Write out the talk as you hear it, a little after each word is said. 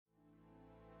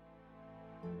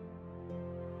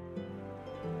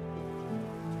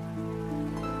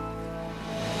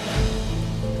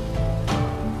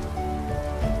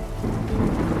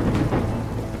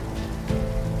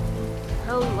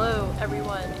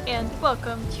everyone, and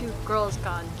welcome to Girls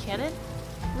Gone Canon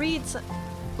reads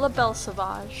La Belle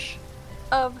Sauvage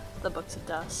of the Books of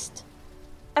Dust,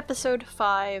 Episode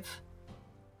 5,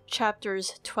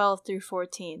 Chapters 12 through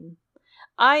 14.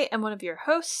 I am one of your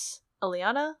hosts,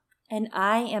 Eliana. And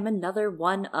I am another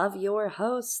one of your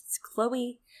hosts,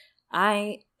 Chloe.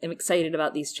 I am excited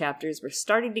about these chapters. We're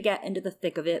starting to get into the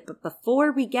thick of it, but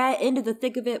before we get into the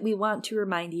thick of it, we want to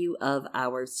remind you of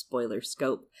our spoiler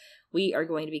scope. We are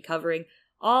going to be covering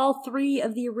all 3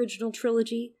 of the original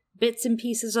trilogy, bits and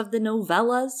pieces of the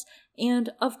novellas, and,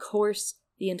 of course,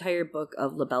 the entire book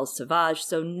of La Belle Sauvage.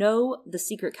 So no The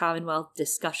Secret Commonwealth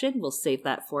discussion. We'll save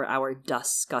that for our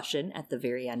discussion at the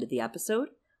very end of the episode.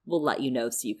 We'll let you know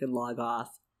so you can log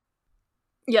off.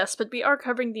 Yes, but we are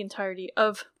covering the entirety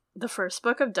of the first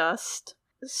book of Dust.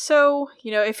 So,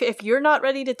 if you're not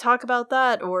ready to talk about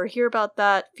that or hear about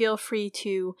that, feel free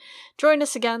to join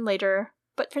us again later.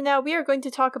 But for now, we are going to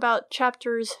talk about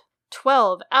chapters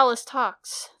 12, Alice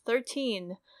Talks,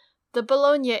 13, The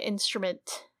Bologna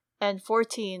Instrument, and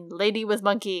 14, Lady with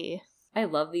Monkey. I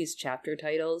love these chapter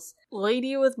titles.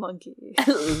 Lady with Monkey.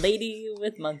 Lady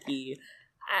with Monkey.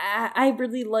 I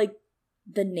really like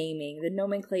the naming. The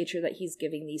nomenclature that he's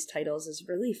giving these titles is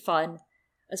really fun,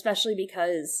 especially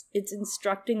because it's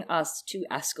instructing us to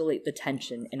escalate the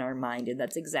tension in our mind, and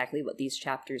that's exactly what these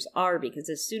chapters are, because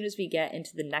as soon as we get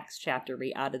into the next chapter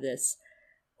right out of this,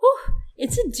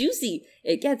 it's a doozy.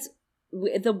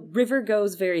 The river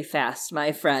goes very fast,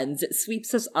 my friends. It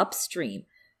sweeps us upstream.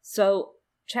 So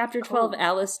Chapter 12,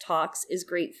 Alice Talks, is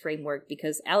great framework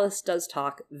because Alice does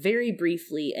talk very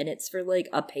briefly, and it's for like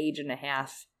a page and a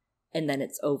half, and then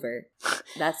it's over.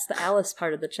 That's the Alice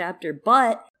part of the chapter,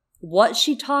 but what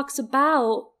she talks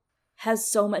about has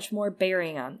so much more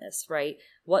bearing on this, right?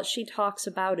 What she talks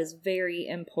about is very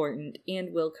important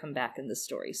and will come back in the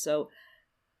story. So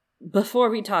before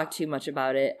we talk too much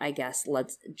about it, I guess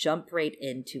let's jump right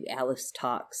into Alice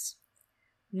Talks.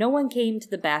 No one came to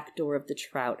the back door of the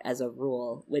Trout as a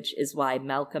rule, which is why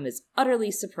Malcolm is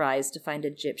utterly surprised to find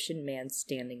an Egyptian man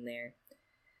standing there.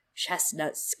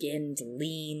 Chestnut-skinned,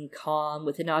 lean, calm,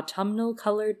 with an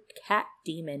autumnal-colored cat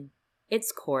demon.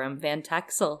 It's Coram Van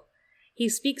Texel. He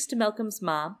speaks to Malcolm's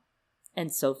mom, and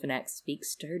Sophonax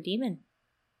speaks to her demon.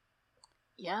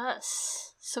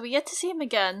 Yes. So we get to see him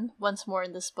again once more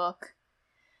in this book,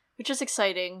 which is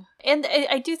exciting. And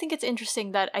I do think it's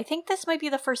interesting that I think this might be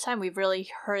the first time we've really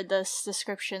heard this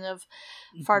description of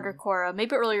Farder Coram,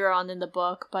 maybe earlier on in the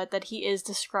book, but that he is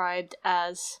described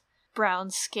as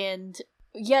brown-skinned,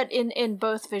 yet in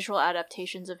both visual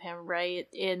adaptations of him, right?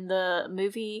 In the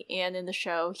movie and in the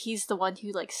show, he's the one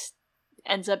who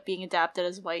ends up being adapted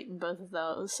as white in both of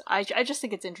those. I just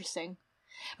think it's interesting.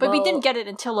 But we didn't get it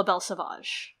until La Belle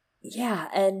Sauvage. Yeah,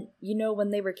 and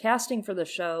when they were casting for the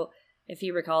show, if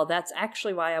you recall, that's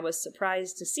actually why I was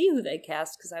surprised to see who they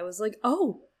cast, because I was like,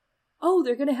 oh,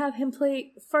 they're going to have him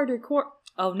play Farder Coram.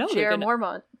 Oh, no, J.R.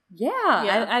 Mormont.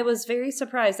 Yeah. I was very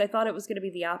surprised. I thought it was going to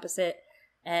be the opposite,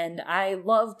 and I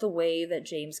love the way that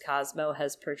James Cosmo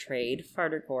has portrayed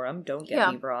Farder Coram. Don't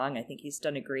get me wrong. I think he's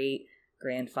done a great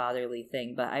grandfatherly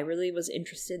thing, but I really was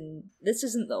interested in... This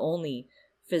isn't the only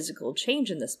physical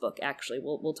change in this book, actually.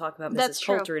 We'll talk about Mrs.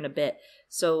 Coulter in a bit.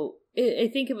 So I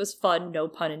think it was fun, no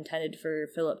pun intended, for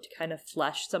Philip to kind of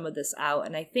flesh some of this out.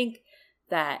 And I think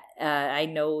that I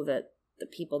know that the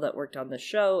people that worked on the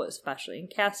show, especially in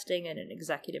casting and in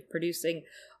executive producing,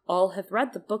 all have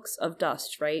read the Books of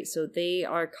Dust, right? So they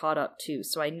are caught up too.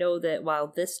 So I know that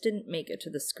while this didn't make it to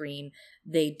the screen,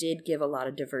 they did give a lot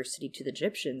of diversity to the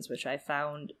Egyptians, which I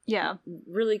found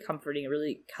really comforting,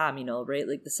 really communal, right?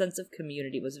 Like the sense of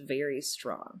community was very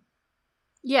strong.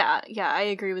 Yeah, I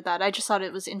agree with that. I just thought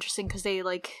it was interesting because they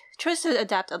chose to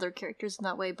adapt other characters in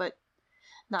that way, but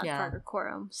not Farder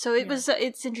Coram. So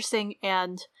it's interesting.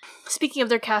 And speaking of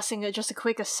their casting, just a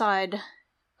quick aside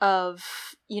of,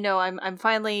 I'm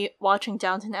finally watching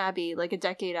Downton Abbey a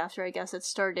decade after I guess it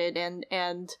started,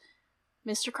 and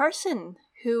Mr. Carson,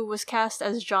 who was cast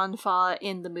as John Fa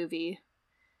in the movie,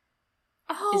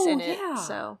 is in it.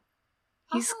 So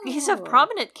he's a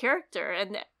prominent character,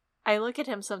 and I look at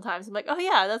him sometimes, I'm like, oh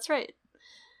yeah, that's right.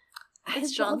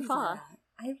 It's John Fa.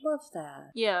 I love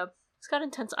that. Yeah, he's got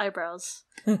intense eyebrows.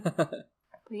 But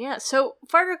yeah, so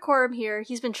Farder Coram here,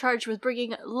 he's been charged with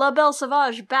bringing La Belle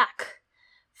Sauvage back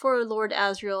for Lord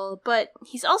Asriel, but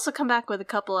he's also come back with a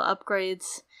couple of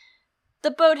upgrades.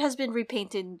 The boat has been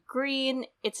repainted green,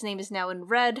 its name is now in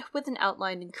red, with an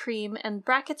outline in cream, and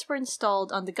brackets were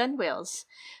installed on the gunwales,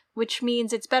 which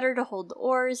means it's better to hold the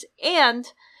oars,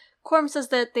 and Coram says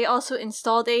that they also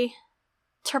installed a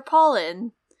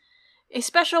tarpaulin, a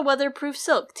special weatherproof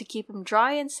silk to keep him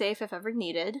dry and safe if ever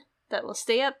needed. that will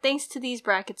stay up thanks to these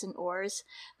brackets and oars.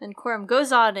 Then Coram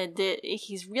goes on and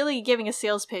he's really giving a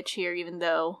sales pitch here, even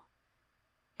though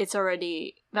it's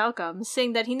already Malcolm,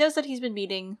 saying that he knows that he's been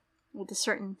meeting with a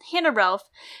certain Hannah Ralph,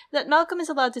 that Malcolm is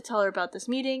allowed to tell her about this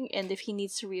meeting, and if he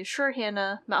needs to reassure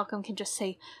Hannah, Malcolm can just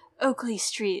say, Oakley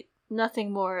Street,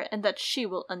 nothing more, and that she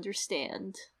will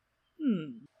understand.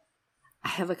 I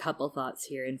have a couple thoughts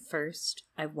here, and first,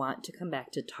 I want to come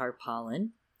back to tarpaulin.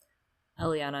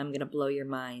 Eliana, I'm going to blow your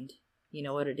mind. You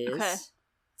know what it is? Okay.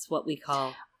 It's what we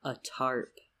call a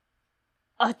tarp.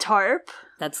 A tarp?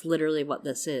 That's literally what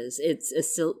this is. It's a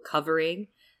silk covering,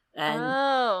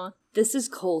 and this is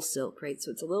coal silk, right? So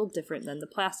it's a little different than the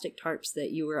plastic tarps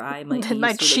that you or I might use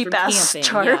my cheap-ass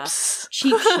tarps. Yeah,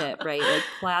 cheap shit, right? Like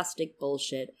plastic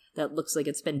bullshit that looks like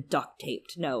it's been duct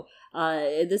taped. No,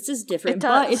 this is different,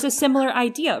 but it's a similar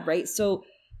idea, right? So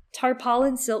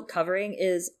tarpaulin silk covering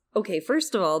is, okay,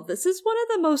 first of all, this is one of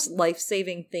the most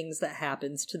life-saving things that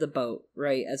happens to the boat,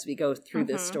 right, as we go through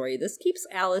this story. This keeps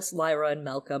Alice, Lyra, and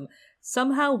Malcolm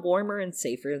somehow warmer and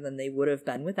safer than they would have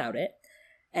been without it.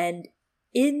 And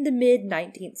in the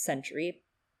mid-19th century,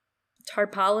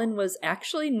 tarpaulin was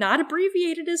actually not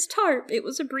abbreviated as tarp. It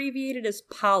was abbreviated as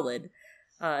pollen,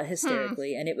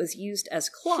 hysterically, and it was used as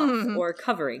cloth or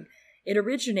covering. It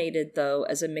originated, though,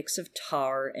 as a mix of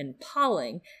tar and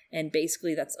palling, and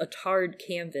basically that's a tarred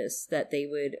canvas that they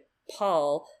would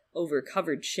pall over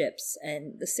covered ships,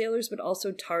 and the sailors would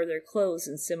also tar their clothes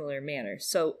in similar manner,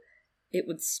 so it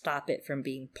would stop it from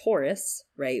being porous,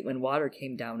 right, when water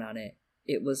came down on it.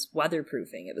 It was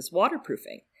weatherproofing. It was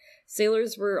waterproofing.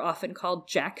 Sailors were often called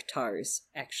jack tars,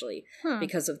 actually,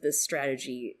 because of this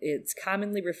strategy. It's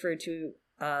commonly referred to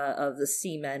of the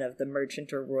seamen of the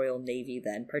Merchant or Royal Navy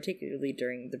then, particularly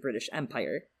during the British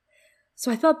Empire.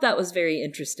 So I thought that was very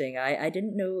interesting. I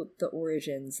didn't know the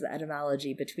origins, the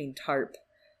etymology between tarp,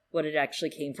 what it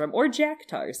actually came from, or jack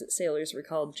tars, that sailors were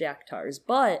called jack tars.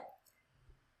 But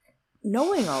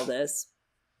knowing all this,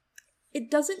 it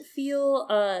doesn't feel,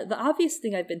 the obvious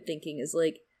thing I've been thinking is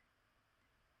like,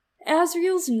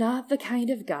 Asriel's not the kind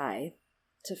of guy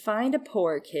to find a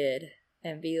poor kid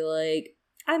and be like,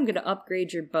 I'm gonna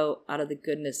upgrade your boat out of the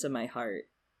goodness of my heart.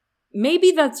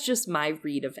 Maybe that's just my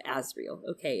read of Asriel.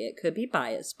 Okay, it could be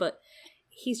biased, but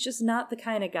he's just not the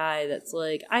kind of guy that's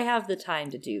like, I have the time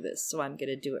to do this, so I'm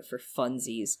gonna do it for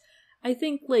funsies. I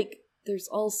think, like, there's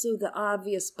also the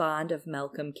obvious bond of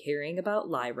Malcolm caring about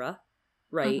Lyra,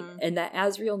 right? And that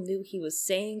Asriel knew he was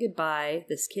saying goodbye.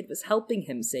 This kid was helping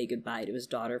him say goodbye to his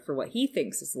daughter for what he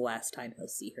thinks is the last time he'll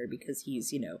see her because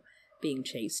he's, being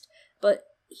chased. But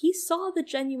he saw the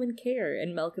genuine care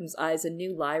in Malcolm's eyes and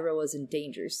knew Lyra was in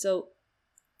danger. So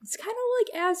it's kind of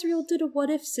like Asriel did a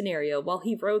what-if scenario while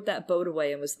he rowed that boat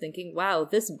away and was thinking, wow,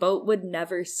 this boat would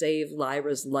never save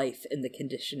Lyra's life in the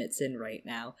condition it's in right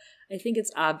now. I think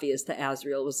it's obvious that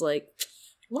Asriel was like,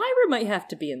 Lyra might have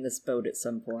to be in this boat at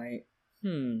some point.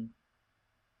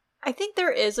 I think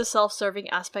there is a self-serving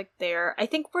aspect there. I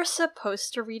think we're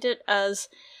supposed to read it as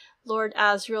Lord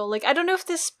Asriel. Like, I don't know if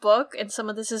this book and some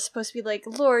of this is supposed to be like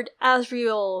Lord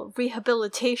Asriel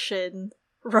rehabilitation,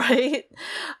 right?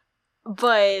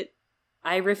 But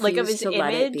I refuse to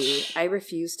let it be. I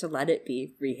refuse to let it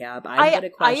be rehab. I'm going to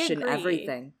question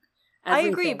everything. I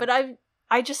agree, but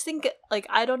I just think, like,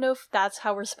 I don't know if that's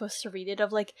how we're supposed to read it,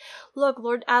 of like, look,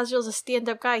 Lord Asriel's a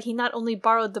stand-up guy. He not only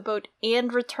borrowed the boat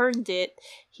and returned it,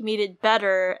 he made it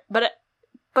better. But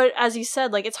as you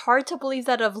said, like, it's hard to believe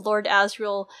that of Lord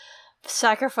Asriel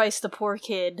sacrifice the poor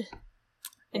kid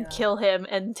and kill him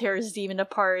and tear his demon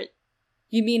apart.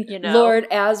 You mean Lord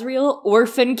Asriel,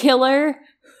 orphan killer?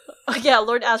 Yeah,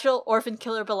 Lord Asriel, orphan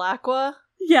killer Belacqua.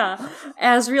 Yeah,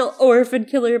 Asriel, orphan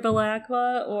killer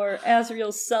Belacqua, or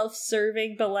Asriel,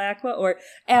 self-serving Belacqua, or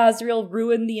Asriel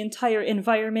ruined the entire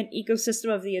environment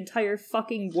ecosystem of the entire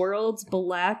fucking world's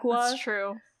Belacqua. That's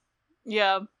true.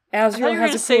 Yeah. Asriel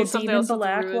has a cool demon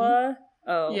Belacqua.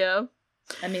 Oh. Yeah.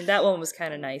 I mean, that one was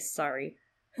kind of nice, sorry.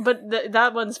 But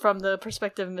that one's from the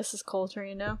perspective of Mrs. Coulter,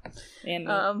 And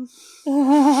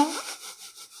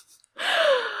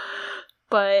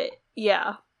But,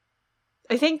 yeah.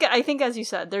 I think as you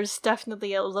said, there's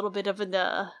definitely a little bit of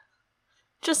a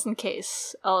just in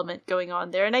case element going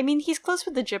on there. And I mean, he's close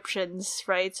with Egyptians,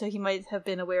 right? So he might have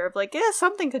been aware of like,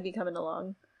 something could be coming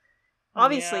along.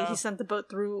 Obviously, he sent the boat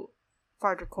through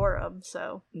Farder Coram,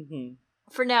 so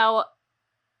for now,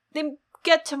 they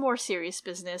get to more serious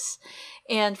business.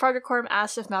 And Farder Coram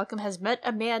asks if Malcolm has met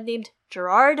a man named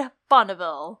Gerard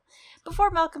Bonneville.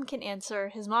 Before Malcolm can answer,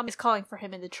 his mom is calling for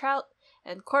him in the trout,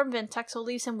 and Coram Van Texel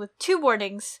leaves him with 2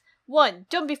 warnings. 1,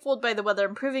 don't be fooled by the weather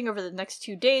improving over the next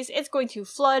 2 days. It's going to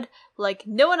flood like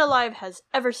no one alive has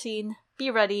ever seen. be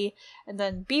ready, and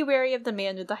then be wary of the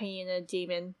man with the hyena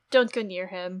demon. Don't go near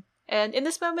him. And in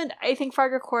this moment, I think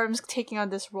Fargo Korum's taking on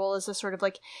this role as a sort of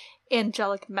like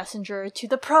angelic messenger to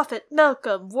the prophet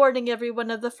Malcolm, warning everyone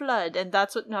of the flood, and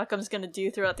that's what Malcolm's going to do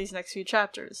throughout these next few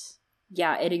chapters.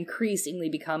 Yeah, it increasingly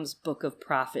becomes Book of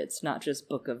Prophets, not just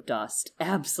Book of Dust.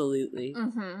 Absolutely.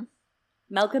 Mm-hmm.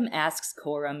 Malcolm asks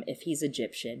Corum if he's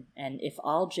Egyptian, and if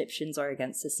all Egyptians are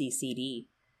against the CCD.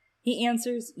 He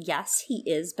answers, yes, he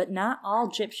is, but not all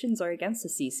Egyptians are against the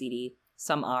CCD.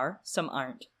 Some are, some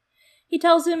aren't. He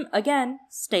tells him, again,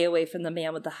 stay away from the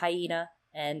man with the hyena,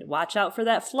 and watch out for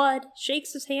that flood,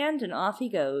 shakes his hand, and off he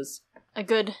goes. A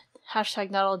good hashtag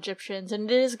not all Egyptians,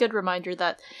 and it is a good reminder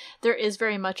that there is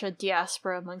very much a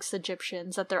diaspora amongst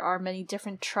Egyptians, that there are many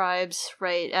different tribes,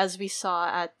 right, as we saw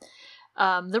at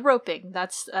the roping.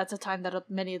 That's a time that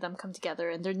many of them come together,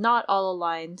 and they're not all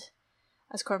aligned,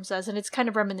 as Corum says, and it's kind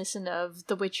of reminiscent of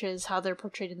the witches, how they're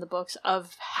portrayed in the books,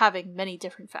 of having many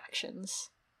different factions.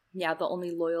 Yeah, the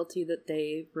only loyalty that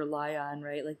they rely on,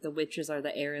 right? Like, the witches are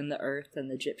the air and the earth, and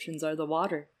the Egyptians are the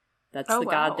water. That's the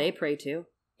god they pray to.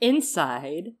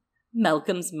 Inside,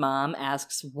 Malcolm's mom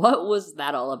asks what was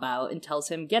that all about, and tells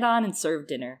him, get on and serve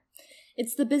dinner.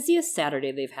 It's the busiest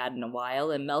Saturday they've had in a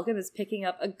while, and Malcolm is picking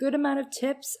up a good amount of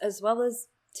tips, as well as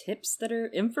tips that are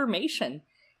information.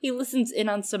 He listens in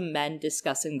on some men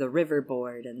discussing the river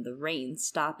board and the rain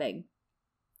stopping.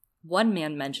 One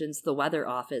man mentions the weather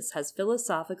office has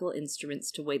philosophical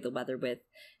instruments to weigh the weather with,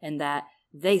 and that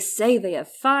they say they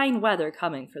have fine weather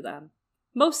coming for them.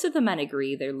 Most of the men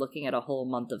agree they're looking at a whole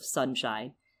month of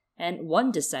sunshine, and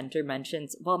one dissenter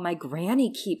mentions, well, my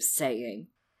granny keeps saying.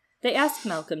 They ask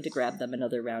Malcolm to grab them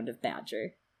another round of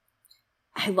Badger.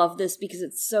 I love this because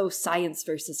it's so science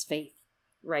versus faith,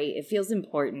 right? It feels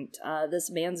important. This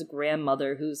man's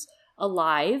grandmother, who's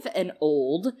alive and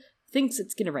old, thinks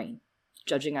it's gonna rain.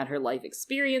 Judging on her life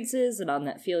experiences and on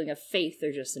that feeling of faith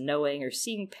or just knowing or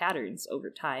seeing patterns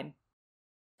over time.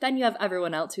 Then you have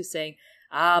everyone else who's saying,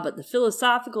 but the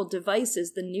philosophical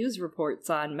devices the news reports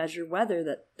on measure weather,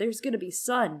 that there's going to be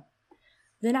sun.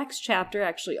 The next chapter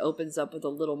actually opens up with a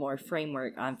little more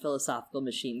framework on philosophical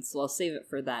machines, so I'll save it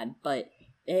for then, but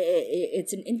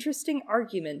it's an interesting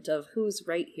argument of who's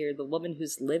right here, the woman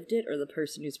who's lived it or the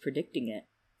person who's predicting it.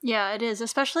 Yeah, it is,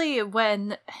 especially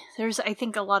when there's, I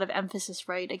think, a lot of emphasis,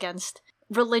 right, against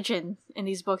religion in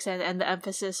these books and the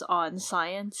emphasis on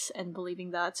science and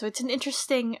believing that. So it's an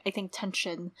interesting, I think,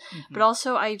 tension. Mm-hmm. But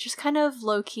also, I just kind of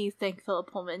low-key think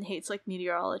Philip Pullman hates, like,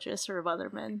 meteorologists or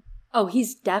weathermen. Oh,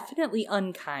 he's definitely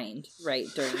unkind, right,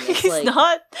 during this.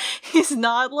 He's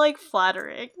not, like,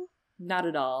 flattering. Not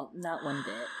at all. Not one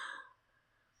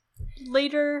bit.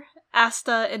 Later,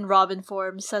 Asta in Robin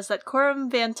form says that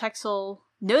Corum Van Texel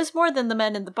knows more than the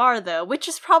men in the bar, though, which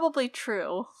is probably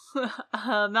true.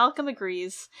 Malcolm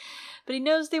agrees, but he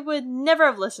knows they would never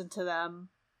have listened to them.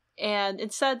 And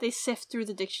instead, they sift through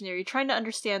the dictionary, trying to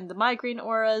understand the migraine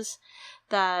auras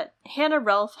that Hannah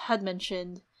Relf had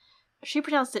mentioned. She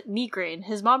pronounced it migraine.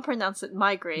 His mom pronounced it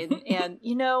migraine. And,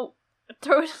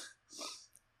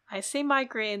 I say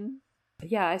migraine.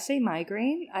 Yeah, I say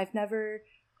migraine.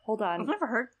 Hold on. I've never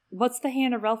heard. What's the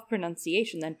Hannah Relf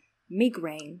pronunciation then?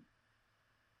 Migraine.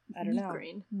 I don't know.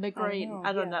 Migraine.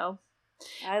 I don't know.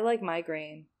 I like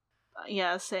migraine.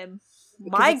 Yeah, same.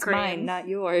 Because migraine. It's mine, not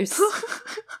yours.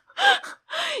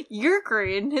 Your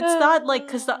grain. It's not like,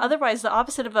 because otherwise the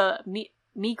opposite of a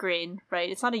migraine, right?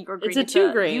 It's not a your grain. It's a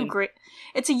two-grain.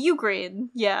 It's a you-grain,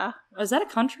 yeah. Oh, is that a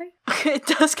country? It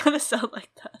does kind of sound like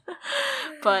that.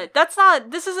 But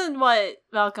this isn't what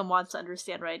Malcolm wants to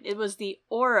understand, right? It was the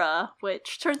aura,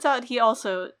 which turns out he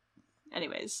also,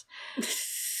 anyways,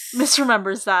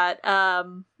 misremembers that.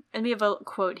 And we have a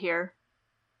quote here.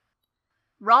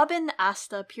 Robin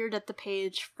Asta peered at the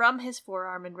page from his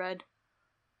forearm and read,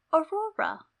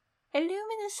 Aurora, a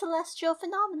luminous celestial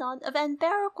phenomenon of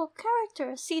unbearable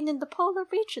character seen in the polar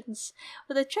regions,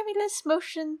 with a tremulous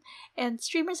motion and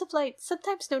streamers of light,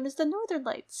 sometimes known as the Northern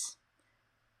Lights.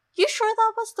 You sure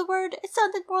that was the word? It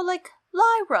sounded more like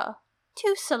Lyra.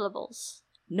 2 syllables.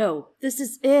 No, this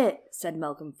is it, said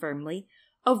Malcolm firmly.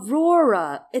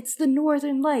 Aurora! It's the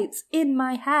Northern Lights in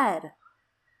my head.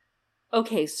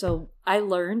 Okay, so I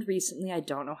learned recently I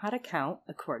don't know how to count,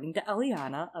 according to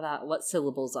Eliana, about what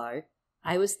syllables are.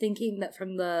 I was thinking that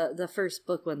from the first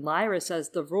book when Lyra says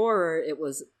the roarer, it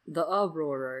was the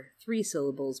aurora, 3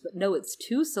 syllables, but no, it's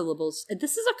 2 syllables.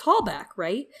 This is a callback,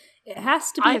 right? It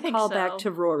has to be a callback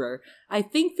to roarer. I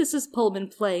think this is Pullman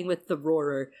playing with the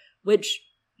roarer, which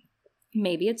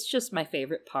maybe it's just my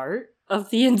favorite part of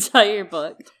the entire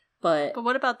book. But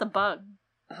what about the bung?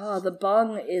 Oh, the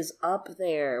bung is up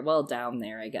there. Well, down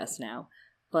there, I guess now.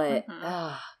 But,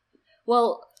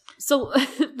 well, so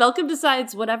Malcolm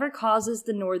decides whatever causes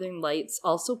the Northern Lights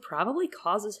also probably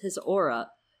causes his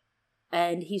aura,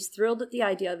 and he's thrilled at the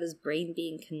idea of his brain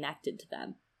being connected to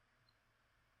them.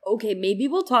 Okay, maybe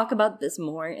we'll talk about this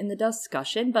more in the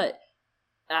discussion, but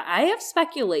I have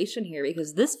speculation here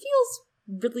because this feels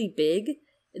really big.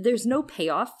 There's no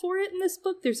payoff for it in this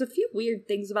book. There's a few weird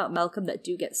things about Malcolm that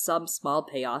do get some small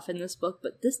payoff in this book,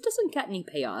 but this doesn't get any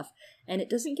payoff. And it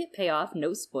doesn't get payoff,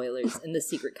 no spoilers, in The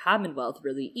Secret Commonwealth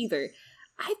really either.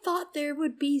 I thought there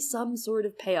would be some sort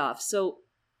of payoff, so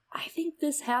I think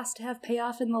this has to have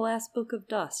payoff in the last book of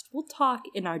Dust. We'll talk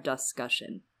in our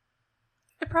discussion.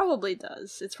 It probably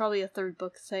does. It's probably a third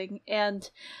book thing. And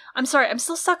I'm sorry, I'm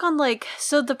still stuck on, like,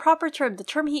 so the proper term, the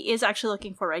term he is actually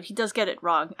looking for, right? He does get it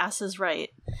wrong. Ass is right.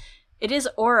 It is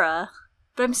aura,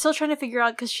 but I'm still trying to figure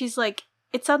out, because she's like,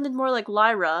 it sounded more like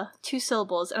Lyra, 2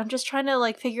 syllables, and I'm just trying to,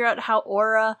 like, figure out how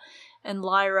aura and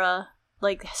Lyra,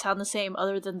 like, sound the same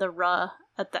other than the ra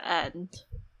at the end.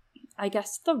 I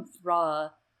guess the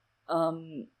ra,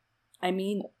 I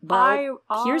mean, well,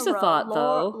 here's a thought,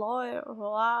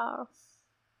 though.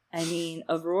 I mean,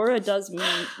 Aurora does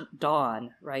mean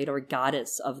dawn, right? Or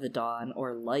goddess of the dawn,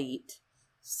 or light.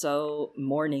 So,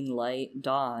 morning light,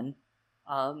 dawn.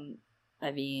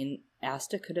 I mean,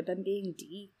 Asta could have been being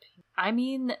deep. I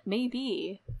mean,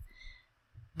 maybe.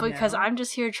 Because I'm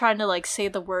just here trying to, like, say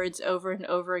the words over and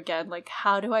over again. Like,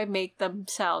 how do I make them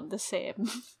sound the same?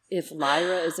 If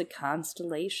Lyra is a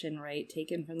constellation, right?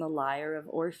 Taken from the lyre of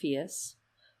Orpheus.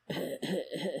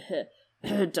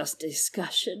 Just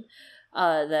discussion.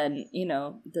 Then, you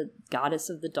know, the goddess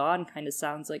of the dawn kind of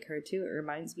sounds like her too. It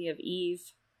reminds me of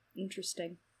Eve.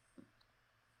 Interesting.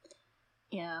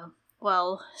 Yeah.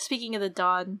 Well, speaking of the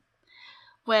dawn,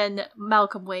 when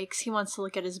Malcolm wakes, he wants to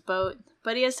look at his boat,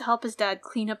 but he has to help his dad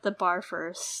clean up the bar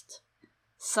first.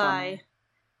 Sigh.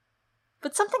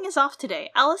 But something is off today.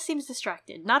 Alice seems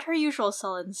distracted, not her usual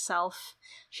sullen self.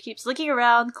 She keeps looking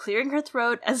around, clearing her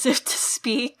throat as if to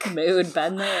speak. Mood,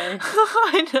 been there.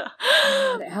 I know.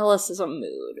 Alice is a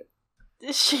mood.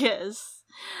 She is.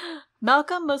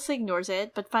 Malcolm mostly ignores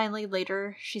it, but finally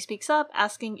later she speaks up,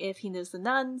 asking if he knows the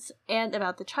nuns, and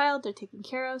about the child they're taking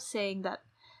care of, saying that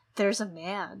there's a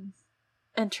man.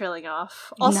 And trailing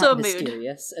off. Also Not a mood.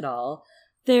 mysterious at all.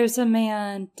 There's a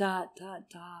man, ...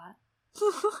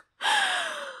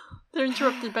 They're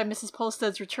interrupted by Mrs.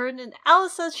 Polstead's return, and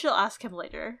Alice says she'll ask him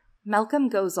later. Malcolm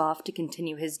goes off to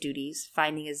continue his duties,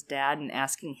 finding his dad and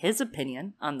asking his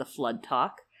opinion on the flood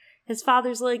talk. His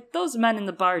father's like, those men in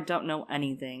the bar don't know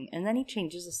anything, and then he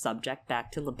changes the subject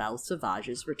back to La Belle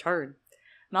Sauvage's return.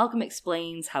 Malcolm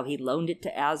explains how he loaned it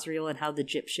to Azriel and how the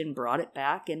Egyptian brought it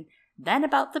back, and then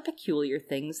about the peculiar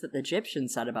things that the Egyptian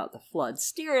said about the flood,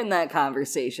 steering that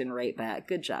conversation right back.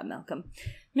 Good job, Malcolm.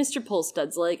 Mr.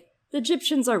 Polstead's like, the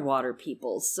Egyptians are water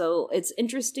people, so it's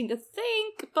interesting to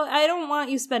think, but I don't want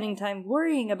you spending time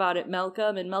worrying about it,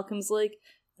 Malcolm. And Malcolm's like,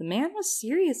 the man was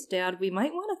serious, Dad. We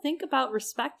might want to think about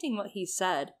respecting what he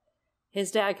said.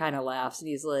 His dad kind of laughs, and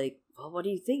he's like, well, what do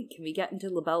you think? Can we get into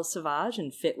La Belle Sauvage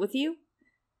and fit with you?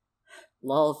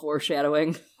 Lol,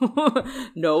 foreshadowing.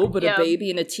 No, but a baby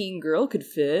and a teen girl could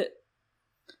fit.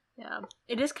 Yeah.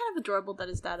 It is kind of adorable that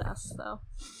his dad asks, though.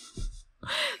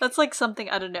 That's like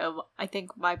something, I don't know, I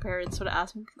think my parents would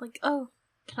ask me, like, oh,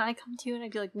 can I come to you? And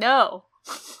I'd be like, no.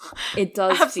 It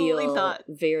does feel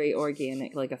very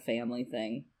organic, like a family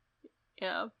thing.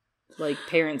 Yeah. Like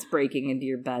parents breaking into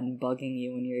your bed and bugging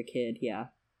you when you're a kid, yeah.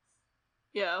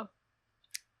 Yeah.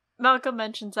 Malcolm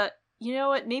mentions that, you know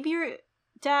what, maybe your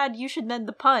dad, you should mend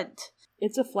the punt.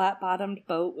 It's a flat-bottomed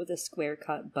boat with a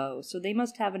square-cut bow, so they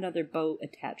must have another boat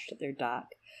attached to their dock.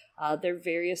 They're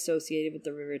very associated with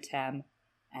the River Thames,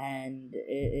 and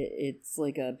it's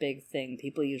like a big thing.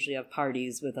 People usually have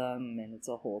parties with them, and it's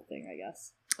a whole thing, I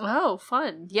guess. Oh,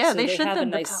 fun. Yeah, so they should have then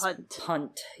a nice the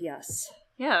punt, yes.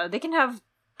 Yeah, they can have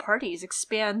parties,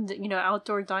 expand,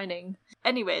 outdoor dining.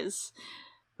 Anyways,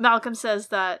 Malcolm says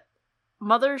that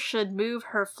Mother should move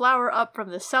her flour up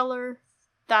from the cellar.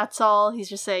 That's all. He's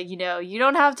just saying, you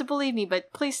don't have to believe me,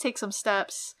 but please take some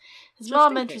steps. His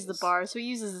mom enters the bar, so he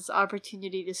uses this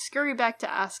opportunity to scurry back to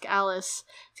ask Alice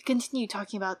to continue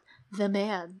talking about the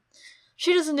man.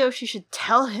 She doesn't know if she should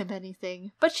tell him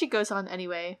anything, but she goes on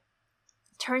anyway.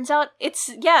 Turns out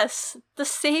it's, yes, the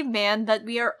same man that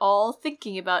we are all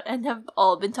thinking about and have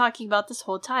all been talking about this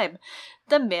whole time.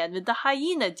 The man with the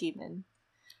hyena demon.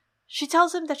 She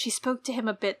tells him that she spoke to him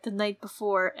a bit the night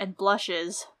before and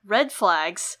blushes. Red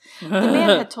flags. The man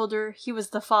had told her he was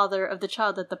the father of the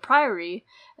child at the priory,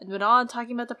 and went on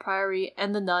talking about the priory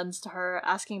and the nuns to her,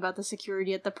 asking about the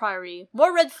security at the priory.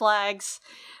 More red flags.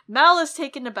 Mal is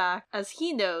taken aback as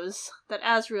he knows that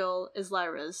Asriel is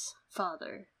Lyra's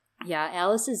father. Yeah,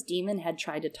 Alice's demon had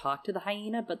tried to talk to the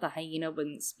hyena, but the hyena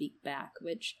wouldn't speak back,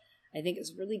 which I think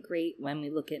is really great when we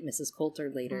look at Mrs. Coulter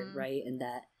later, right? And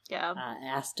that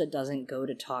Asta doesn't go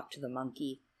to talk to the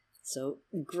monkey. So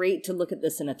great to look at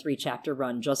this in a 3-chapter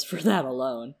run just for that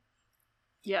alone.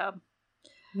 Yeah.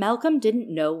 Malcolm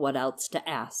didn't know what else to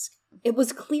ask. It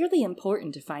was clearly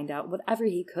important to find out whatever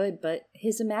he could, but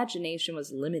his imagination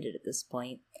was limited at this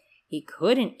point. He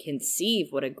couldn't conceive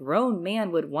what a grown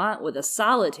man would want with a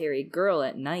solitary girl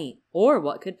at night, or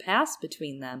what could pass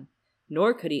between them,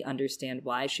 nor could he understand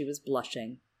why she was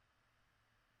blushing.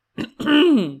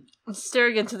 I'm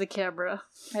staring into the camera.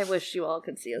 I wish you all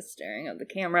could see us staring at the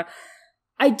camera.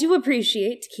 I do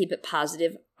appreciate, to keep it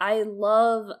positive, I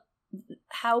love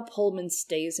how Pullman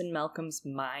stays in Malcolm's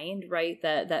mind, right?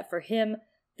 That for him,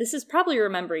 this is probably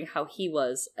remembering how he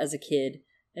was as a kid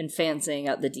and fancying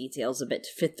out the details a bit to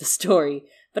fit the story.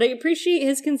 But I appreciate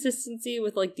his consistency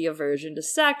with, like, the aversion to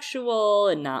sexual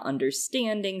and not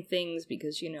understanding things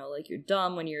because, you know, like, you're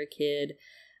dumb when you're a kid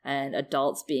and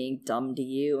adults being dumb to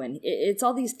you. And it's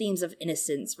all these themes of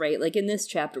innocence, right? Like in this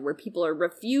chapter where people are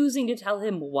refusing to tell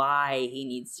him why he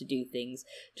needs to do things,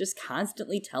 just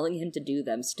constantly telling him to do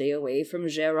them. Stay away from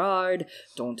Gerard.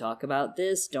 Don't talk about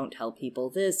this. Don't tell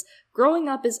people this. Growing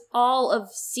up is all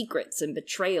of secrets and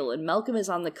betrayal, and Malcolm is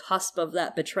on the cusp of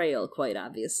that betrayal, quite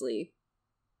obviously.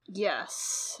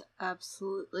 Yes,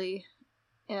 absolutely.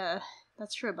 Yeah,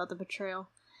 that's true about the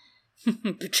betrayal.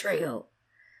 Betrayal.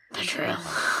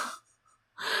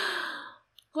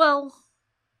 Well,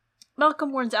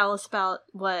 Malcolm warns Alice about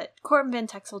what Coram Van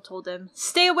Texel told him.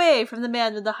 Stay away from the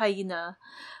man with the hyena.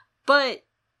 But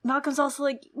Malcolm's also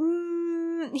like,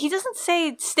 he doesn't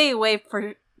say stay away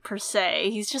per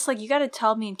se. He's just like, you gotta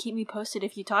tell me and keep me posted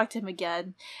if you talk to him again.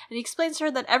 And he explains to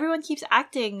her that everyone keeps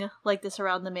acting like this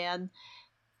around the man,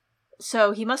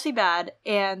 so he must be bad,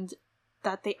 and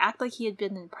that they act like he had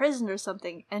been in prison or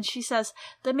something. And she says,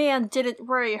 the man didn't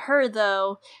worry her,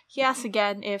 though. He asks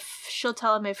again if she'll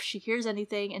tell him if she hears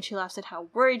anything, and she laughs at how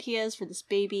worried he is for this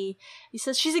baby. He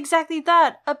says, she's exactly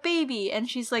that, a baby. And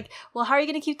she's like, well, how are you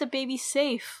going to keep the baby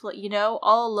safe, like, you know,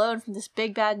 all alone from this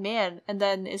big bad man? And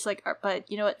then it's like, but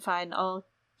you know what, fine, I'll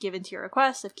give in to your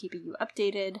request of keeping you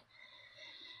updated.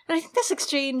 And I think this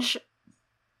exchange,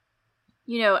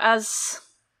 you know, as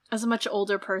a much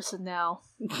older person now,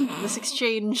 this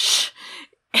exchange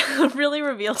really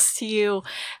reveals to you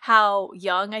how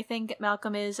young I think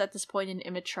Malcolm is at this point and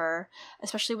immature,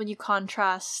 especially when you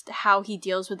contrast how he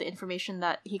deals with the information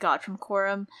that he got from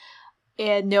Coram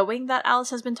and knowing that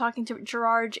Alice has been talking to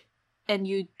Gerard, and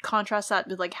you contrast that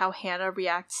with like how Hannah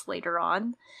reacts later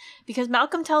on. Because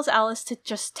Malcolm tells Alice to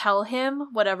just tell him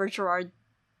whatever Gerard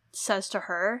says to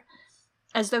her,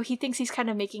 as though he thinks he's kind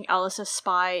of making Alice a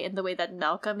spy in the way that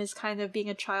Malcolm is kind of being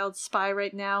a child spy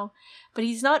right now. But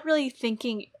he's not really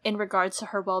thinking in regards to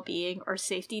her well-being or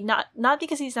safety, not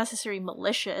because he's necessarily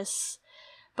malicious,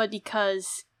 but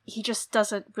because he just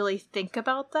doesn't really think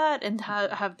about that and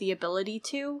have the ability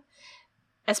to.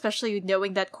 Especially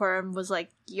knowing that Coram was like,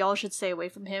 y'all should stay away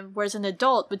from him, whereas an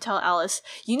adult would tell Alice,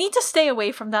 you need to stay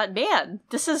away from that man.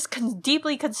 This is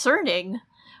deeply concerning,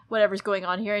 whatever's going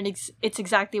on here, and it's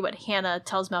exactly what Hannah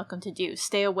tells Malcolm to do.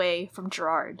 Stay away from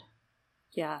Gerard.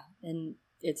 Yeah, and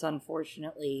it's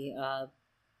unfortunately,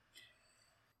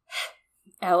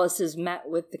 Alice is met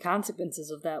with the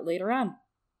consequences of that later on.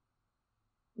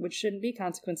 Which shouldn't be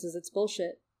consequences, it's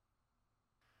bullshit.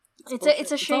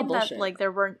 It's a shame that, like,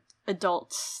 there weren't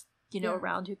adults, you know,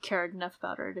 around who cared enough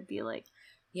about her to be like,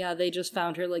 yeah, they just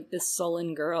found her like this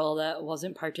sullen girl that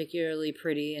wasn't particularly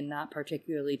pretty and not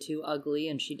particularly too ugly,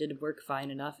 and she did work fine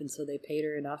enough, and so they paid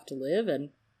her enough to live, and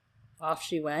off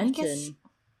she went. And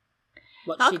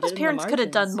what Malcolm's parents could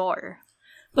have done more.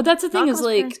 But that's the thing, is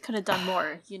like, parents could have done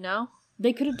more, you know?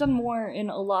 They could have done more in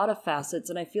a lot of facets,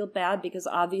 and I feel bad because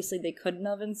obviously they couldn't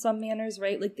have in some manners,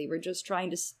 right? Like, they were just trying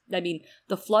to, I mean,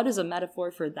 the flood is a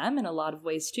metaphor for them in a lot of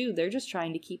ways too. They're just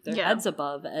trying to keep their heads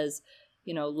above as,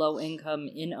 you know, low-income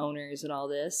inn owners and all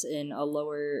this in a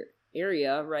lower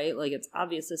area, right? Like, it's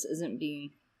obvious this isn't being,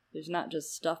 there's not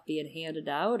just stuff being handed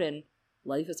out, and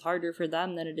life is harder for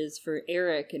them than it is for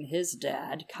Eric and his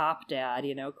dad, cop dad,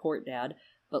 you know, court dad.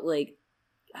 But, like,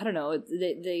 I don't know,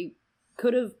 they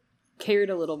could have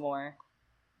cared a little more.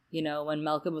 You know, when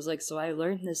Malcolm was like, so I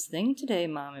learned this thing today,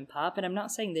 Mom and Pop, and I'm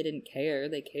not saying they didn't care,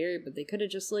 they cared, but they could have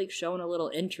just, like, shown a little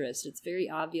interest. It's very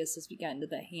obvious as we get into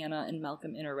the Hannah and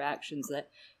Malcolm interactions that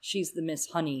she's the Miss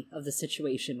Honey of the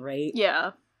situation, right?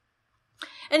 Yeah.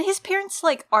 And his parents,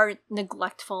 like, aren't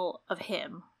neglectful of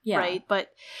him, right?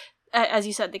 But, as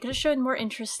you said, they could have shown more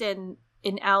interest in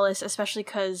Alice, especially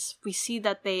because we see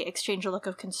that they exchange a look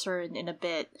of concern in a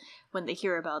bit when they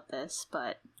hear about this,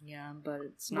 but... Yeah, but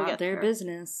it's not their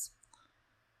business.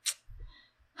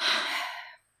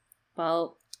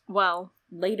 Well,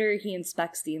 later he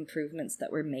inspects the improvements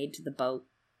that were made to the boat.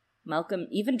 Malcolm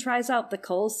even tries out the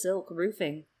coal silk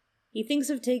roofing. He thinks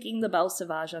of taking the Belle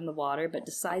Sauvage on the water, but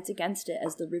decides against it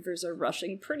as the rivers are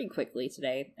rushing pretty quickly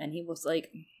today, and he was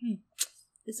like,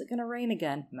 is it gonna rain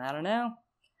again? I don't know.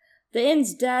 The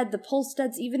inn's dead. The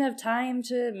Polsteads even have time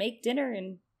to make dinner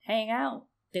and hang out.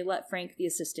 They let Frank, the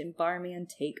assistant barman,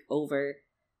 take over.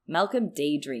 Malcolm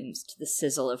daydreams to the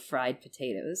sizzle of fried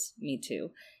potatoes, me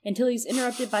too, until he's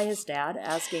interrupted by his dad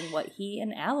asking what he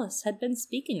and Alice had been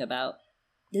speaking about.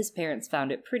 His parents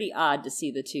found it pretty odd to see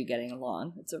the two getting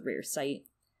along. It's a rare sight.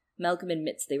 Malcolm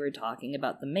admits they were talking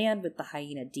about the man with the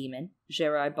hyena demon.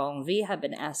 Gerard Bonvie had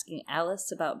been asking Alice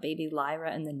about baby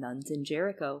Lyra and the nuns in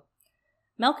Jericho.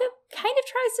 Malcolm kind of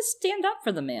tries to stand up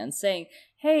for the man, saying,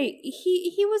 hey,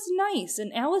 he was nice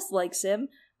and Alice likes him,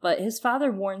 but his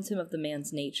father warns him of the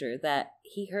man's nature, that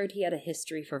he heard he had a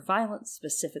history for violence,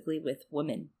 specifically with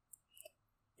women.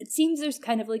 It seems there's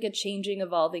kind of like a changing,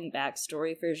 evolving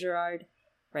backstory for Gerard,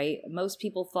 right? Most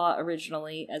people thought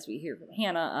originally, as we hear from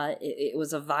Hannah, it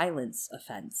was a violence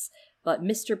offense. But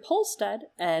Mr. Polstead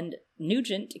and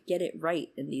Nugent get it right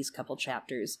in these couple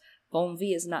chapters.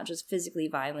 Bonvie is not just physically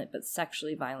violent, but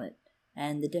sexually violent.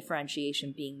 And the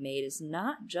differentiation being made is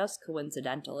not just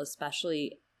coincidental,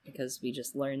 especially because we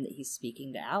just learned that he's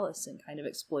speaking to Alice and kind of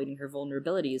exploiting her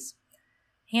vulnerabilities.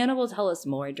 Hannah will tell us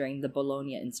more during the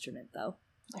Bologna instrument, though.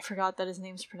 I forgot that his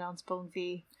name's pronounced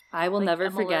Bonvie. I will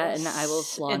never forget, and I will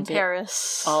flaunt in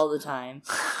Paris all the time.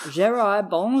 Gerard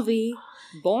Bonvie.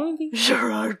 Bonvie.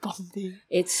 Gerard Bonvie.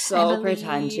 It's so Emily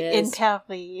pretentious. In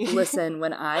Paris. Listen,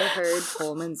 when I heard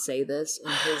Pullman say this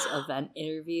in his event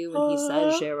interview, when he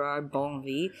said Gerard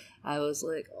Bonvie, I was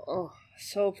like, oh,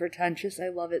 so pretentious. I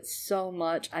love it so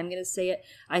much. I'm going to say it.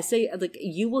 I say, like,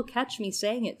 you will catch me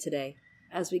saying it today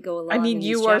as we go along. I mean,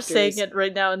 you are saying it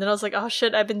right now, and then I was like, oh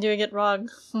shit, I've been doing it wrong.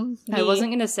 I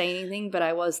wasn't going to say anything, but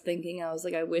I was thinking, I was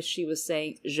like, I wish she was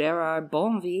saying Gerard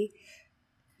Bonvie.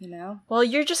 You know? Well,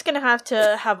 you're just gonna have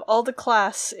to have all the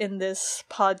class in this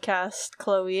podcast,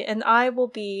 Chloe, and I will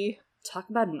be...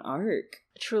 Talk about an arc.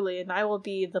 Truly, and I will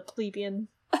be the plebeian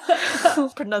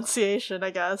pronunciation, I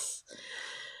guess.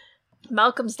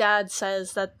 Malcolm's dad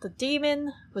says that the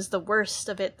demon was the worst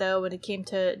of it, though, when it came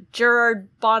to Gerard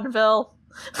Bonville.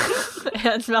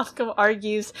 And Malcolm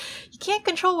argues, you can't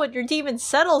control what your demon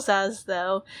settles as,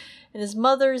 though. And his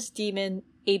mother's demon,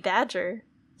 a badger,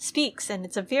 speaks, and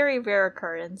it's a very rare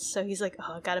occurrence, so he's like,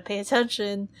 oh, I gotta pay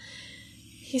attention.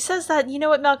 He says that, you know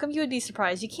what, Malcolm, you would be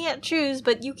surprised. You can't choose,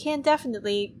 but you can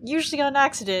definitely, usually on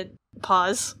accident,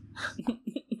 pause,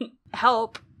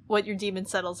 help what your demon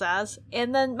settles as.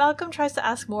 And then Malcolm tries to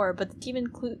ask more, but the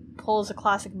demon pulls a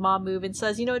classic mom move and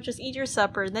says, you know what, just eat your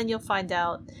supper, and then you'll find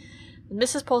out. And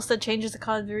Mrs. Polstead changes the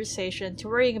conversation to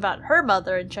worrying about her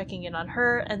mother and checking in on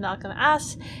her, and Malcolm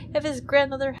asks if his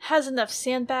grandmother has enough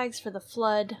sandbags for the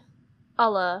flood, a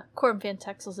la Coram Van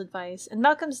Texel's advice. And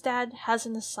Malcolm's dad has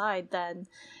an aside then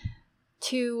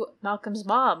to Malcolm's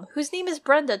mom, whose name is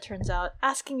Brenda, turns out,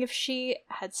 asking if she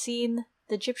had seen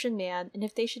the Egyptian man and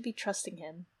if they should be trusting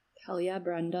him. Hell yeah,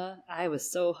 Brenda. I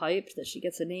was so hyped that she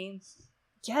gets a name.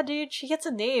 Yeah, dude, she gets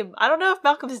a name. I don't know if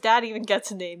Malcolm's dad even gets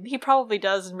a name. He probably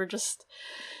does, and we're just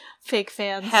fake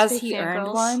fans. Has fake he earned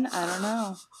girls. one? I don't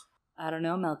know. I don't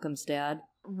know, Malcolm's dad.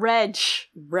 Reg.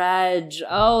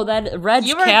 Oh, that Reg.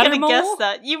 You weren't Cattermole? gonna guess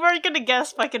that. You weren't gonna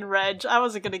guess fucking Reg. I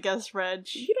wasn't gonna guess Reg.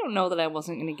 You don't know that I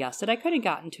wasn't gonna guess it. I could have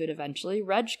gotten to it eventually.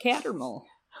 Reg Cattermole.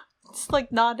 It's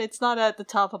like not. It's not at the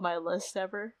top of my list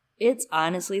ever. It's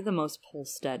honestly the most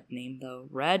Polstead name, though.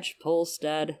 Reg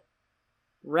Polstead.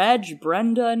 Reg,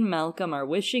 Brenda, and Malcolm are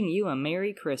wishing you a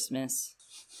Merry Christmas.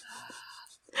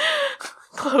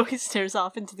 Chloe stares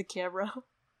off into the camera.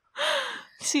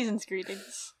 Season's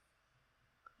greetings.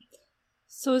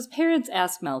 So his parents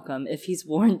ask Malcolm if he's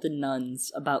warned the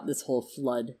nuns about this whole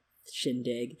flood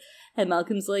shindig. And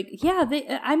Malcolm's like, yeah,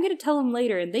 I'm going to tell them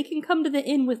later, and they can come to the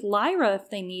inn with Lyra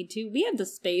if they need to. We have the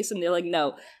space. And they're like,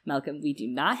 no, Malcolm, we do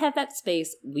not have that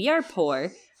space. We are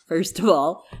poor. First of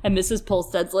all, and Mrs.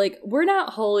 Polstead's like, we're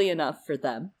not holy enough for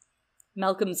them.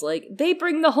 Malcolm's like, they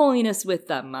bring the holiness with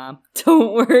them, Mom.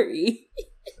 Don't worry.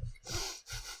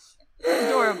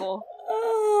 Adorable.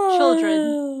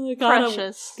 Children.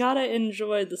 Precious. Gotta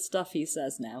enjoy the stuff he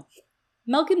says now.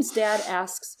 Malcolm's dad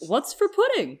asks, "What's for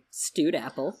pudding?" "Stewed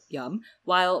apple, yum,"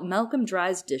 while Malcolm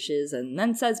dries dishes and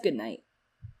then says goodnight.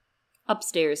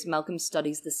 Upstairs, Malcolm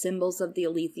studies the symbols of the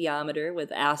alethiometer,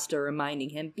 with Asta reminding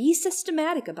him, be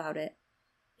systematic about it.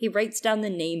 He writes down the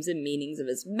names and meanings of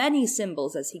as many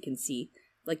symbols as he can see,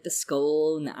 like the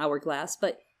skull and the hourglass,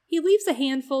 but he leaves a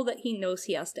handful that he knows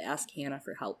he has to ask Hannah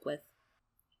for help with.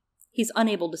 He's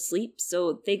unable to sleep,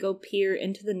 so they go peer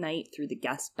into the night through the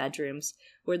guest bedrooms,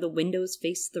 where the windows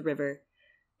face the river.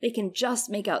 They can just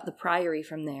make out the priory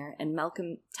from there, and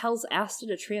Malcolm tells Asta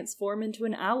to transform into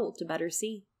an owl to better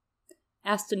see.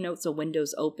 Asta notes a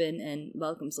window's open, and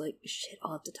Malcolm's like, shit,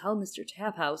 I'll have to tell Mr.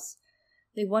 Taphouse.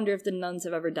 They wonder if the nuns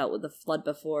have ever dealt with a flood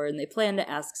before, and they plan to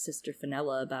ask Sister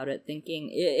Fenella about it, thinking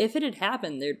if it had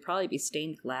happened, there'd probably be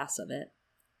stained glass of it.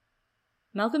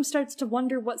 Malcolm starts to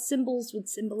wonder what symbols would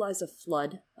symbolize a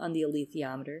flood on the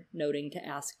alethiometer, noting to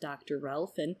ask Dr.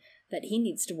 Ralph, and that he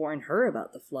needs to warn her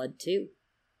about the flood, too.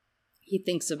 He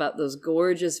thinks about those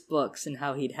gorgeous books and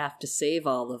how he'd have to save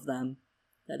all of them.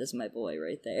 That is my boy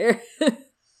right there.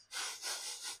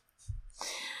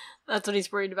 That's what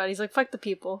he's worried about. He's like, fuck the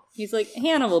people. He's like,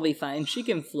 Hannah will be fine. She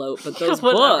can float, but those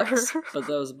books. But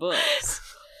those books.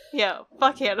 Yeah,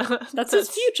 fuck Hannah. That's his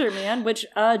future, man. Which,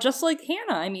 just like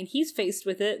Hannah, I mean, he's faced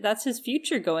with it. That's his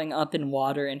future going up in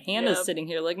water, and Hannah's sitting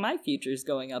here like, my future's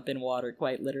going up in water,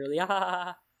 quite literally.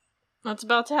 That's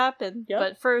about to happen. Yep.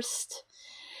 But first,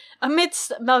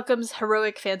 amidst Malcolm's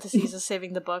heroic fantasies of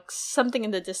saving the books, something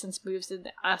in the distance moves and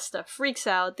Asta freaks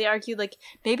out. They argue, like,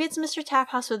 maybe it's Mr.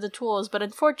 Taphouse with the tools, but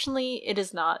unfortunately, it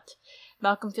is not.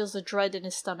 Malcolm feels a dread in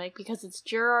his stomach because it's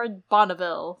Gerard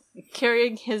Bonneville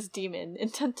carrying his demon,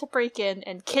 intent to break in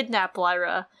and kidnap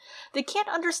Lyra. They can't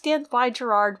understand why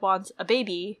Gerard wants a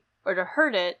baby, or to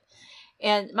hurt it,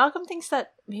 and Malcolm thinks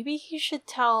that maybe he should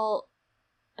tell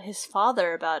his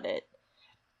father about it.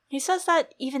 He says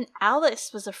that even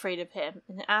Alice was afraid of him,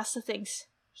 and Asta thinks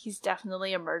he's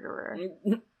definitely a murderer.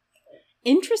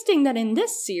 Interesting that in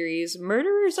this series,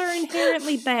 murderers are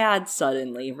inherently bad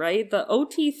suddenly, right? The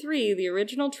OT3, the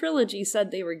original trilogy,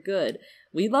 said they were good.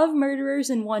 We love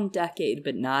murderers in one decade,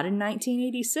 but not in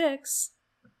 1986.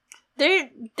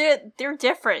 They're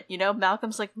different, you know?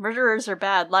 Malcolm's like, murderers are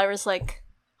bad. Lyra's like,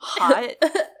 hot.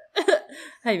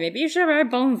 Hey, maybe Gerard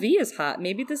Bonneville is hot.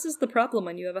 Maybe this is the problem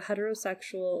when you have a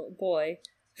heterosexual boy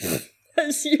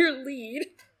as your lead.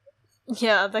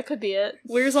 Yeah, that could be it.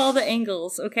 Where's all the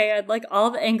angles? Okay, I'd like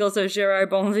all the angles of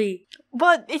Gerard Bonneville.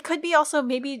 But it could be also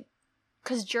maybe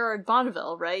because Gerard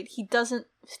Bonneville, right? He doesn't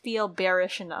feel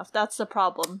bearish enough. That's the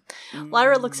problem.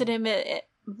 Lyra looks at him, it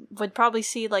would probably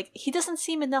see, like, he doesn't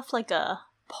seem enough like a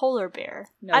polar bear.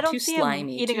 No, I don't too see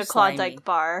slimy, him eating too a Klondike slimy.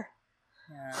 bar.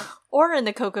 Yeah. Or in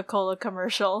the Coca-Cola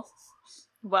commercial.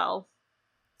 Well,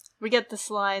 we get this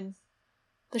line.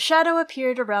 The shadow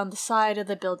appeared around the side of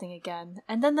the building again,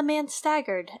 and then the man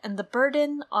staggered, and the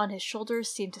burden on his shoulders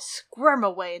seemed to squirm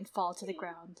away and fall to the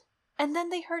ground. And then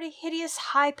they heard a hideous,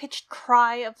 high-pitched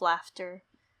cry of laughter.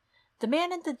 The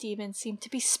man and the demon seemed to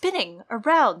be spinning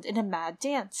around in a mad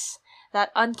dance.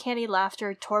 That uncanny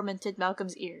laughter tormented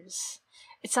Malcolm's ears.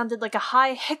 It sounded like a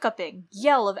high, hiccuping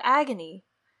yell of agony.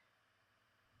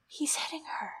 He's hitting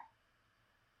her,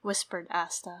 whispered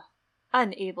Asta,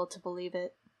 unable to believe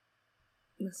it.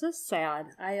 This is sad.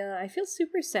 I feel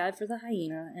super sad for the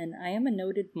hyena, and I am a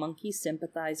noted monkey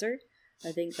sympathizer.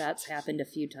 I think that's happened a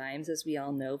few times, as we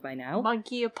all know by now.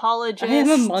 Monkey apologist. I am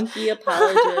a monkey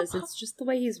apologist. It's just the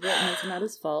way he's written. It's not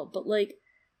his fault. But, like,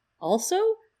 also,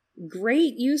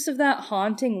 great use of that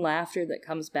haunting laughter that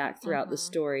comes back throughout the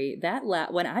story. That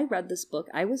when I read this book,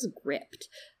 I was gripped.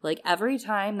 Like, every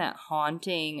time that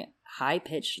haunting,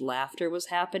 high-pitched laughter was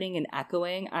happening and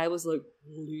echoing, I was like,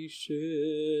 holy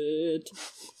shit.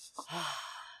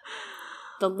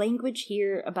 The language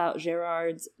here about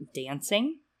Gerard's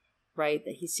dancing, right,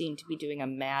 that he seemed to be doing a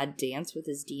mad dance with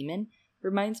his demon,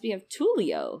 reminds me of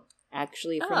Tullio,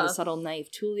 actually, from The Subtle Knife.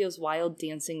 Tullio's wild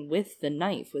dancing with the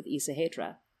knife with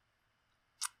Isahetra.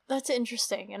 That's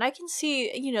interesting. And I can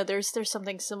see, you know, there's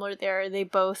something similar there. They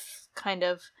both kind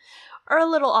of are a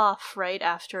little off, right,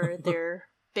 after their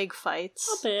big fights.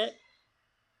 A bit.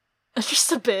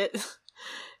 Just a bit.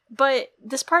 But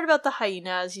this part about the hyena,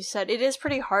 as you said, it is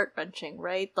pretty heart-wrenching,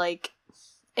 right? Like,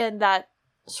 and that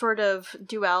sort of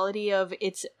duality of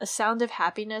it's a sound of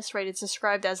happiness, right? It's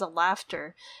described as a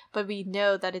laughter, but we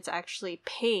know that it's actually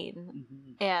pain.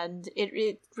 Mm-hmm. And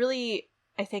it really,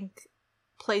 I think,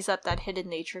 plays up that hidden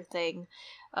nature thing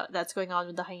that's going on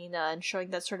with the hyena and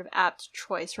showing that sort of apt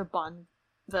choice for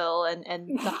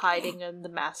and the hiding and the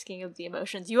masking of the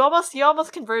emotions. You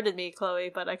almost converted me,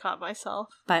 Chloe, but I caught myself.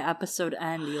 By episode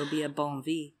end, you'll be a bon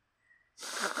vie.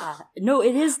 No,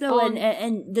 it is though,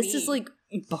 and this is like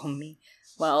bon me.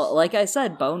 Well, like I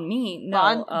said, bon me.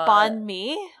 No, bon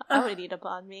me. I would eat a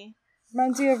bon me.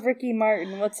 Reminds you of Ricky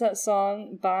Martin. What's that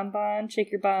song? Bon bon,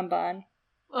 shake your bon bon.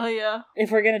 Oh yeah.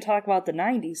 If we're gonna talk about the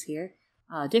 90s here,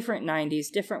 different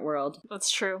 90s, different world.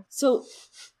 That's true. So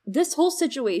this whole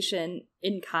situation,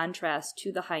 in contrast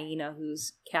to the hyena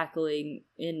who's cackling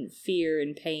in fear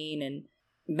and pain and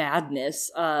madness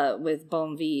with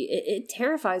Bonvi, it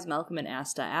terrifies Malcolm and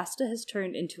Asta. Asta has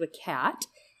turned into a cat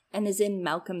and is in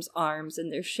Malcolm's arms,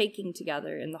 and they're shaking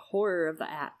together in the horror of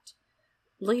the act.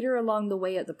 Later along the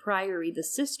way at the Priory, the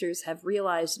sisters have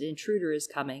realized an intruder is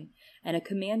coming, and a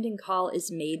commanding call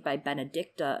is made by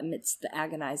Benedicta amidst the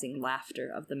agonizing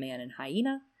laughter of the man in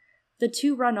hyena. The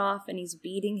two run off, and he's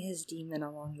beating his demon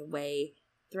along the way,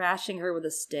 thrashing her with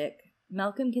a stick.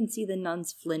 Malcolm can see the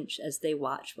nuns flinch as they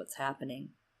watch what's happening.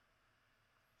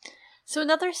 So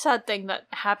another sad thing that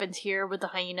happens here with the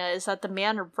hyena is that the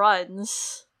man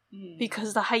runs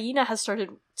because the hyena has started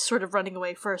sort of running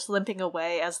away first, limping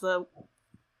away as the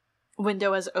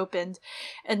window has opened.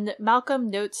 And Malcolm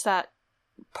notes that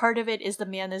part of it is the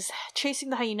man is chasing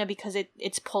the hyena because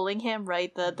it's pulling him,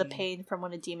 right? The pain from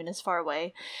when a demon is far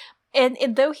away.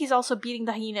 And though he's also beating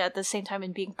the hyena at the same time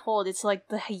and being pulled, it's like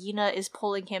the hyena is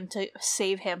pulling him to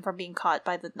save him from being caught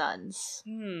by the nuns,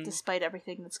 despite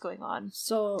everything that's going on.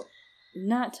 So,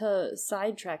 not to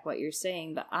sidetrack what you're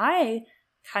saying, but I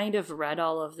kind of read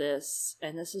all of this,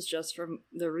 and this is just from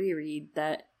the reread,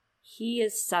 that he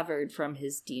is severed from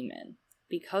his demon.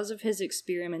 Because of his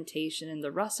experimentation in the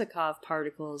Rusakov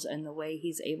particles and the way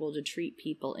he's able to treat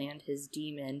people and his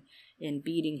demon, in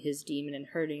beating his demon and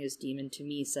hurting his demon, to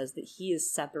me says that he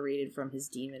is separated from his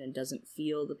demon and doesn't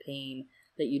feel the pain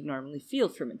that you'd normally feel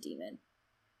from a demon.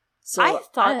 So I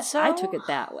thought so. I took it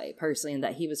that way, personally, and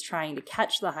that he was trying to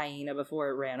catch the hyena before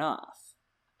it ran off.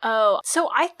 Oh, so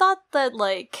I thought that,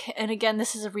 like, and again,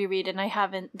 this is a reread,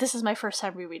 and this is my first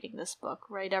time rereading this book,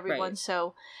 right, everyone? Right.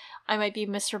 So I might be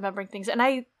misremembering things. And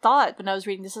I thought, when I was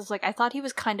reading this, I thought he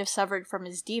was kind of severed from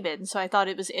his demon, so I thought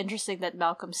it was interesting that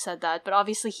Malcolm said that, but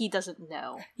obviously he doesn't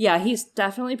know. Yeah, he's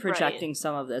definitely projecting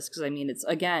some of this, because, I mean,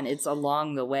 it's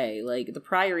along the way. Like, the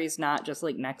Priory's not just,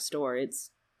 like, next door,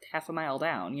 it's half a mile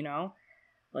down, you know?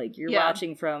 Like, you're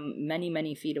watching from many,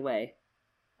 many feet away.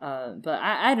 But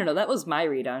I don't know, that was my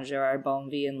read on Gerard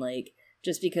Bonvi, and, like,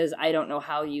 just because I don't know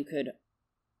how you could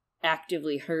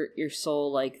actively hurt your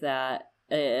soul like that,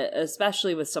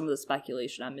 especially with some of the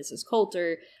speculation on Mrs.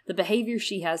 Coulter, the behavior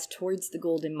she has towards the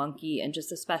golden monkey, and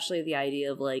just especially the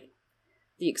idea of, like,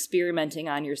 the experimenting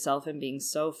on yourself and being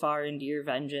so far into your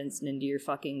vengeance and into your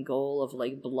fucking goal of,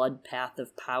 like, blood path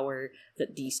of power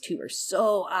that these two are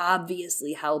so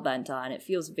obviously hell-bent on. It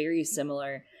feels very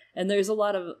similar. And there's a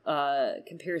lot of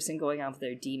comparison going on with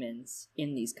their demons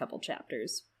in these couple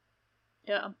chapters.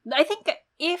 Yeah. I think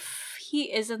if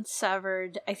he isn't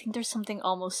severed, I think there's something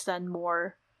almost then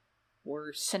more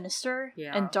worse, sinister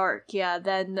and dark,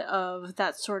 than of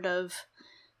that sort of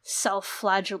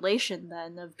self-flagellation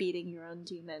then of beating your own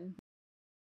demon.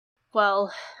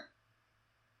 Well,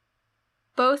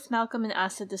 both Malcolm and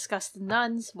Asta discuss the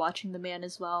nuns watching the man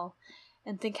as well,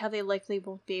 and think how they likely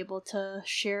won't be able to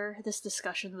share this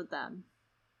discussion with them.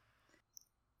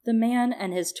 The man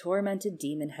and his tormented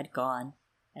demon had gone,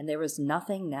 and there was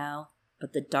nothing now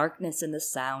but the darkness and the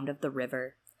sound of the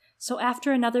river. So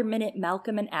after another minute,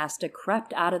 Malcolm and Asta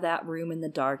crept out of that room in the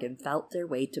dark and felt their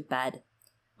way to bed.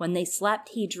 When they slept,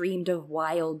 he dreamed of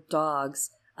wild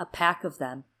dogs, a pack of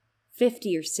them,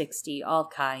 50 or 60, all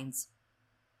kinds,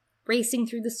 racing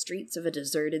through the streets of a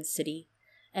deserted city.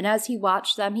 And as he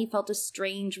watched them, he felt a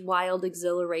strange, wild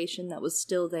exhilaration that was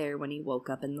still there when he woke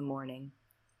up in the morning.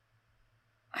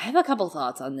 I have a couple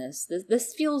thoughts on this.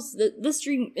 This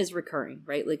dream is recurring,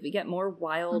 right? Like, we get more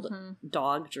wild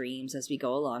dog dreams as we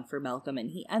go along for Malcolm,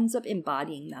 and he ends up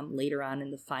embodying them later on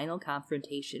in the final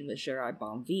confrontation with Gerard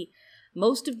Bonvi.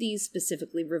 Most of these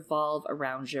specifically revolve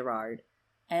around Gerard.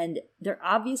 And they're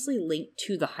obviously linked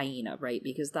to the hyena, right?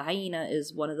 Because the hyena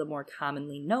is one of the more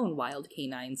commonly known wild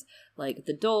canines, like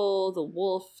the dhole, the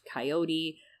wolf,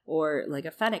 coyote, or like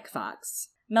a fennec fox.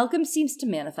 Malcolm seems to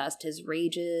manifest his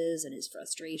rages and his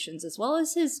frustrations, as well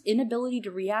as his inability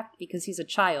to react because he's a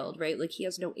child, right? Like, he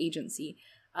has no agency.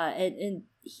 And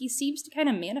he seems to kind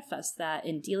of manifest that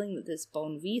in dealing with this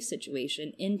Bonvi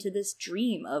situation into this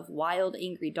dream of wild,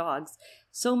 angry dogs,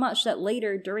 so much that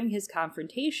later, during his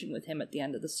confrontation with him at the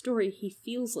end of the story, he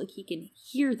feels like he can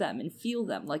hear them and feel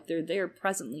them, like they're there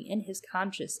presently in his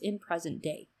conscious, in present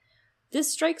day.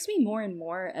 This strikes me more and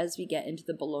more as we get into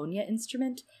the Bologna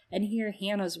instrument and hear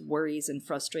Hannah's worries and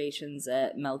frustrations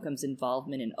at Malcolm's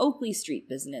involvement in Oakley Street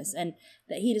business, and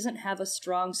that he doesn't have a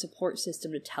strong support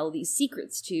system to tell these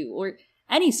secrets to, or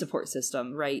any support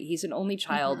system, right? He's an only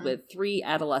child with 3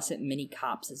 adolescent mini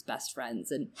cops as best friends,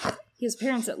 and he has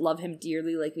parents that love him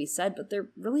dearly, like we said, but they're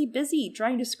really busy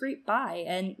trying to scrape by.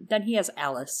 And then he has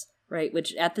Alice, right?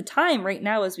 Which at the time, right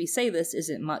now, as we say this,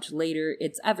 isn't much later.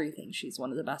 It's everything. She's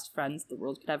one of the best friends the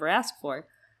world could ever ask for.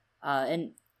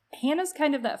 And Hannah's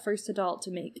kind of that first adult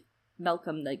to make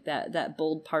Malcolm like that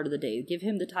bold part of the day. Give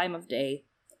him the time of day.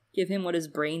 Give him what his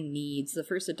brain needs. The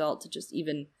first adult to just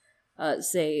even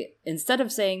say, instead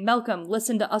of saying, Malcolm,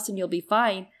 listen to us and you'll be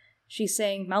fine, she's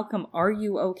saying, Malcolm, are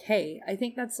you okay? I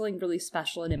think that's something really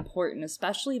special and important,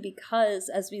 especially because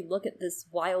as we look at this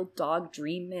wild dog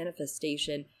dream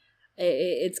manifestation,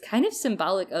 it's kind of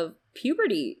symbolic of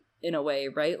puberty in a way,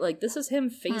 right? Like, this is him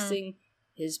facing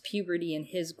his puberty and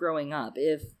his growing up.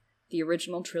 If the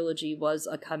original trilogy was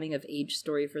a coming-of-age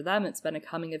story for them, it's been a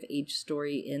coming-of-age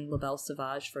story in La Belle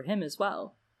Sauvage for him as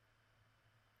well.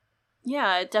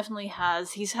 Yeah, it definitely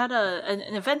has. He's had an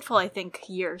eventful, I think,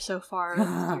 year so far,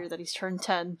 the year that he's turned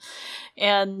 10.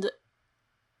 And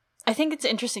I think it's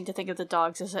interesting to think of the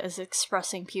dogs as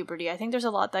expressing puberty. I think there's a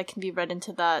lot that can be read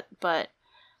into that, but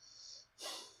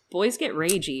boys get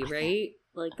ragey, right?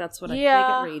 Like, that's what they get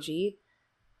ragey.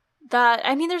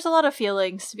 There's a lot of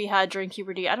feelings to be had during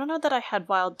puberty. I don't know that I had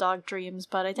wild dog dreams,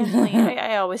 but I definitely,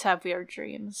 I always have weird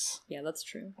dreams. Yeah, that's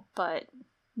true. But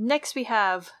next we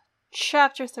have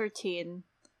Chapter 13,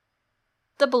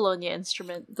 the Bologna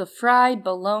instrument. The fried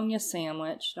bologna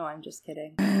sandwich. No, I'm just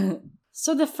kidding.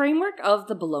 So the framework of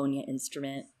the Bologna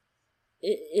instrument,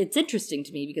 it's interesting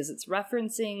to me because it's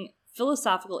referencing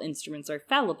philosophical instruments are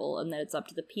fallible and that it's up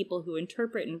to the people who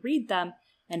interpret and read them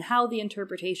and how the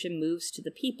interpretation moves to the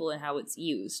people and how it's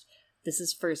used. This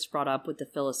is first brought up with the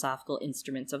philosophical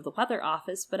instruments of the Weather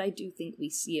Office, but I do think we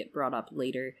see it brought up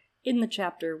later in the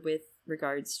chapter with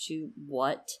regards to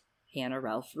what Hannah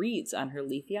Ralph reads on her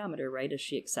lithiometer, right, as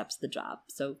she accepts the job.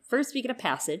 So first we get a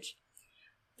passage.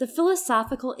 The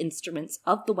philosophical instruments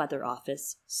of the Weather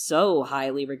Office, so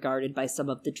highly regarded by some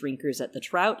of the drinkers at the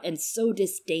Trout and so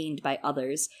disdained by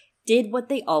others, did what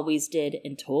they always did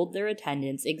and told their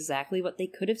attendants exactly what they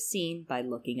could have seen by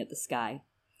looking at the sky.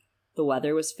 The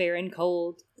weather was fair and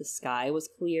cold, the sky was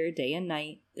clear day and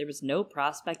night, there was no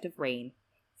prospect of rain.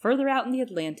 Further out in the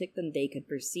Atlantic than they could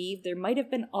perceive, there might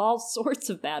have been all sorts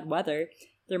of bad weather.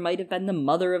 There might have been the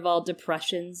mother of all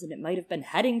depressions, and it might have been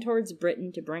heading towards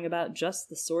Britain to bring about just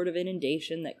the sort of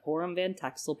inundation that Coram Van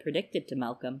Texel predicted to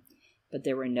Malcolm, but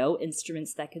there were no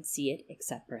instruments that could see it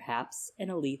except perhaps an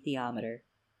alethiometer.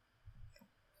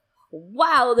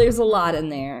 Wow, there's a lot in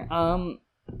there.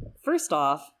 First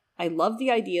off, I love the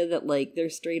idea that, like, they're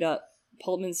straight up,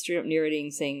 Pullman's straight up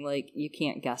narrating saying, like, you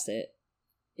can't guess it.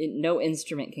 No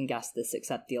instrument can guess this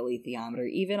except the alethiometer.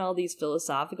 Even all these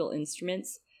philosophical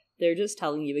instruments, they're just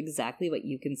telling you exactly what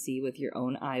you can see with your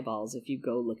own eyeballs if you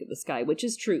go look at the sky, which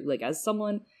is true. Like, as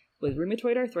someone with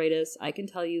rheumatoid arthritis, I can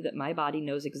tell you that my body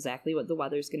knows exactly what the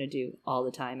weather's going to do all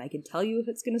the time. I can tell you if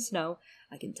it's going to snow.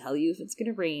 I can tell you if it's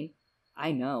going to rain.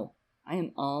 I know. I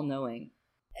am all-knowing.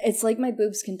 It's like my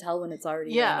boobs can tell when it's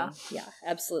already raining. Yeah,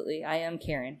 absolutely. I am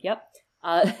Karen. Yep.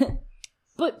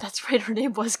 But that's right, her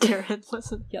name was Karen.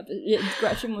 Listen. Yep,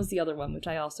 Gretchen was the other one, which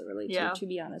I also relate to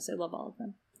be honest. I love all of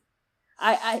them.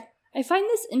 I find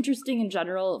this interesting in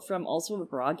general from also a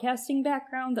broadcasting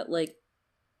background that, like,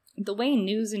 the way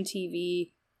news and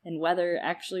TV and weather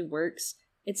actually works,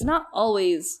 it's not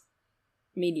always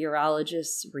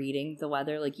meteorologists reading the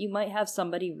weather. Like, you might have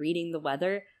somebody reading the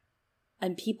weather,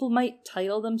 and people might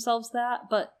title themselves that,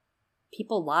 but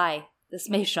people lie. This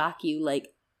may shock you.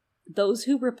 Like, those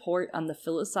who report on the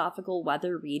philosophical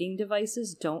weather reading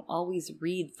devices don't always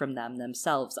read from them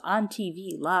themselves on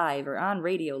TV live or on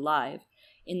radio live.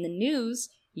 In the news,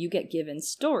 you get given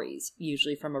stories,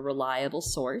 usually from a reliable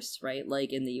source, right?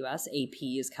 Like in the US, AP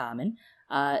is common.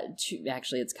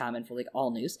 It's common for like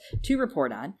all news to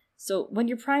report on. So when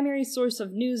your primary source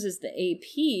of news is the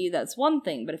AP, that's one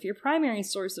thing. But if your primary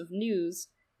source of news,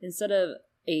 instead of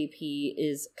AP,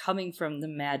 is coming from the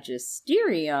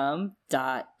magisterium, ...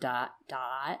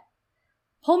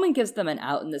 Pullman gives them an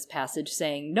out in this passage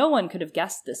saying, no one could have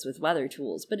guessed this with weather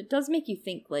tools, but it does make you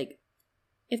think, like,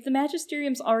 if the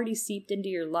magisterium's already seeped into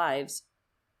your lives,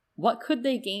 what could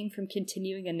they gain from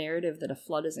continuing a narrative that a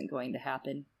flood isn't going to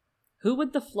happen? Who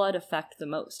would the flood affect the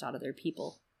most out of their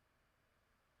people?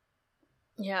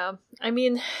 Yeah, I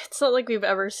mean, it's not like we've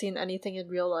ever seen anything in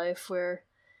real life where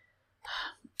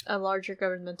a larger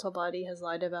governmental body has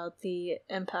lied about the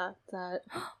impact that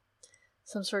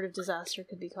some sort of disaster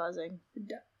could be causing.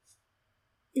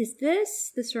 Is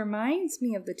this? This reminds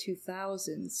me of the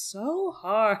 2000s so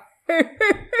hard.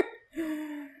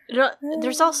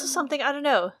 There's also something, I don't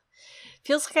know.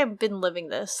 Feels like I've been living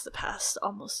this the past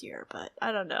almost year, but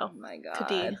I don't know. Oh my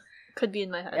god. Could be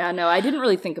in my head. Yeah, no, I didn't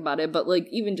really think about it, but like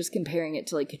even just comparing it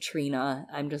to like Katrina,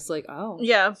 I'm just like, oh.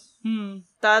 Yeah.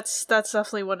 That's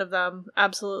definitely one of them.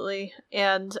 Absolutely.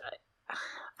 And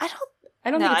I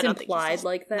don't think it's implied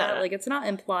like that. No. Like it's not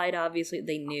implied, obviously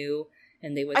they knew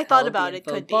and they would I thought about it,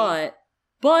 could be.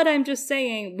 But I'm just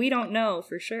saying, we don't know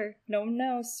for sure. No one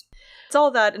knows. It's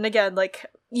all that, and again, like,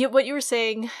 what you were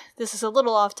saying, this is a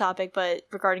little off topic, but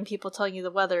regarding people telling you the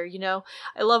weather, you know,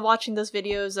 I love watching those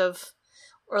videos of,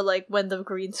 or like, when the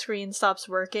green screen stops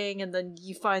working, and then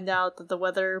you find out that the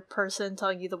weather person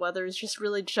telling you the weather is just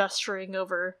really gesturing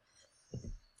over.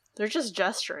 They're just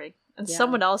gesturing, and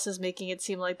someone else is making it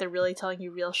seem like they're really telling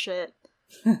you real shit.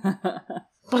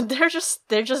 But they're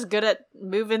just good at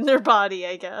moving their body,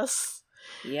 I guess.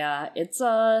 Yeah, it's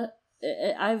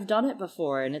I've done it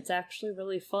before, and it's actually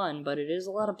really fun, but it is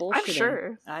a lot of bullshitting. I'm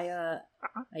sure. I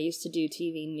used to do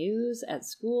TV news at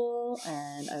school,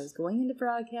 and I was going into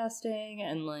broadcasting,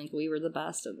 and like we were the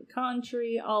best in the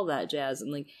country, all that jazz,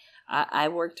 and like I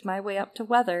worked my way up to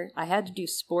weather. I had to do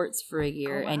sports for a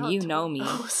year, and you know me.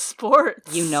 Oh,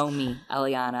 sports. You know me,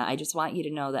 Eliana. I just want you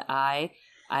to know that I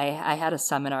had a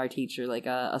seminar teacher, like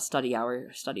a study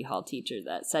hall teacher,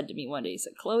 that said to me one day, he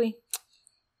said, Chloe,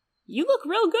 you look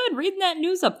real good reading that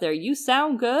news up there. You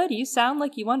sound good. You sound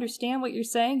like you understand what you're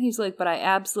saying. He's like, but I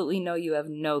absolutely know you have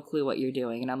no clue what you're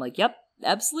doing. And I'm like, yep,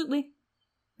 absolutely.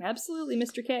 Absolutely,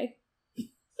 Mr. K.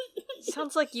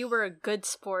 Sounds like you were a good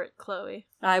sport, Chloe.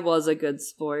 I was a good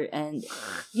sport. And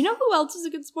you know who else is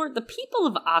a good sport? The people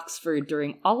of Oxford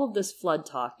during all of this flood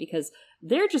talk, because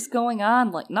they're just going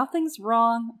on like nothing's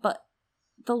wrong, but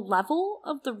the level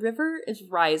of the river is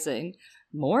rising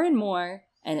more and more.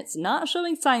 And it's not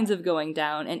showing signs of going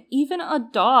down, and even a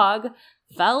dog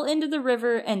fell into the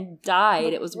river and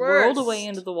died. It was whirled away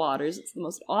into the waters. It's the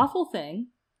most awful thing.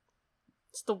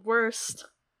 It's the worst.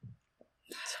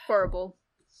 It's horrible.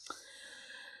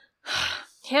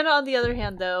 Hannah, on the other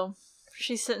hand, though,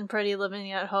 she's sitting pretty,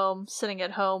 sitting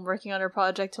at home, working on her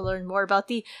project to learn more about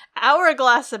the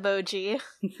hourglass emoji.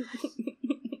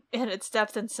 And its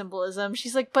depth and symbolism.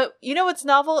 She's like, but you know what's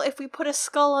novel? If we put a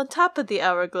skull on top of the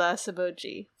hourglass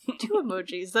emoji. 2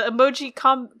 emojis. The emoji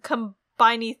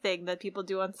combiney thing that people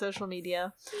do on social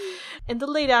media. In the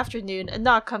late afternoon, a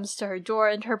knock comes to her door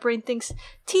and her brain thinks,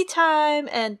 tea time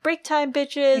and break time,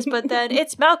 bitches, but then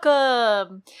it's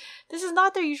Malcolm! This is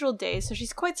not their usual day, so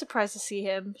she's quite surprised to see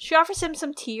him. She offers him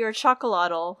some tea or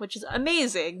chocolatl, which is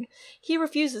amazing. He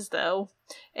refuses, though.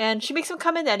 And she makes him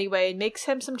come in anyway and makes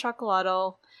him some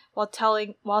chocolatl,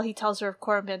 while he tells her of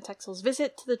Coram Van Texel's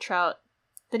visit to the Trout.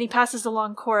 Then he passes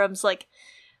along Coram's, like,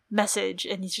 message,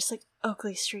 and he's just like,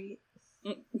 Oakley Street.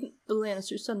 The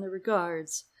Lannisters send their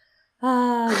regards.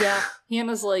 Yeah.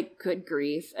 Hannah's like, good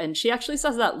grief. And she actually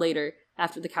says that later,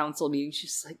 after the council meeting.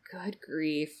 She's like, good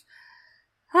grief.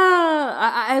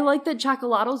 I like that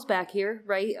Chocolado's back here,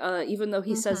 right? Even though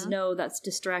he says no, that's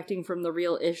distracting from the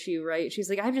real issue, right? She's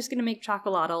like, I'm just gonna make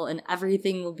Chocolatl and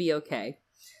everything will be okay.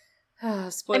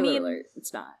 Spoiler alert,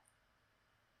 it's not.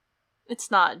 It's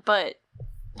not, but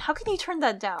how can you turn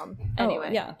that down anyway?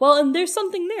 Oh, yeah. Well, and there's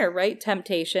something there, right?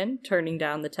 Temptation, turning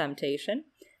down the temptation.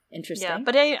 Interesting. Yeah,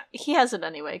 but he has it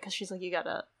anyway, because she's like,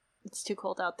 it's too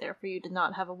cold out there for you to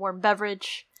not have a warm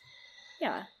beverage.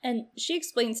 Yeah, and she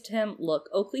explains to him, look,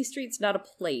 Oakley Street's not a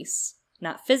place,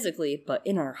 not physically, but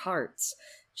in our hearts.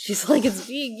 She's like, it's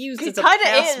being used as a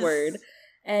password. Is.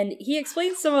 And he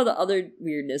explains some of the other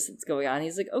weirdness that's going on.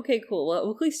 He's like, okay, cool, well,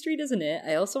 Oakley Street isn't it.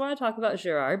 I also want to talk about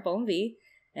Gerard Bonvie.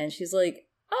 And she's like,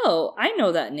 oh, I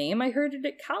know that name. I heard it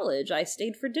at college. I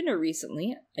stayed for dinner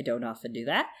recently. I don't often do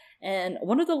that. And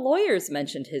one of the lawyers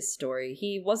mentioned his story.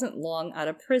 He wasn't long out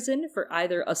of prison for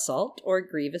either assault or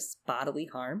grievous bodily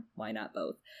harm. Why not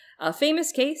both? A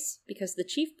famous case because the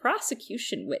chief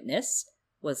prosecution witness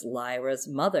was Lyra's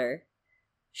mother.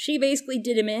 She basically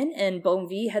did him in, and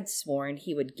Bonvie had sworn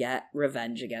he would get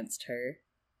revenge against her.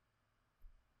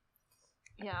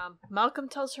 Yeah, Malcolm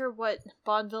tells her what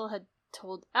Bonville had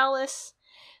told Alice,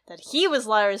 that he was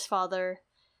Lyra's father,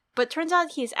 but turns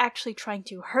out he is actually trying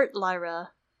to hurt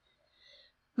Lyra.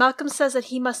 Malcolm says that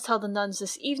he must tell the nuns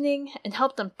this evening and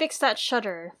help them fix that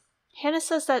shutter. Hannah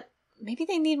says that maybe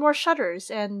they need more shutters,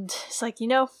 and it's like,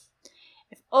 if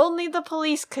only the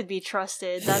police could be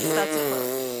trusted. That's a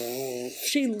quote.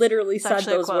 She literally said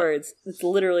those words. It's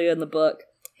literally in the book.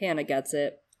 Hannah gets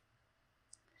it.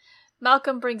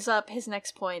 Malcolm brings up his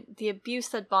next point, the abuse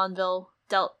that Bonville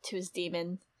dealt to his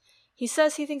demon. He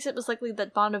says he thinks it was likely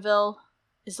that Bonneville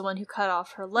is the one who cut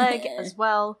off her leg as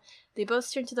well. They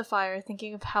both turn to the fire,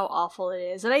 thinking of how awful it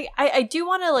is. And I do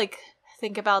want to, like,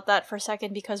 think about that for a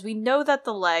second, because we know that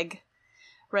the leg,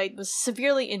 right, was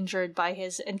severely injured by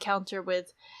his encounter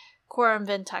with Coram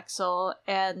Van Texel,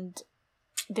 and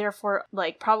therefore,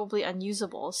 like, probably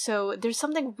unusable. So there's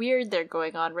something weird there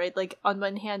going on, right? Like, on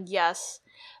one hand, yes,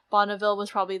 Bonneville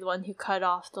was probably the one who cut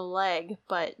off the leg,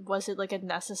 but was it, like, a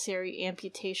necessary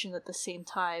amputation at the same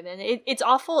time? And it's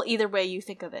awful either way you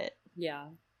think of it. Yeah,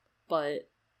 but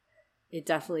it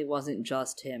definitely wasn't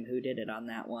just him who did it on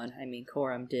that one. I mean,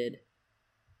 Coram did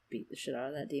beat the shit out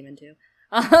of that demon, too.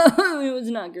 It was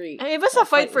not great. I mean, it was a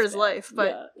fight for his life,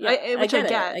 but I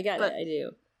get it, I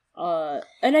do.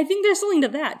 And I think there's something to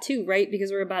that too, right?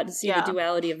 Because we're about to see the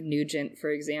duality of Nugent, for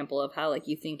example, of how, like,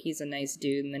 you think he's a nice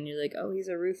dude and then you're like, oh, he's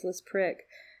a ruthless prick.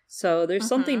 So there's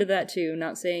something to that too.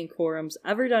 Not saying Coram's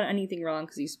ever done anything wrong,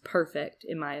 because he's perfect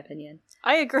in my opinion.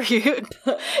 I agree.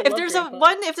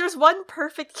 If there's one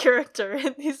perfect character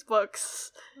in these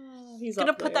books, he's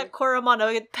gonna put that Coram on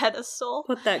a pedestal.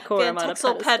 Put that Coram on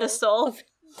a pedestal.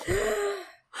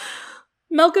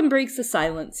 Malcolm breaks the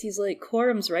silence. He's like,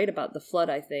 Coram's right about the flood,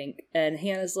 I think. And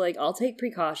Hannah's like, I'll take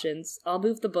precautions. I'll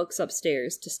move the books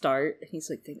upstairs to start. And he's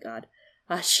like, thank God.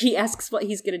 She asks what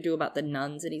he's gonna do about the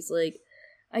nuns, and he's like,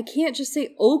 I can't just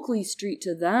say Oakley Street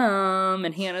to them.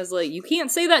 And Hannah's like, you can't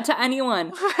say that to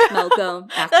anyone, Malcolm,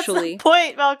 actually. That's the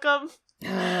point, Malcolm.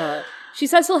 She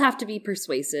says he'll have to be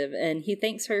persuasive, and he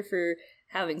thanks her for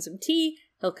having some tea.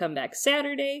 He'll come back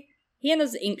Saturday.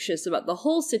 Hannah's anxious about the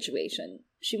whole situation.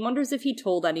 She wonders if he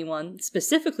told anyone,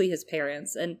 specifically his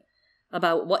parents, and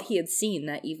about what he had seen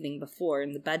that evening before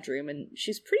in the bedroom, and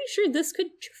she's pretty sure this could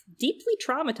deeply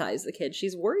traumatize the kid.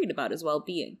 She's worried about his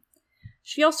well-being.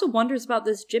 She also wonders about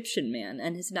this Egyptian man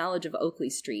and his knowledge of Oakley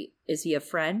Street. Is he a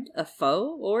friend, a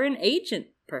foe, or an agent,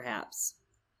 perhaps?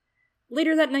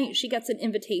 Later that night, she gets an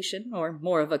invitation, or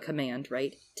more of a command,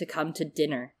 right, to come to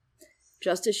dinner.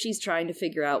 Just as she's trying to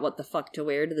figure out what the fuck to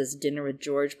wear to this dinner with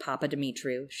George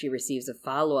Papadimitriou, she receives a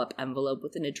follow-up envelope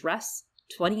with an address,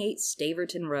 28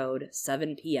 Staverton Road,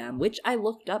 7 p.m., which I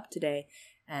looked up today.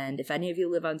 And if any of you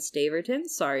live on Staverton,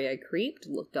 sorry I creeped,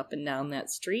 looked up and down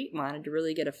that street, wanted to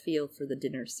really get a feel for the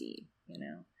dinner scene, you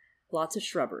know. Lots of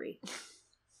shrubbery.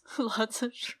 Lots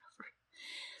of shrubbery.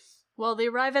 Well, they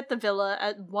arrive at the villa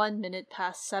at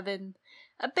 7:01,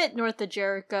 a bit north of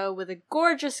Jericho, with a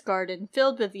gorgeous garden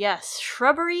filled with, yes,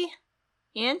 shrubbery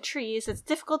and trees. It's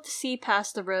difficult to see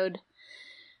past the road.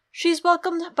 She's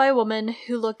welcomed by a woman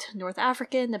who looked North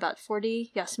African, about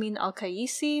 40, Yasmin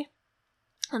Al-Qaisi,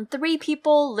 and 3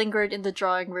 people lingered in the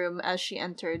drawing room as she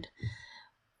entered.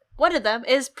 One of them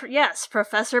is,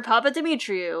 Professor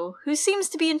Papadimitriou, who seems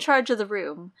to be in charge of the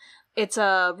room. It's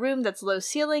a room that's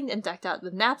low-ceilinged and decked out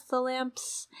with naphtha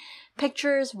lamps,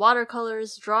 pictures,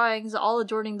 watercolors, drawings, all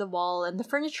adorning the wall, and the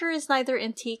furniture is neither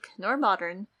antique nor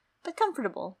modern, but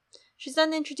comfortable. She's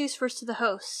then introduced first to the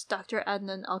hosts, Dr.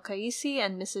 Adnan Al-Qaisi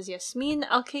and Mrs. Yasmin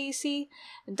Al-Qaisi,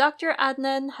 and Dr.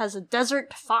 Adnan has a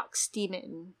desert fox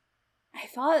demon. I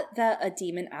thought that a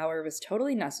demon hour was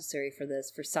totally necessary for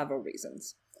this for several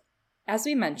reasons. As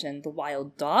we mentioned, the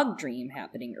wild dog dream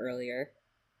happening earlier,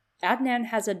 Adnan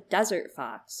has a desert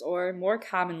fox, or more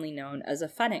commonly known as a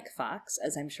fennec fox,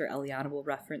 as I'm sure Eliana will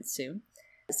reference soon.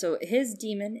 So his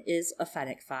demon is a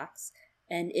fennec fox,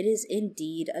 and it is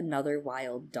indeed another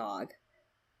wild dog.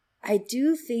 I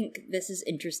do think this is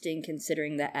interesting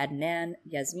considering that Adnan,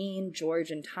 Yasmin,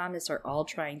 George, and Thomas are all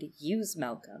trying to use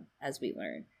Malcolm, as we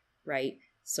learn, right?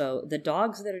 So the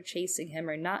dogs that are chasing him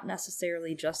are not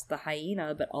necessarily just the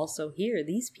hyena, but also here,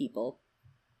 these people.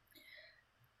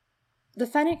 The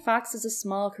fennec fox is a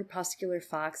small crepuscular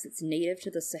fox that's native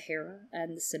to the Sahara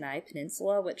and the Sinai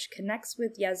Peninsula, which connects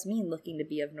with Yasmin looking to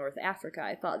be of North Africa.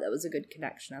 I thought that was a good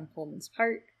connection on Pullman's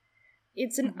part.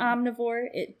 It's an omnivore.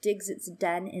 It digs its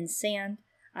den in sand,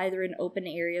 either in open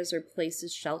areas or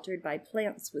places sheltered by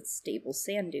plants with stable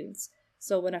sand dunes.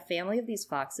 So when a family of these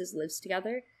foxes lives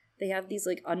together, they have these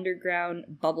like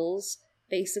underground bubbles,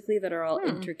 basically, that are all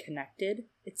interconnected.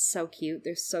 It's so cute.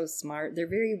 They're so smart. They're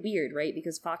very weird, right?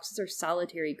 Because foxes are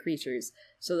solitary creatures.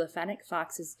 So the fennec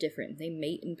fox is different. They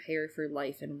mate and pair for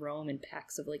life and roam in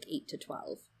packs of like 8 to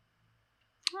 12.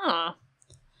 Huh.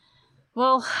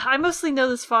 Well, I mostly know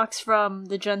this fox from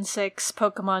the Gen 6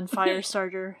 Pokemon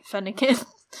Firestarter Fennekin.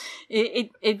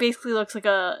 It basically looks like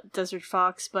a desert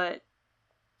fox, but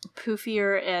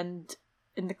poofier and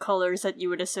in the colors that you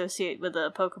would associate with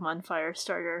a Pokemon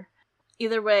Firestarter.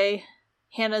 Either way,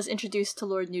 Hannah's introduced to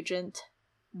Lord Nugent.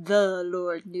 The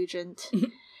Lord Nugent.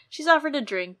 She's offered a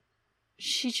drink.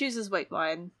 She chooses white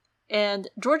wine. And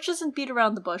George doesn't beat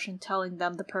around the bush in telling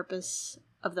them the purpose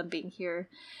of them being here.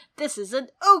 This is an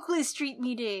Oakley Street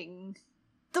meeting!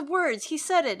 The words, he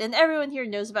said it, and everyone here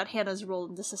knows about Hannah's role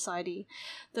in the society.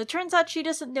 Though it turns out she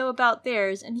doesn't know about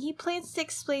theirs, and he plans to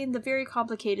explain the very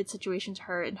complicated situation to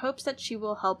her in hopes that she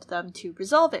will help them to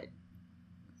resolve it.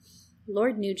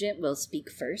 Lord Nugent will speak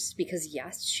first, because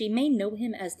yes, she may know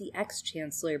him as the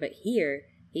ex-chancellor, but here,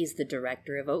 he's the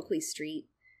director of Oakley Street.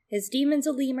 His demon's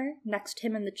a lemur, next to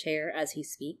him in the chair as he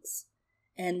speaks.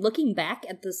 And looking back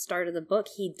at the start of the book,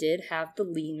 he did have the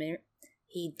lemur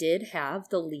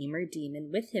demon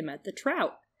with him at the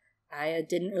trout. I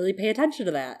didn't really pay attention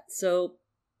to that, so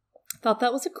thought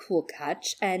that was a cool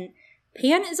catch. And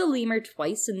Pan is a lemur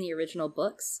twice in the original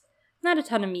books. Not a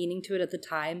ton of meaning to it at the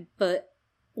time, but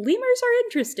lemurs are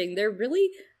interesting. They're really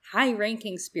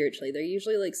high-ranking spiritually. They're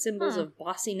usually like symbols of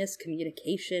bossiness,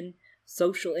 communication,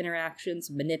 social interactions,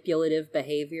 manipulative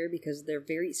behavior, because they're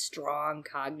very strong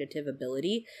cognitive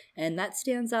ability, and that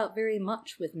stands out very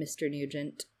much with Mr.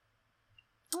 Nugent.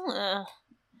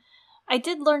 I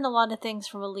did learn a lot of things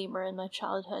from a lemur in my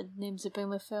childhood named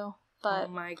Zaboomafoo, but...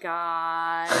 Oh my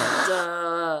god.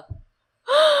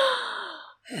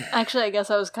 Actually, I guess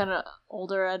I was kind of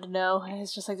older, I don't know.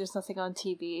 It's just like there's nothing on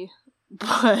TV.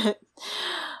 But...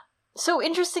 So,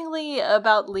 interestingly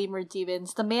about lemur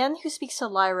demons, the man who speaks to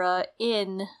Lyra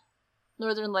in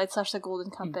Northern Lights / The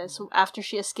Golden Compass, after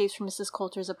she escapes from Mrs.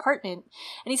 Coulter's apartment,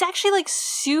 and he's actually, like,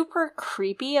 super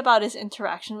creepy about his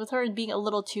interaction with her and being a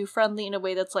little too friendly in a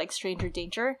way that's, like, stranger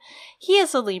danger. He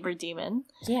is a lemur demon.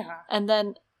 Yeah. And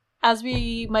then, as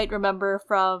we might remember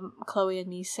from Chloe and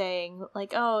me saying,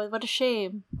 like, oh, what a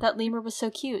shame, that lemur was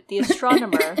so cute. The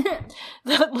astronomer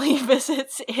that Lee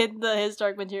visits in the His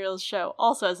Dark Materials show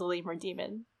also has a lemur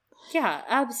demon. Yeah,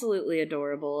 absolutely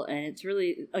adorable, and it's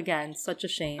really, again, such a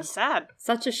shame. That's sad.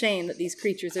 Such a shame that these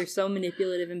creatures are so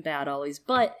manipulative and bad always,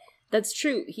 but that's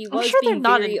true. He was being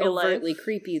very overtly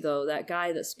creepy, though, that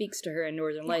guy that speaks to her in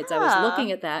Northern Lights. Yeah. I was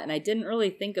looking at that, and I didn't really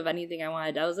think of anything I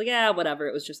wanted. I was like, yeah, whatever,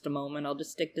 it was just a moment, I'll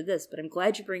just stick to this, but I'm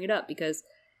glad you bring it up, because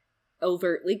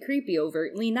overtly creepy,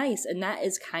 overtly nice, and that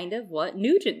is kind of what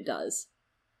Nugent does.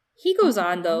 He goes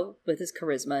on, though, with his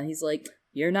charisma. He's like,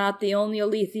 you're not the only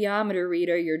alethiometer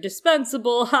reader, you're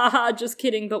dispensable, haha, just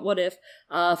kidding, but what if,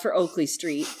 for Oakley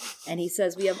Street. And he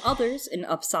says, we have others in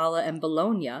Uppsala and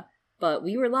Bologna, but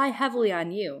we rely heavily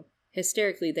on you.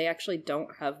 Hysterically, they actually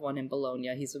don't have one in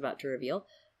Bologna, he's about to reveal.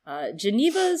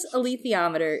 Geneva's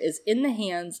alethiometer is in the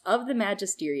hands of the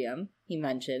magisterium, he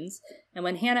mentions, and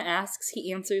when Hannah asks,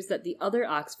 he answers that the other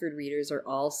Oxford readers are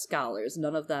all scholars,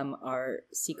 none of them are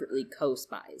secretly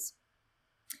co-spies.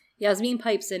 Yasmin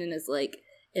pipes in and is like,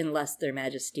 unless they're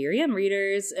magisterium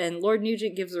readers, and Lord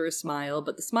Nugent gives her a smile,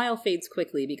 but the smile fades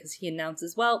quickly because he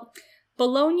announces, well,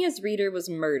 Bologna's reader was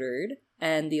murdered,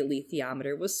 and the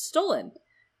alethiometer was stolen.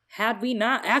 Had we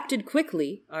not acted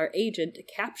quickly, our agent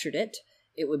captured it,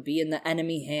 it would be in the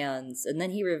enemy hands, and then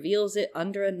he reveals it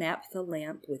under a naphtha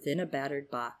lamp within a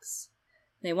battered box.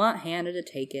 They want Hannah to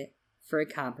take it, for a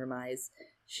compromise.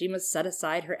 She must set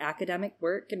aside her academic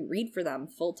work and read for them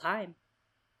full time.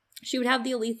 She would have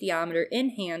the alethiometer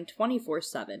in hand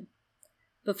 24/7.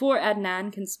 Before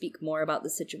Adnan can speak more about the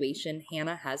situation,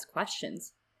 Hannah has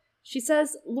questions. She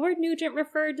says Lord Nugent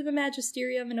referred to the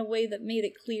magisterium in a way that made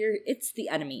it clear it's the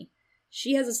enemy.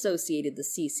 She has associated the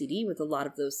CCD with a lot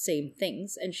of those same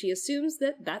things, and she assumes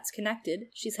that that's connected.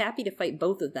 She's happy to fight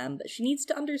both of them, but she needs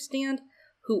to understand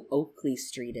who Oakley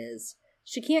Street is.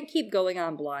 She can't keep going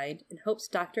on blind, and hopes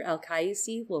Dr.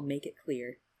 Al-Qaisi will make it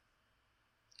clear.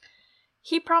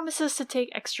 He promises to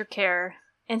take extra care,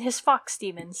 and his fox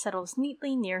demon settles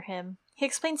neatly near him. He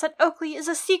explains that Oakley is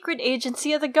a secret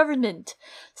agency of the government,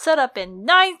 set up in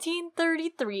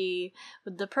 1933,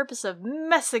 with the purpose of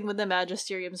messing with the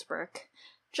magisterium's work.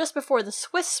 Just before the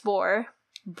Swiss War,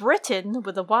 Britain,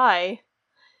 with a Y,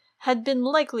 had been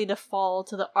likely to fall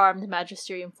to the armed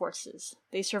magisterium forces.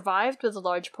 They survived, with a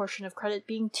large portion of credit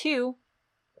being to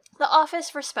the Office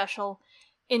for Special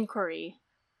Inquiry,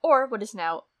 or what is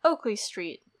now Oakley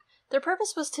Street. Their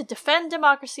purpose was to defend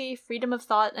democracy, freedom of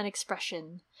thought, and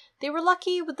expression. They were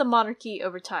lucky with the monarchy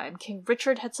over time. King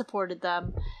Richard had supported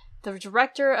them. The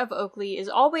director of Oakley is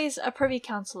always a privy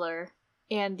councillor,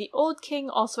 and the old king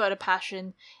also had a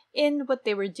passion in what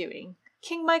they were doing.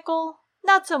 King Michael,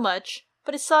 not so much,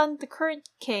 but his son, the current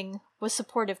king, was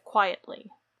supportive quietly.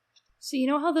 So you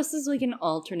know how this is like an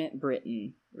alternate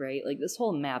Britain, right? Like this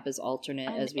whole map is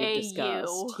alternate, as we've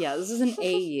discussed. Yeah, this is an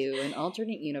AU, an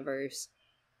alternate universe.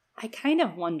 I kind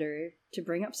of wonder, to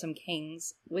bring up some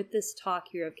kings, with this talk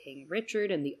here of King Richard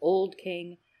and the old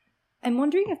king, I'm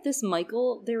wondering if this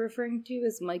Michael they're referring to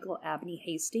is Michael Abney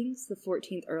Hastings, the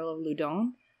 14th Earl of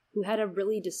Loudon, who had a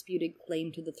really disputed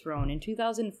claim to the throne. In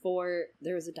 2004,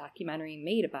 there was a documentary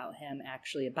made about him,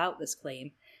 actually, about this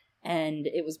claim, and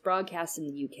it was broadcast in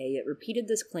the UK. It repeated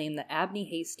this claim that Abney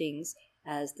Hastings,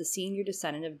 as the senior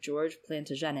descendant of George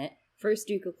Plantagenet, 1st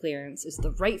Duke of Clarence, is the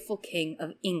rightful king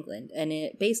of England, and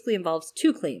it basically involves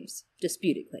two claims,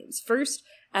 disputed claims. First,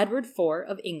 Edward IV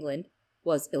of England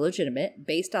was illegitimate,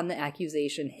 based on the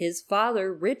accusation his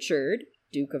father, Richard,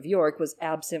 Duke of York, was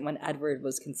absent when Edward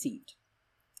was conceived.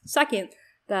 Second,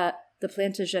 that the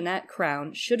Plantagenet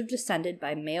crown should have descended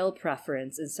by male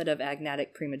preference instead of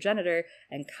agnatic primogeniture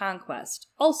and conquest.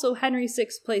 Also, Henry VI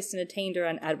placed an attainder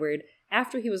on Edward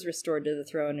after he was restored to the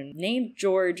throne and named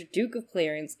George, Duke of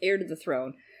Clarence, heir to the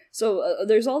throne. So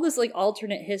there's all this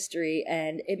alternate history,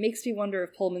 and it makes me wonder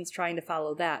if Pullman's trying to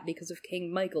follow that because of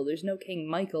King Michael. There's no King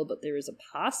Michael, but there is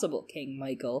a possible King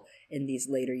Michael in these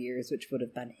later years, which would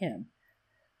have been him.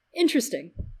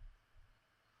 Interesting.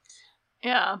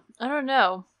 Yeah, I don't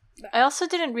know. I also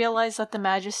didn't realize that the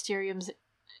Magisterium's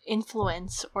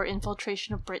influence or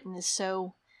infiltration of Britain is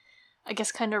so, I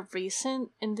guess, kind of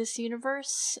recent in this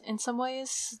universe in some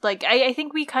ways. I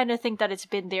think we kind of think that it's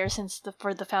been there since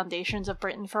for the foundations of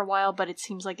Britain for a while, but it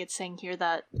seems like it's saying here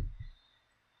that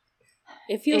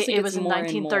it feels like it was in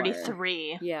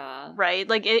 1933. Yeah. Right?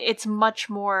 It's much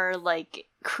more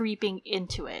creeping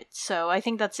into it. So I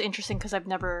think that's interesting because I've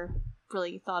never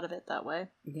really thought of it that way.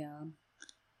 Yeah.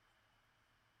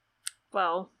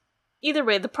 Well, either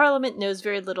way, the Parliament knows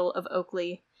very little of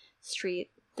Oakley Street.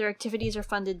 Their activities are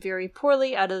funded very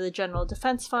poorly out of the General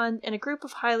Defense Fund, and a group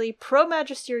of highly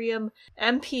pro-magisterium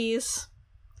MPs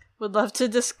would love to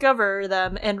discover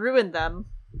them and ruin them.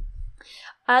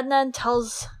 Adnan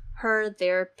tells her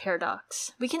their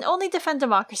paradox. We can only defend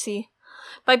democracy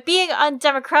by being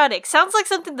undemocratic. Sounds like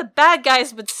something the bad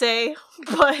guys would say,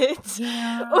 but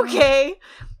okay.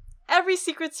 Every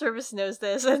Secret Service knows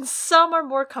this, and some are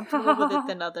more comfortable with it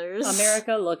than others.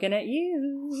 America looking at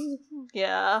you.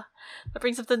 Yeah. That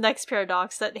brings up the next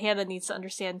paradox that Hannah needs to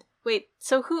understand. Wait,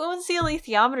 so who owns the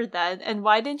alethiometer then, and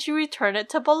why didn't you return it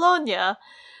to Bologna?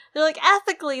 They're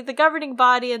ethically, the governing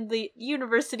body and the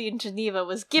university in Geneva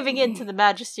was giving in to the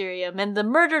magisterium, and the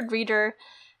murdered reader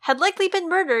had likely been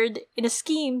murdered in a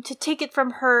scheme to take it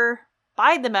from her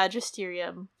by the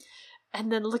magisterium. And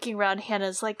then looking around,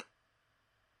 Hannah's like,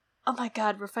 oh my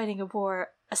god, we're fighting a war,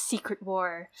 a secret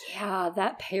war. Yeah,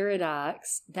 that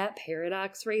paradox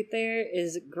right there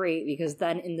is great, because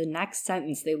then in the next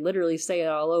sentence, they literally say it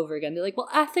all over again. They're like, well,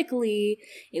 ethically,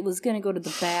 it was going to go to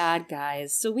the bad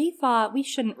guys, so we thought we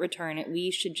shouldn't return it,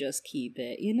 we should just keep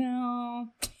it,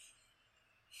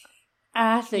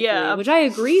 Ethically, yeah. Which I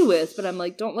agree with, but I'm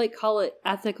like, don't call it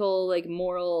ethical,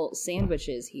 moral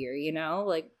sandwiches here,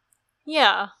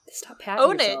 Yeah. Stop patting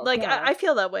own yourself. It. Yeah. I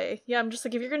feel that way. Yeah, I'm just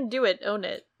if you're gonna do it, own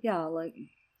it. Yeah,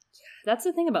 that's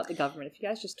the thing about the government. If you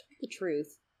guys just told the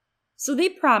truth. So they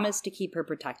promised to keep her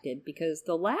protected because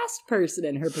the last person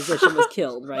in her position was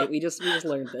killed, right? We just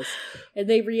learned this. And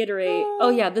they reiterate, oh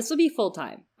yeah, this will be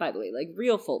full-time, by the way,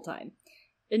 real full-time.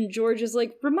 And George is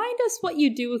remind us what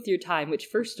you do with your time, which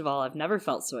first of all, I've never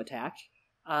felt so attacked.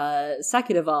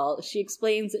 Second of all, she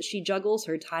explains that she juggles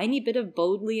her tiny bit of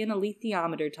Bodleian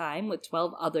alethiometer time with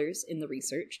 12 others in the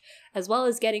research, as well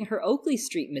as getting her Oakley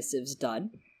Street missives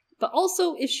done. But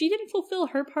also, if she didn't fulfill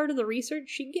her part of the research,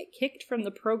 she'd get kicked from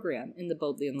the program in the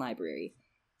Bodleian Library.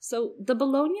 So the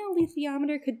Bologna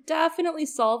alethiometer could definitely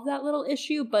solve that little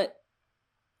issue, but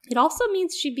it also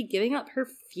means she'd be giving up her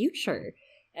future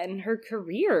and her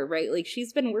career, right?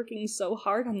 She's been working so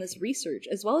hard on this research,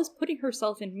 as well as putting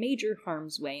herself in major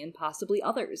harm's way and possibly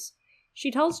others.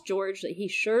 She tells George that he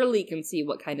surely can see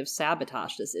what kind of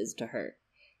sabotage this is to her.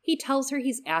 He tells her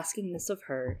he's asking this of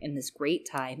her in this great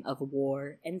time of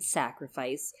war and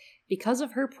sacrifice because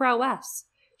of her prowess.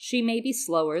 She may be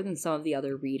slower than some of the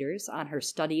other readers on her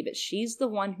study, but she's the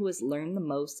one who has learned the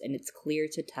most, and it's clear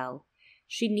to tell.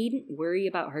 She needn't worry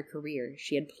about her career.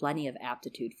 She had plenty of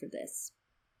aptitude for this.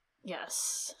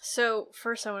 Yes. So,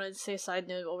 first I wanted to say a side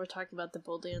note while we're talking about the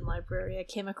Bodleian Library.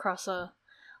 I came across a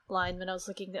line when I was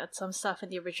looking at some stuff in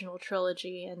the original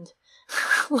trilogy, and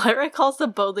Lyra calls the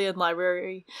Bodleian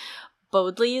Library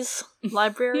Bodley's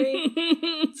Library.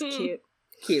 It's cute.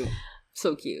 Cute.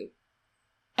 So cute.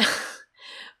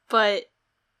 But,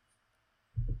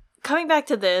 coming back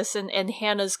to this and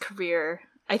Hannah's career,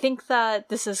 I think that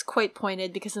this is quite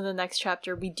pointed because in the next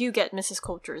chapter we do get Mrs.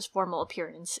 Coulter's formal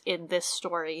appearance in this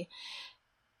story.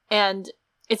 And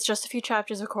it's just a few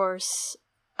chapters, of course,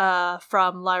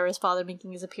 from Lyra's father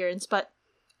making his appearance, but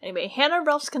Anyway, Hannah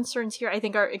Ralph's concerns here I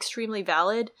think are extremely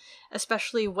valid,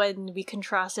 especially when we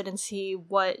contrast it and see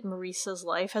what Marissa's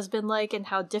life has been like and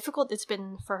how difficult it's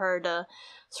been for her to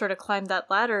sort of climb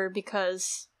that ladder,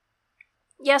 because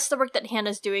yes, the work that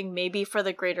Hannah's doing may be for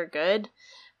the greater good,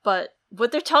 but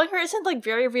what they're telling her isn't like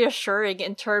very reassuring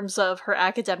in terms of her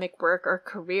academic work or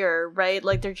career, right?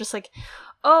 Like they're just like,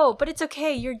 oh, but it's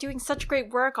okay, you're doing such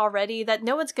great work already that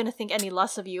no one's going to think any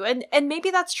less of you. And maybe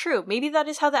that's true. Maybe that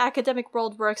is how the academic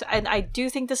world works. And I do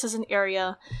think this is an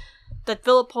area that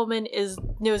Philip Pullman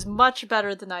knows much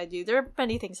better than I do. There are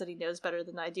many things that he knows better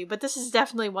than I do, but this is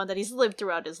definitely one that he's lived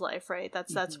throughout his life, right?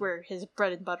 That's where his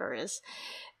bread and butter is.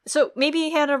 So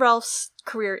maybe Hannah Ralph's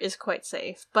career is quite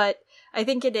safe, but I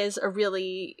think it is a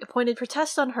really pointed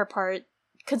protest on her part,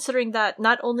 considering that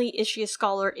not only is she a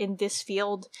scholar in this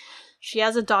field, she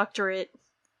has a doctorate.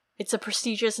 It's a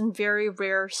prestigious and very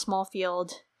rare small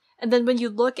field. And then when you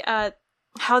look at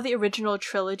how the original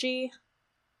trilogy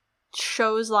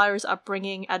shows Lyra's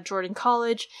upbringing at Jordan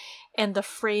College and the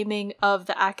framing of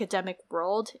the academic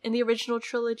world in the original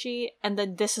trilogy, and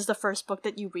then this is the first book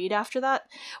that you read after that,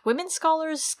 women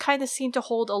scholars kind of seem to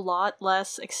hold a lot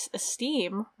less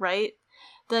esteem, right,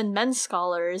 than men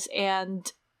scholars,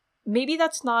 and maybe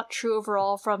that's not true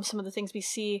overall from some of the things we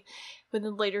see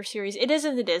within the later series. It is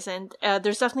and it isn't.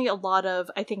 There's definitely a lot of,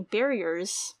 I think,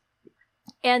 barriers,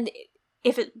 and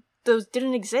if those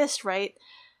didn't exist, right,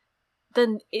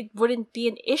 then it wouldn't be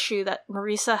an issue that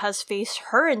Marissa has faced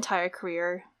her entire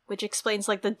career, which explains,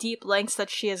 like, the deep lengths that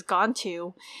she has gone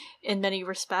to in many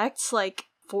respects, like,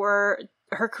 for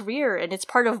her career, and it's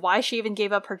part of why she even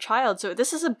gave up her child. So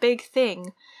this is a big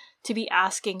thing to be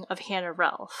asking of Hannah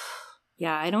Ralph.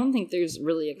 Yeah, I don't think there's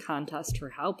really a contest for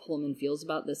how Pullman feels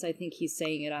about this. I think he's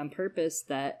saying it on purpose,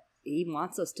 that he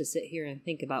wants us to sit here and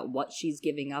think about what she's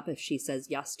giving up if she says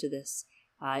yes to this.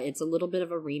 It's a little bit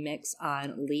of a remix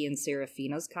on Lee and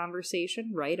Serafina's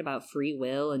conversation, right, about free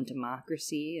will and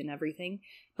democracy and everything.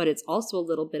 But it's also a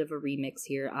little bit of a remix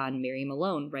here on Mary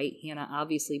Malone, right? Hannah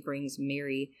obviously brings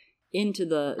Mary into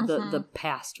the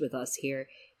past with us here.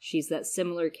 She's that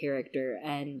similar character,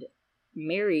 and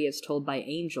Mary is told by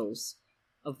angels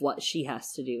of what she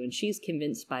has to do. And she's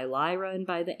convinced by Lyra and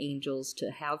by the angels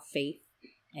to have faith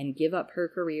and give up her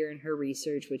career and her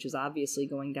research, which is obviously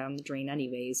going down the drain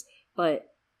anyways. But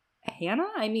Hannah,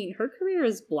 I mean, her career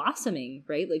is blossoming,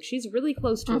 right? Like, she's really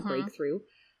close to a breakthrough.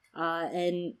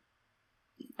 And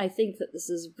I think that this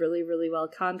is really, really well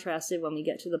contrasted when we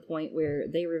get to the point where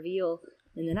they reveal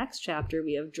in the next chapter,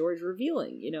 we have George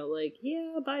revealing, you know, like,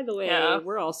 yeah, by the way,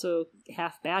 we're also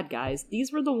half bad guys.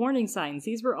 These were the warning signs.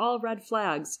 These were all red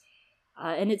flags.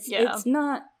 And it's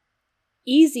not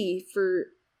easy for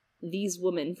these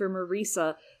women, for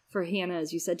Marissa, for Hannah,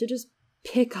 as you said, to just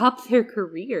pick up their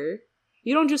career.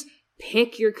 You don't just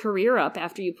pick your career up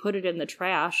after you put it in the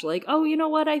trash, like, oh, you know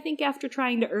what, I think after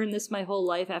trying to earn this my whole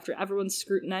life, after everyone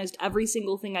scrutinized every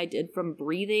single thing I did, from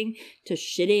breathing to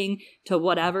shitting to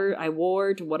whatever I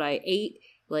wore to what I ate,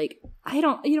 like, I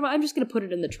don't, you know, I'm just gonna put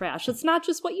it in the trash. That's not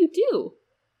just what you do,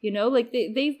 you know, like,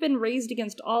 they've been raised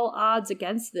against all odds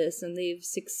against this, and they've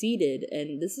succeeded,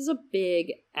 and this is a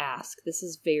big ask. This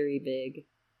is very big.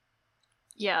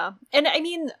 Yeah, and I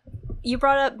mean, you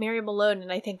brought up Mary Malone,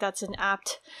 and I think that's an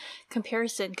apt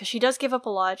comparison, because she does give up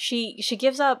a lot. She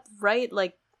gives up, right,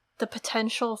 like, the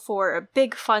potential for a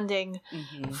big funding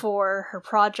for her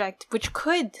project, which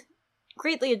could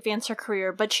greatly advance her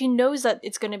career, but she knows that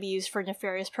it's going to be used for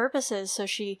nefarious purposes, so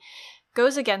she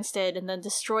goes against it and then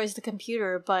destroys the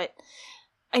computer. But,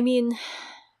 I mean,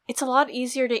 it's a lot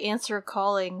easier to answer a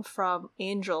calling from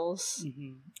angels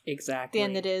exactly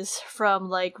than it is from,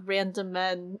 like, random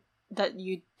men that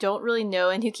you don't really know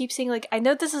and who keep saying, like, I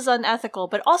know this is unethical,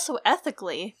 but also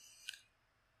ethically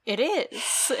it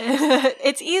is.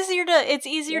 It's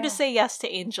easier to say yes to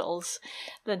angels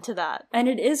than to that. And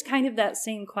it is kind of that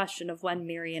same question of when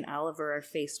Mary and Oliver are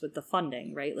faced with the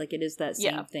funding, right? Like, it is that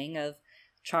same thing of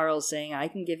Charles saying, I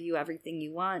can give you everything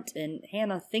you want, and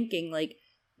Hannah thinking, like,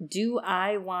 do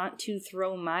I want to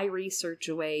throw my research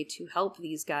away to help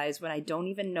these guys when I don't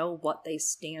even know what they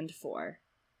stand for?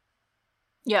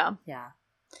 Yeah. Yeah.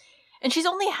 And she's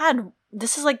only had,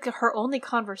 this is like her only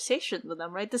conversation with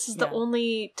them, right? This is the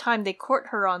only time they court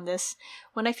her on this,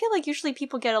 when I feel like usually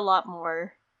people get a lot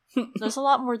more. There's a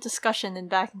lot more discussion and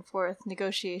back and forth,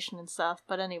 negotiation and stuff,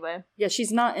 but anyway. Yeah,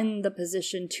 she's not in the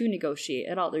position to negotiate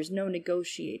at all. There's no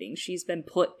negotiating. She's been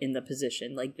put in the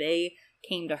position. Like, they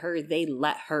came to her, they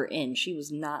let her in. She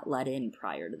was not let in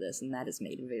prior to this, and that is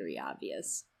made very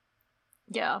obvious.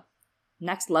 Yeah.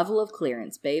 Next level of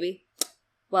clearance, baby.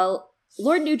 Well,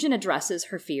 Lord Nugent addresses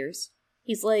her fears.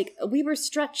 He's like, we were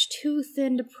stretched too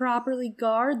thin to properly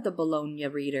guard the Bologna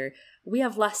reader. We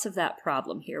have less of that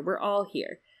problem here. We're all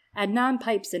here. Adnan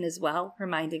pipes in as well,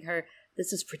 reminding her,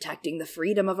 this is protecting the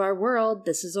freedom of our world.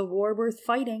 This is a war worth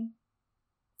fighting.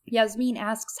 Yasmin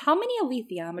asks, how many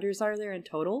alethiometers are there in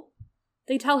total?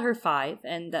 They tell her 5,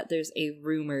 and that there's a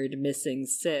rumored missing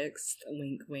 6th.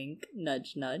 Wink, wink,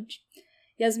 nudge, nudge.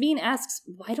 Yasmin asks,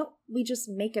 why don't we just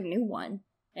make a new one?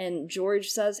 And George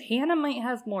says Hannah might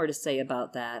have more to say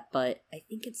about that, but I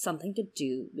think it's something to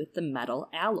do with the metal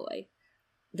alloy.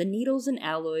 The needles and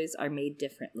alloys are made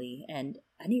differently, and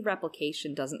any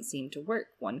replication doesn't seem to work.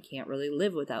 One can't really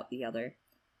live without the other.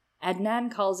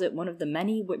 Adnan calls it one of the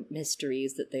many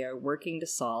mysteries that they are working to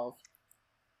solve.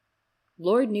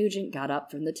 Lord Nugent got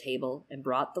up from the table and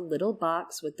brought the little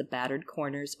box with the battered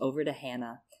corners over to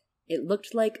Hannah. It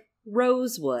looked like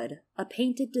rosewood. A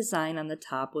painted design on the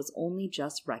top was only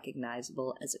just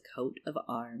recognizable as a coat of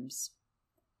arms.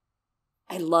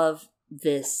 I love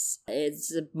this.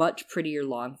 It's a much prettier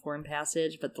long-form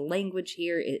passage, but the language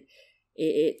here,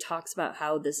 it talks about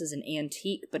how this is an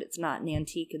antique, but it's not an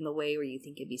antique in the way where you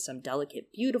think it'd be some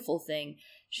delicate, beautiful thing.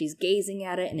 She's gazing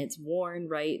at it, and it's worn,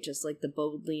 right? Just like the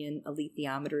Bodleian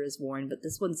alethiometer is worn, but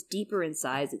this one's deeper in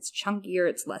size. It's chunkier,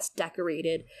 it's less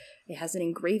decorated. It has an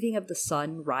engraving of the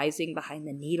sun rising behind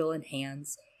the needle and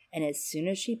hands, and as soon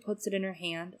as she puts it in her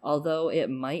hand, although it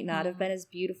might not have been as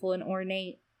beautiful and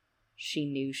ornate, she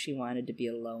knew she wanted to be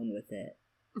alone with it.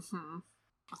 Mm-hmm.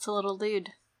 It's a little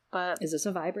dude, but... Is this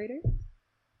a vibrator?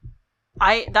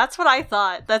 That's what I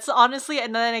thought. That's honestly,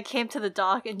 and then I came to the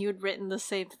doc and you had written the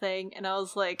same thing, and I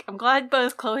was like, I'm glad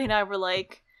both Chloe and I were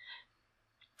like,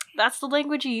 that's the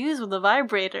language you use with a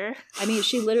vibrator. I mean,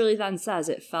 she literally then says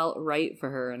it felt right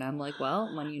for her, and I'm like,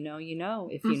 well, when you know, you know.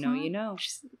 If you know, you know.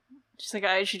 She's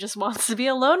like, she just wants to be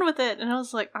alone with it, and I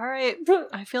was like, alright,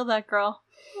 I feel that, girl.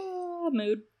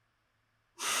 Mood.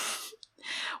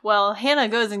 Well, Hannah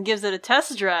goes and gives it a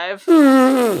test drive.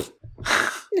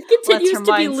 It continues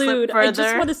to be lewd. I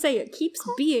just want to say it keeps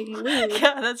being lewd.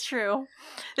 Yeah, that's true.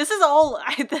 This is all...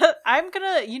 I'm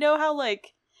gonna... You know how,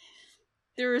 like,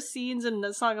 there are scenes in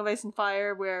the Song of Ice and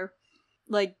Fire where,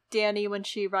 like, Dany, when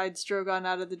she rides Drogon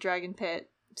out of the dragon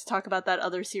pit, to talk about that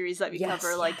other series that we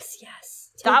cover, like... Yes.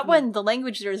 That one, the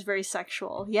language there is very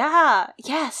sexual. Yeah.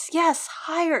 Yes.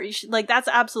 Higher. Like, that's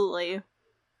absolutely...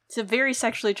 It's a very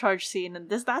sexually charged scene, and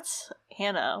that's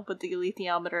Hannah with the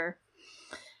alethiometer.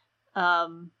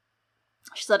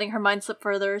 She's letting her mind slip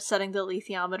further, setting the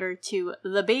alethiometer to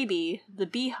the baby, the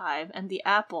beehive, and the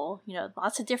apple. You know,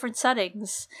 lots of different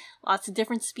settings, lots of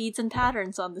different speeds and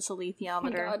patterns on this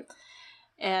alethiometer. Oh God.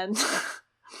 And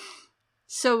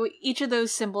so each of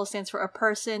those symbols stands for a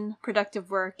person, productive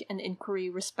work, and inquiry,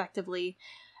 respectively,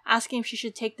 asking if she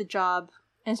should take the job.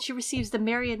 And she receives the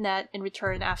marionette in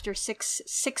return after six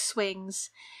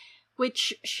swings,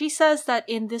 which she says that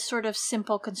in this sort of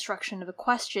simple construction of a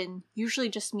question usually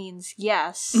just means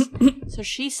yes. So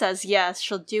she says yes,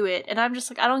 she'll do it. And I'm just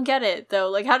like, I don't get it,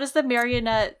 though. Like, how does the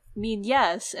marionette mean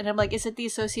yes? And I'm like, is it the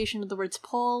association of the words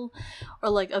pull or,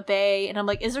 like, obey? And I'm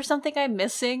like, is there something I'm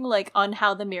missing, like, on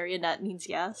how the marionette means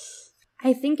yes?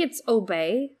 I think it's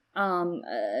obey.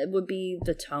 Would be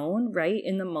the tone, right,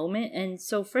 in the moment. And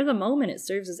so for the moment, it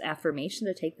serves as affirmation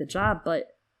to take the job, but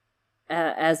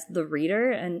as the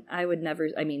reader, and I would never,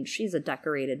 I mean, she's a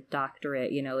decorated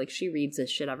doctorate, you know, like, she reads this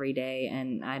shit every day,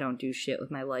 and I don't do shit with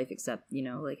my life except, you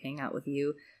know, like, hang out with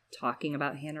you, talking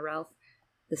about Hannah Ralph,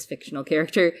 this fictional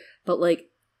character, but,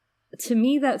 like, to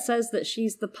me, that says that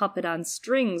she's the puppet on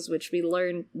strings, which we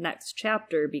learn next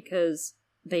chapter, because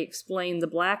they explain the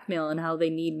blackmail and how they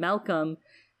need Malcolm.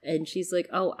 And she's like,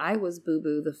 oh, I was Boo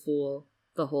Boo the fool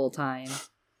the whole time.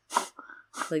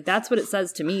 Like, that's what it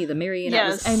says to me. The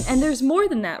marionette was, and there's more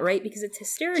than that, right? Because it's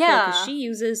hysterical, because she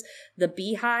uses the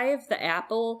beehive, the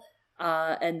apple,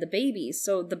 and the baby.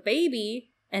 So the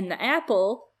baby and the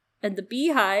apple and the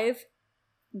beehive,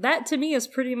 that to me is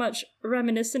pretty much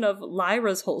reminiscent of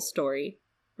Lyra's whole story,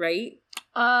 right?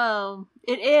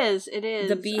 It is.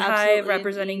 The beehive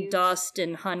representing dust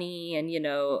and honey and, you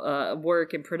know,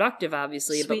 work and productive,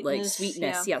 obviously, sweetness, but like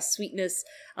sweetness, sweetness,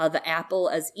 the apple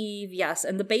as Eve, yes,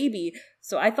 and the baby.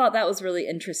 So I thought that was really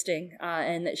interesting,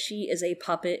 and that she is a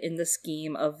puppet in the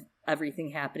scheme of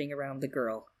everything happening around the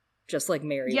girl, just like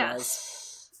Mary was.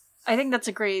 I think that's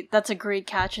a great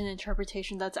catch and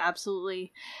interpretation. That's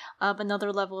absolutely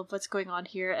another level of what's going on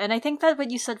here. And I think that what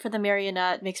you said for the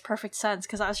marionette makes perfect sense,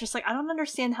 because I was just like, I don't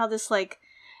understand how this, like,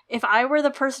 if I were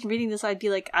the person reading this, I'd be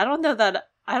like, I don't know that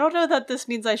I don't know that this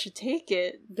means I should take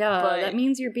it. Yeah, but... that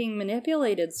means you're being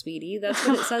manipulated, sweetie. That's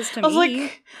what it says to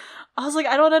me. I was like,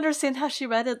 I don't understand how she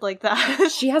read it like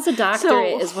that. She has a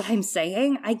doctorate, is what I'm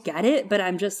saying. I get it, but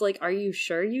I'm just like, are you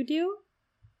sure you do?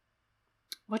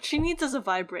 What she needs is a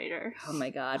vibrator. Oh my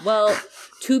god. Well,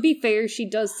 to be fair, she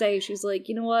does say, she's like,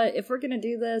 you know what, if we're gonna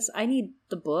do this, I need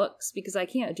the books, because I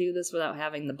can't do this without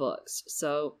having the books.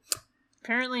 So...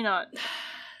 Apparently not.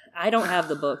 I don't have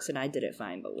the books, and I did it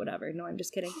fine, but whatever. No, I'm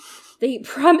just kidding. They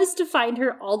promise to find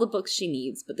her all the books she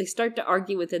needs, but they start to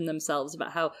argue within themselves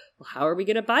about how are we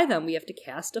going to buy them? We have to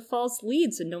cast a false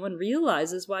lead so no one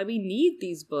realizes why we need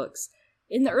these books.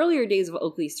 In the earlier days of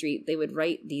Oakley Street, they would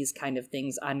write these kind of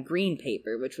things on green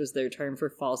paper, which was their term for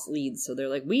false leads. So they're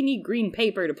like, we need green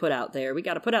paper to put out there. We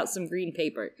got to put out some green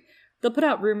paper. They'll put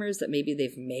out rumors that maybe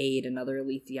they've made another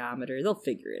alethiometer. They'll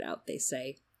figure it out, they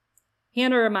say.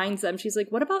 Hannah reminds them, she's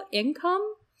like, what about income?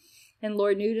 And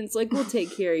Lord Nugent's like, we'll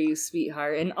take care of you,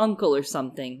 sweetheart. An uncle or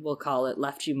something, we'll call it,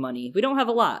 left you money. We don't have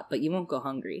a lot, but you won't go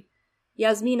hungry.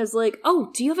 Yasmina's like,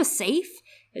 oh, do you have a safe?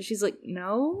 And she's like,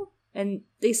 no. And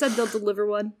they said they'll deliver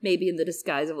one, maybe in the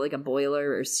disguise of like a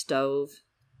boiler or stove.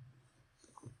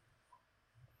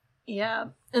 Yeah.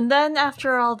 And then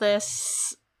after all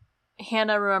this,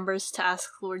 Hannah remembers to ask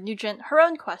Lord Nugent her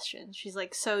own question. She's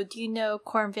like, so do you know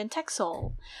Coram van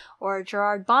Texel or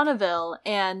Gerard Bonneville?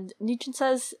 And Nugent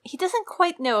says he doesn't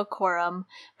quite know a Coram,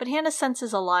 but Hannah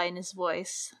senses a lie in his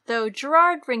voice, though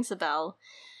Gerard rings a bell.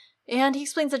 And he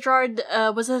explains that Gerard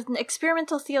was an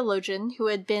experimental theologian who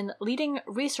had been leading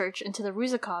research into the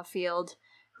Ruzikov field,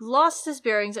 who lost his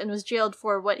bearings and was jailed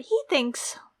for what he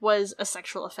thinks was a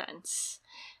sexual offense.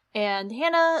 And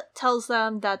Hannah tells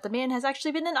them that the man has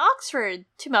actually been in Oxford,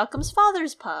 to Malcolm's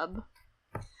father's pub.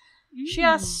 She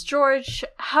asks George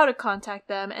how to contact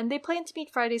them, and they plan to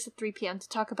meet Fridays at 3 p.m. to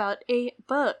talk about a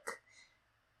book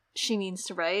she means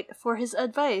to write for his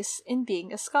advice in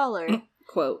being a scholar.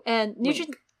 Quote. And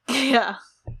Nugent... Yeah.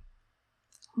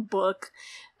 Book.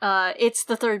 It's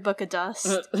the third book of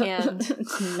Dust, and...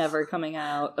 It's never coming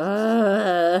out.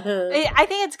 I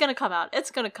think it's gonna come out.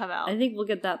 It's gonna come out. I think we'll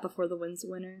get that before the Wind's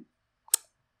Winter.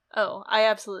 Oh, I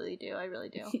absolutely do. I really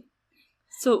do.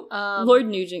 So, Lord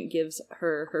Nugent gives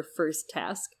her first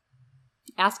task.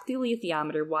 Ask the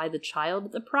alethiometer why the child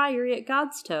at the priory at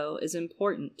Godstow is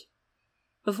important.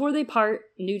 Before they part,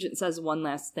 Nugent says one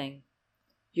last thing.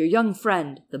 Your young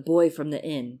friend, the boy from the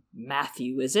inn,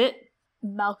 Matthew, is it?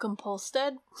 Malcolm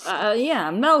Polstead? Yeah,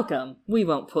 Malcolm. We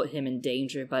won't put him in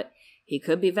danger, but he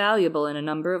could be valuable in a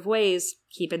number of ways.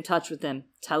 Keep in touch with him.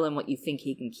 Tell him what you think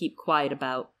he can keep quiet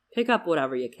about. Pick up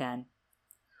whatever you can.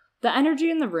 The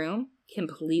energy in the room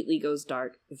completely goes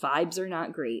dark. Vibes are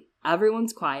not great.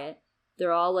 Everyone's quiet.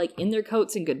 They're all, like, in their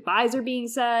coats and goodbyes are being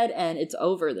said, and it's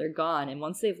over. They're gone. And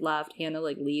once they've left, Hannah,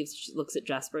 like, leaves. She looks at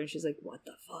Jesper, and she's like, what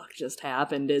the fuck just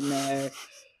happened in there?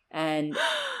 And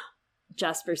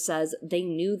Jesper says they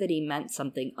knew that he meant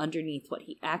something underneath what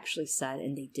he actually said,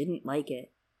 and they didn't like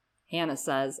it. Hannah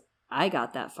says, I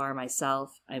got that far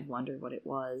myself. I wondered what it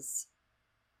was.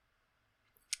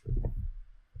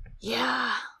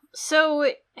 Yeah.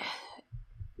 So,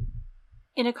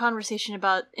 in a conversation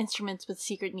about instruments with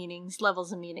secret meanings,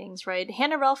 levels of meanings, right?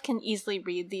 Hannah Ralph can easily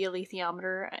read the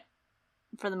alethiometer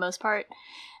for the most part,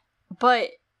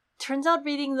 but turns out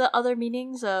reading the other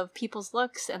meanings of people's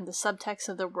looks and the subtext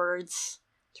of their words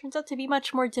turns out to be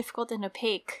much more difficult and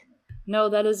opaque. No,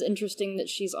 that is interesting that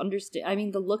she's I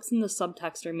mean, the looks and the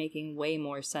subtext are making way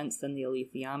more sense than the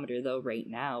alethiometer, though, right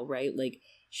now, right? Like,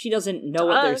 she doesn't know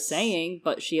what they're saying,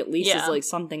 but she at least is like,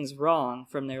 something's wrong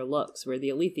from their looks, where the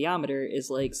alethiometer is,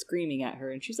 like, screaming at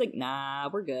her, and she's like, nah,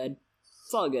 we're good.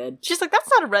 It's all good. She's like, that's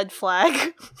not a red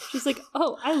flag. She's like,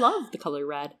 oh, I love the color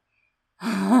red.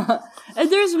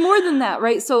 And there's more than that,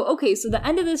 right? So, okay, so the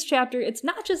end of this chapter, it's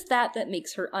not just that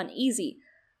makes her uneasy.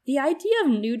 The idea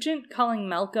of Nugent calling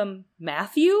Malcolm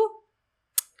Matthew?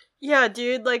 Yeah,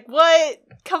 dude, like, what?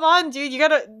 Come on, dude, you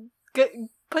gotta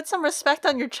put some respect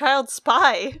on your child's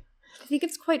spy. I think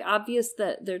it's quite obvious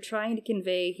that they're trying to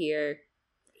convey here,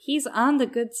 he's on the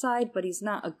good side, but he's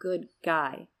not a good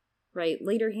guy, right?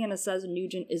 Later, Hannah says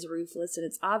Nugent is ruthless, and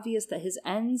it's obvious that his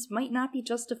ends might not be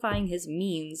justifying his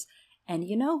means. And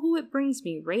you know who it brings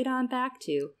me right on back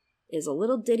to is a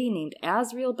little ditty named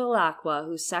Azriel Belacqua,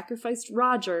 who sacrificed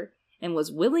Roger and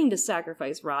was willing to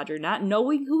sacrifice Roger, not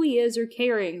knowing who he is or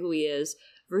caring who he is,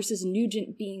 versus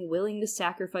Nugent being willing to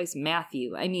sacrifice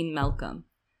Malcolm.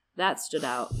 That stood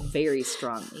out very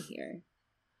strongly here.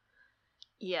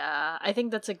 Yeah, I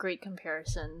think that's a great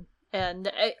comparison. And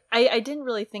I didn't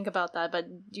really think about that, but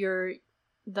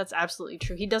that's absolutely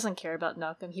true. He doesn't care about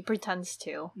Malcolm. He pretends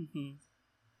to. Mm-hmm.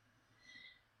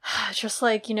 Just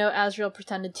like, Asriel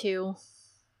pretended to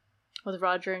with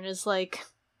Roger and is like,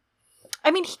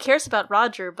 I mean, he cares about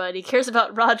Roger, but he cares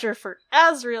about Roger for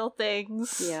Asriel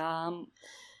things. Yeah.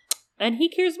 And he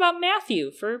cares about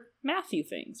Matthew for Matthew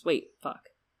things. Wait, fuck.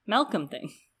 Malcolm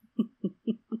thing.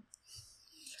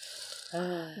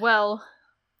 Well,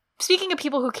 speaking of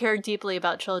people who care deeply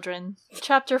about children,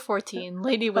 Chapter 14,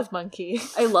 Lady with Monkey.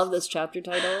 I love this chapter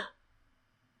title.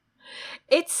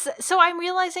 I'm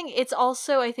realizing it's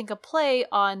also, I think, a play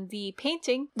on the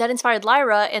painting that inspired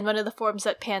Lyra and one of the forms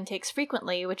that Pan takes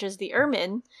frequently, which is the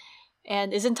ermine,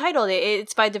 and is entitled,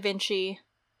 it's by Da Vinci,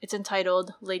 it's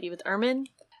entitled Lady with Ermine.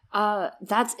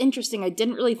 That's interesting. I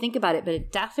didn't really think about it, but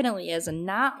it definitely is, and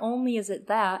not only is it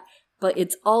that, but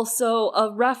it's also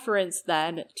a reference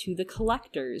then to the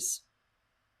collectors.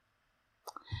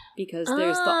 Because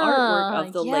there's the artwork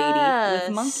of the lady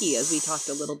with monkey, as we talked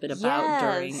a little bit about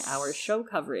during our show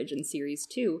coverage in Series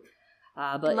 2.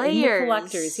 But layers. In the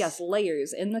collectors,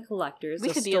 layers. In the collectors,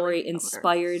 a story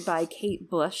inspired by Kate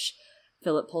Bush,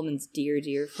 Philip Pullman's dear,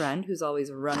 dear friend, who's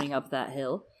always running up that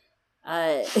hill.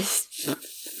 It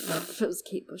was a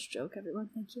Kate Bush joke, everyone.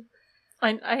 Thank you.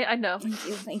 I know.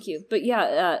 Thank you. But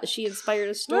she inspired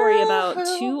a story about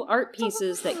two art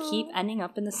pieces that keep ending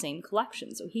up in the same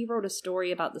collection. So he wrote a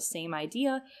story about the same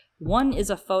idea. One is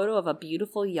a photo of a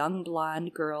beautiful young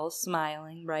blonde girl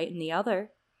smiling, right? And the other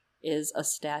is a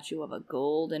statue of a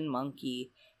golden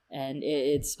monkey. And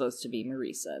it's supposed to be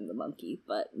Marisa and the monkey,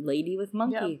 but Lady with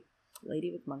Monkey. Yep.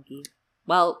 Lady with Monkey.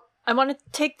 Well, I want to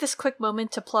take this quick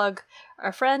moment to plug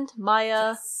our friend,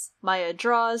 Maya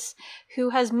Draws,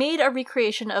 who has made a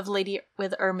recreation of Lady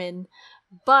with Ermine,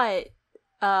 but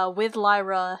with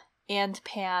Lyra and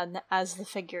Pan as the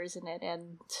figures in it,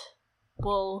 and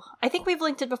I think we've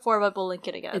linked it before, but we'll link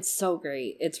it again. It's so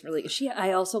great. It's really,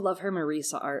 I also love her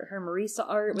Marisa art. Her Marisa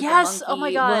art with the monkey. Oh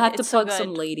my god, we'll have to plug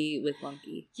some Lady with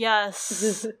Monkey.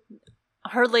 Yes.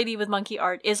 Her Lady with Monkey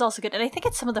art is also good, and I think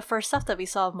it's some of the first stuff that we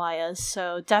saw of Maya's,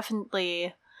 so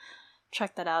definitely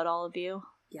check that out, all of you.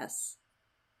 Yes.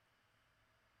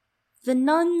 The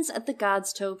nuns at the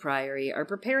Godstow Priory are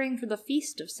preparing for the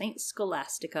feast of Saint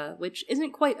Scholastica, which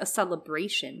isn't quite a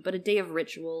celebration, but a day of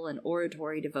ritual and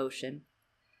oratory devotion.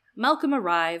 Malcolm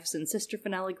arrives, and Sister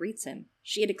Fenella greets him.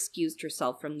 She had excused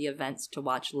herself from the events to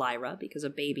watch Lyra, because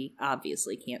a baby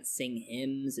obviously can't sing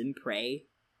hymns and pray.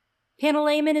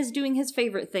 Pantalaimon is doing his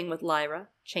favorite thing with Lyra,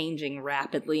 changing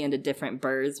rapidly into different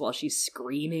birds while she's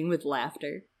screaming with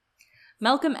laughter.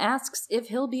 Malcolm asks if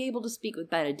he'll be able to speak with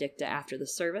Benedicta after the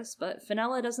service, but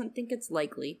Fenella doesn't think it's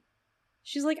likely.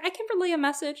 She's like, I can relay a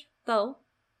message, though.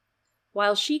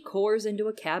 While she cores into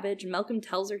a cabbage, Malcolm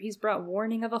tells her he's brought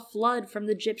warning of a flood from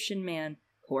the Egyptian man,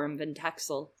 Coram van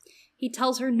Texel. He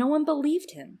tells her no one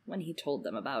believed him when he told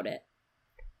them about it.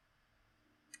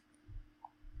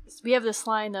 We have this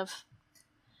line of,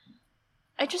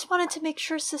 I just wanted to make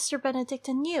sure Sister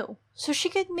Benedicta knew, so she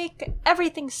could make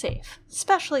everything safe,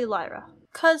 especially Lyra.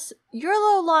 'Cause you're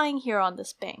low lying here on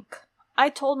this bank. I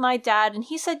told my dad, and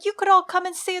he said you could all come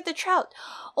and stay at the Trout,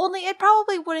 only it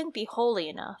probably wouldn't be holy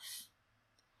enough.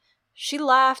 She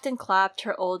laughed and clapped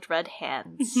her old red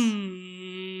hands.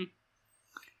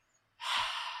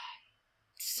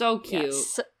 So cute.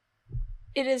 Yes,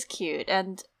 it is cute,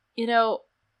 and,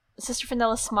 Sister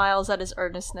Fenella smiles at his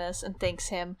earnestness and thanks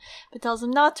him, but tells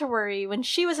him not to worry. When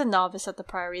she was a novice at the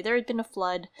Priory, there had been a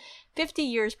flood 50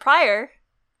 years prior,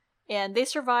 and they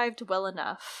survived well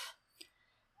enough.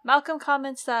 Malcolm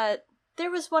comments that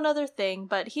there was one other thing,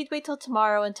 but he'd wait till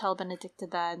tomorrow and tell Benedicta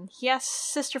then. He asked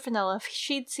Sister Fenella if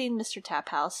she'd seen Mr.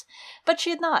 Taphouse, but she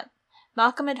had not.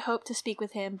 Malcolm had hoped to speak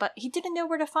with him, but he didn't know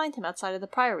where to find him outside of the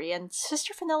Priory, and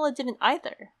Sister Fenella didn't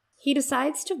either. He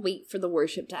decides to wait for the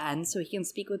worship to end so he can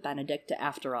speak with Benedicta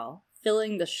after all,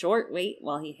 filling the short wait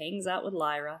while he hangs out with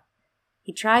Lyra.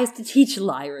 He tries to teach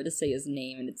Lyra to say his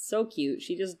name, and it's so cute.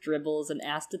 She just dribbles, and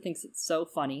Asta thinks it's so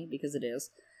funny, because it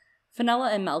is. Fenella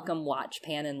and Malcolm watch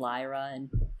Pan and Lyra, and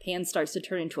Pan starts to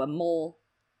turn into a mole.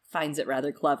 Finds it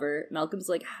rather clever. Malcolm's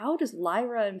like, how does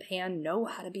Lyra and Pan know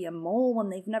how to be a mole when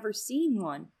they've never seen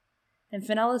one? And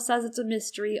Fenella says it's a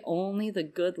mystery only the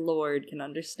good Lord can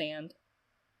understand.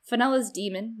 Fenella's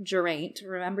demon, Geraint,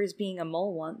 remembers being a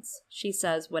mole once. She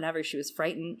says whenever she was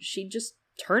frightened, she'd just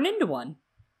turn into one.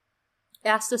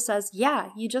 Asta says, yeah,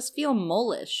 you just feel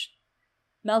mole-ish.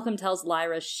 Malcolm tells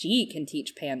Lyra she can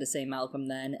teach Pan to say Malcolm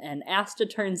then, and Asta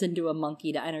turns into a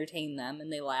monkey to entertain them,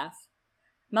 and they laugh.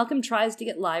 Malcolm tries to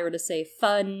get Lyra to say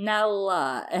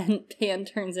Fenella, and Pan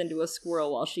turns into a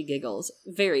squirrel while she giggles.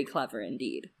 Very clever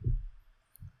indeed.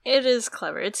 It is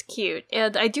clever, it's cute,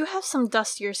 and I do have some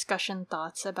dustier discussion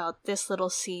thoughts about this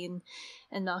little scene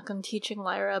and Malcolm teaching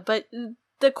Lyra, but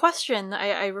the question,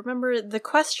 I remember the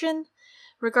question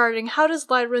regarding how does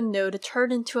Lyra know to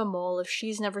turn into a mole if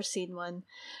she's never seen one,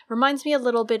 reminds me a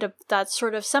little bit of that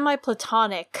sort of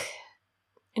semi-Platonic,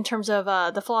 in terms of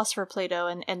the philosopher Plato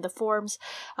and the forms,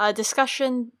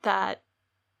 discussion that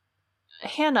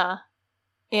Hannah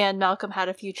and Malcolm had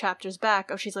a few chapters back.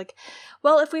 She's like,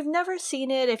 well, if we've never seen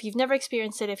it, if you've never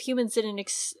experienced it, if humans didn't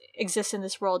exist in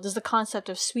this world, does the concept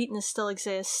of sweetness still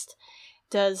exist?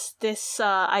 Does this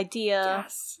idea,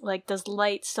 does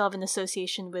light still have an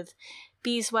association with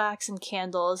beeswax and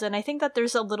candles? And I think that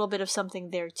there's a little bit of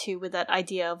something there too with that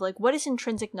idea of what is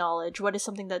intrinsic knowledge? What is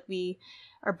something that we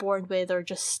are born with or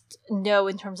just know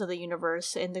in terms of the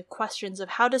universe? And the questions of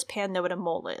how does Pan know what a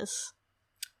mole is?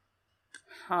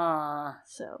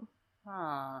 So.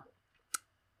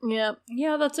 Yeah.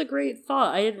 Yeah, that's a great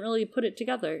thought. I didn't really put it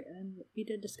together, and we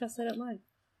did discuss that at length.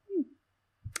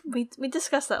 We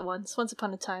discussed that once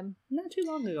upon a time. Not too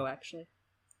long ago, actually.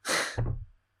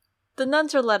 The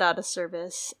nuns are let out of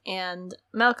service, and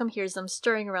Malcolm hears them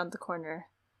stirring around the corner.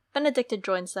 Benedicta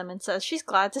joins them and says she's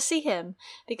glad to see him,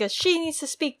 because she needs to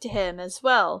speak to him as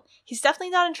well. He's definitely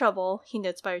not in trouble, he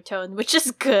notes by her tone, which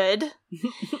is good.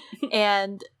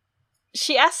 And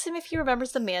she asks him if he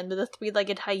remembers the man with the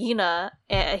 3-legged hyena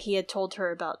he had told her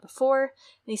about before,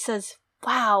 and he says,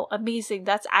 wow, amazing,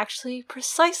 that's actually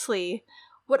precisely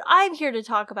what I'm here to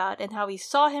talk about, and how he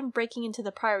saw him breaking into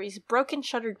the Priory's broken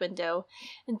shuttered window,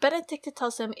 and Benedicta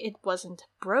tells him it wasn't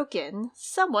broken,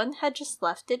 someone had just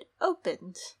left it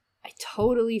opened. I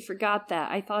totally forgot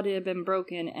that. I thought it had been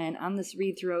broken, and on this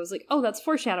read-through I was like, oh, that's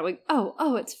foreshadowing.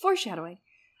 Oh, it's foreshadowing.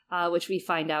 Which we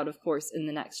find out, of course, in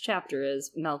the next chapter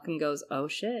is Malcolm goes, oh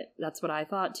shit, that's what I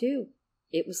thought too.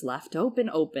 It was left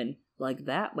open, like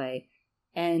that way.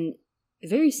 And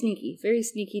very sneaky,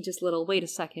 just little, wait a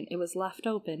second, it was left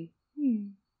open.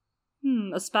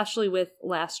 Especially with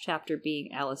last chapter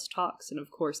being Alice Talks, and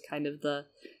of course kind of the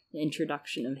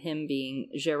introduction of him being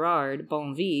Gerard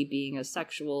Bonvie, being a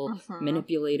sexual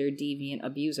manipulator, deviant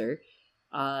abuser.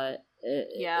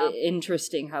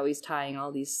 Interesting how he's tying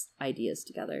all these ideas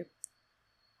together.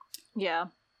 Yeah.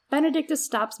 Benedicta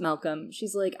stops Malcolm.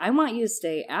 She's like, I want you to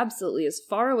stay absolutely as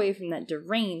far away from that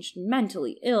deranged,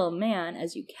 mentally ill man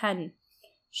as you can.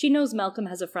 She knows Malcolm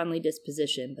has a friendly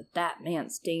disposition, but that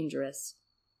man's dangerous.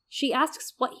 She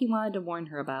asks what he wanted to warn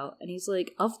her about, and he's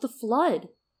like, of the flood.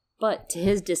 But to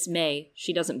his dismay,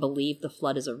 she doesn't believe the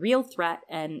flood is a real threat,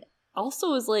 and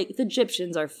also is like, the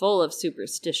Egyptians are full of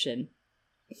superstition.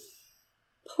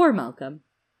 Poor Malcolm.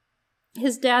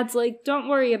 His dad's like, don't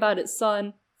worry about it,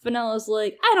 son. Fenella's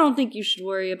like, I don't think you should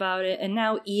worry about it. And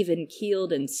now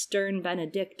even-keeled and stern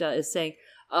Benedicta is saying,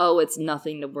 oh, it's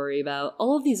nothing to worry about.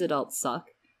 All of these adults suck,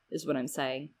 is what I'm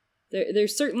saying.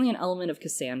 There's certainly an element of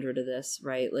Cassandra to this,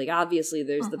 right? Obviously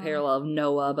there's the parallel of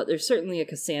Noah, but there's certainly a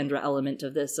Cassandra element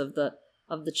of this, of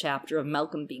the chapter of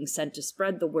Malcolm being sent to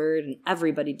spread the word and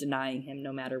everybody denying him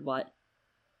no matter what.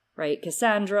 Right?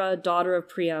 Cassandra, daughter of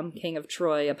Priam, king of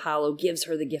Troy, Apollo gives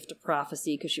her the gift of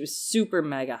prophecy because she was super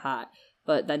mega hot.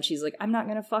 But then she's like, I'm not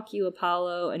gonna fuck you,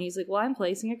 Apollo. And he's like, well, I'm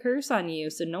placing a curse on you,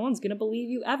 so no one's gonna believe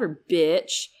you ever,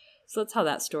 bitch. So that's how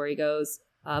that story goes.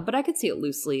 But I could see it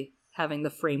loosely, having the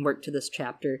framework to this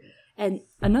chapter. And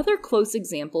another close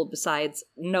example besides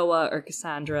Noah or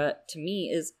Cassandra, to me,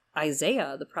 is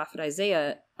Isaiah, the prophet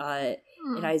Isaiah.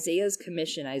 In Isaiah's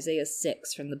commission, Isaiah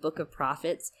 6, from the Book of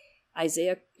Prophets,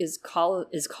 Isaiah is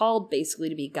called basically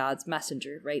to be God's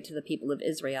messenger, right, to the people of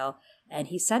Israel, and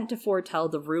he's sent to foretell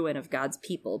the ruin of God's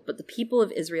people, but the people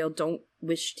of Israel don't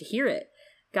wish to hear it.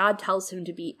 God tells him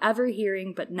to be ever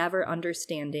hearing but never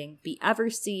understanding, be ever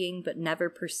seeing but never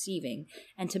perceiving,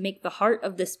 and to make the heart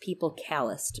of this people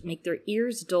calloused, make their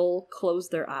ears dull, close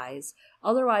their eyes.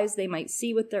 Otherwise they might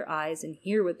see with their eyes and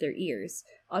hear with their ears,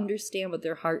 understand with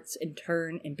their hearts and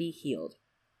turn and be healed.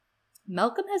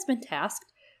 Malcolm has been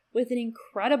tasked with an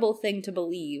incredible thing to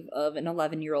believe of an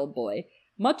 11-year-old boy,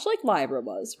 much like Lyra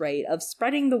was, right, of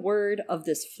spreading the word of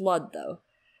this flood, though.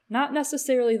 Not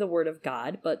necessarily the word of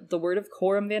God, but the word of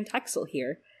Coram Van Texel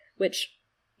here, which,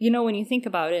 when you think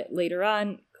about it, later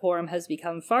on, Coram has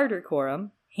become Farder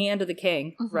Coram, Hand of the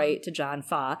King, right, to John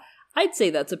Fa. I'd say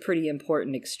that's a pretty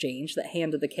important exchange, that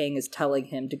Hand of the King is telling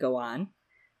him to go on.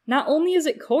 Not only is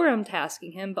it Coram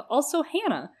tasking him, but also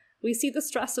Hannah. We see the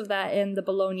stress of that in the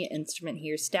Bologna instrument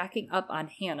here, stacking up on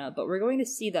Hannah, but we're going to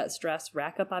see that stress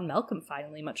rack up on Malcolm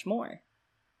finally much more.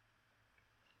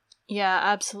 Yeah,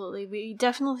 absolutely. We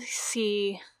definitely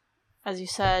see, as you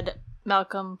said,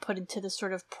 Malcolm put into this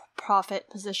sort of prophet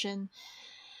position.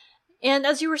 And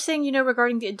as you were saying,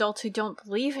 regarding the adults who don't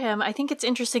believe him, I think it's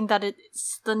interesting that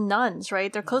it's the nuns,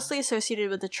 right? They're closely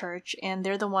associated with the church, and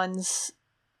they're the ones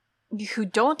who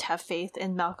don't have faith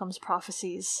in Malcolm's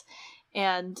prophecies.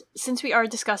 And since we are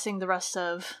discussing the rest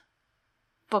of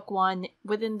Book 1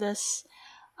 within this,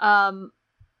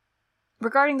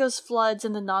 regarding those floods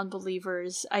and the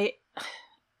non-believers,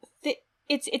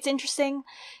 it's interesting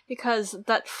because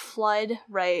that flood,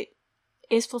 right,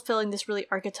 is fulfilling this really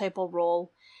archetypal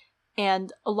role,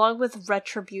 and along with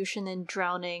retribution and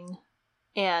drowning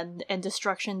and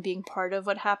destruction being part of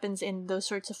what happens in those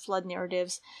sorts of flood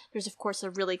narratives, there's of course a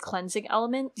really cleansing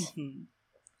element. Mm-hmm.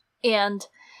 And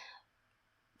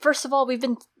first of all,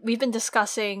 we've been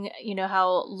discussing,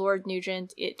 how Lord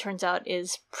Nugent, it turns out,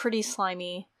 is pretty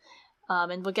slimy,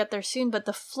 and we'll get there soon, but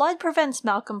the flood prevents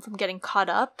Malcolm from getting caught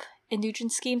up in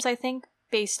Nugent's schemes, I think,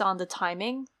 based on the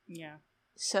timing. Yeah.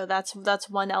 So that's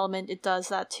one element. It does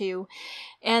that too.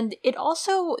 And it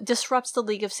also disrupts the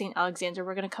League of St. Alexander.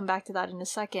 We're going to come back to that in a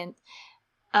second.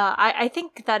 I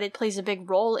think that it plays a big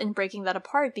role in breaking that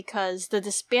apart because the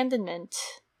disbandment,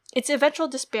 its eventual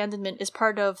disbandment is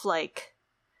part of, like,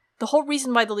 the whole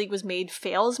reason why the League was made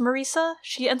fails Marisa.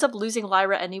 She ends up losing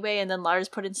Lyra anyway, and then Lyra's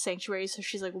put in Sanctuary, so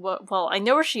she's like, well, I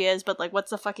know where she is, but, like,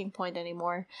 what's the fucking point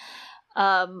anymore?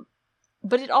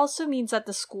 But it also means that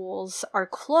the schools are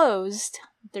closed.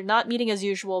 They're not meeting as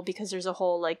usual because there's a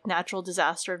whole, like, natural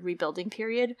disaster and rebuilding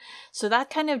period. So that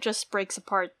kind of just breaks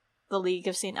apart the League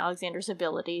of St. Alexander's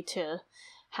ability to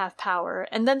have power.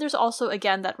 And then there's also,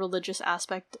 again, that religious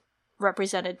aspect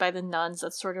represented by the nuns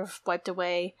that's sort of wiped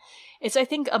away. It's, I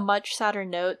think, a much sadder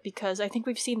note because I think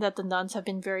we've seen that the nuns have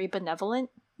been very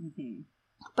benevolent. Mm-hmm.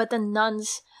 But the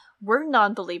nuns were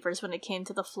non-believers when it came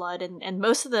to the flood, and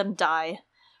most of them die.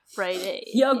 Right?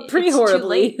 Pretty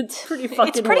horribly. It's pretty fucking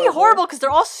It's pretty horrible because they're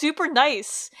all super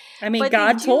nice. I mean,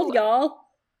 God told y'all.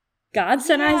 God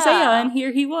sent Isaiah, and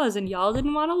here he was, and y'all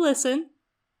didn't want to listen.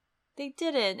 They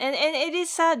didn't. And it is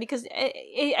sad because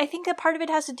I think that part of it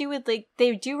has to do with, like,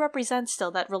 they do represent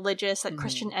still that religious, that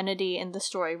Christian entity in the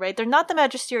story, right? They're not the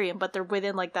magisterium, but they're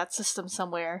within, like, that system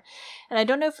somewhere. And I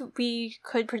don't know if we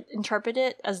could interpret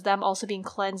it as them also being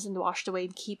cleansed and washed away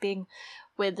and keeping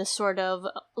with the sort of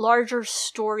larger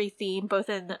story theme, both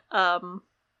in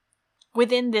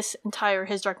within this entire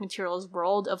His Dark Materials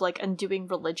world of, like, undoing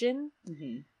religion.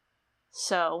 Mm-hmm.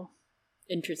 So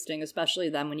interesting, especially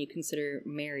then when you consider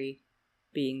Mary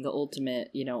being the ultimate,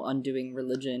 undoing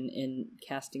religion in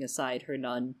casting aside her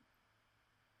nunnery.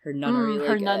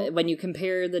 When you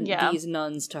compare these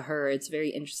nuns to her, it's very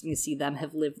interesting to see them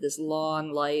have lived this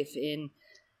long life in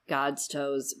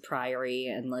Godstowe's priory,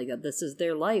 and, like, this is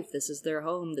their life, this is their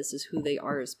home, this is who they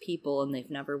are as people, and they've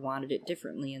never wanted it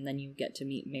differently. And then you get to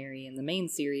meet Mary in the main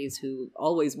series, who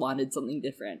always wanted something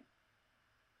different.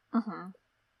 Mm-hmm.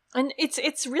 And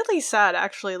it's really sad,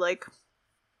 actually. Like,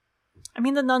 I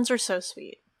mean, the nuns are so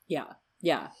sweet. Yeah,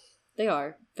 they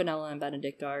are. Fenella and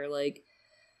Benedict are, like,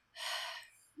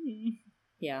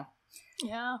 yeah.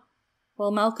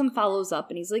 Well, Malcolm follows up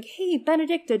and he's like, "Hey,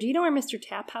 Benedicta, do you know where Mr.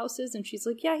 Taphouse is?" And she's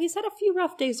like, "Yeah, he's had a few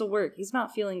rough days of work. He's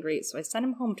not feeling great, so I sent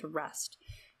him home to rest."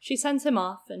 She sends him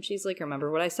off, and she's like, "Remember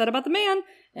what I said about the man?"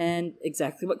 And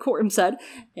exactly what Coram said.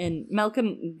 And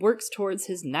Malcolm works towards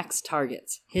his next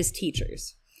targets, his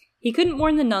teachers. He couldn't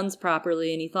warn the nuns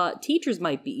properly, and he thought teachers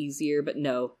might be easier, but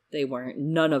no, they weren't.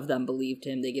 None of them believed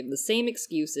him. They give the same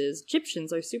excuses.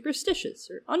 Egyptians are superstitious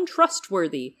or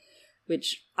untrustworthy.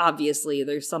 Which, obviously,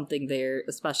 there's something there,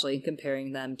 especially in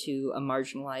comparing them to a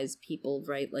marginalized people,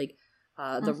 right? Like,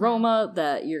 the Roma,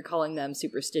 that you're calling them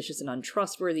superstitious and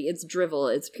untrustworthy. It's drivel,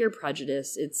 it's pure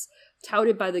prejudice, it's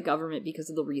touted by the government because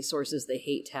of the resources they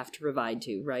hate to have to provide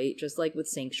to, right? Just like with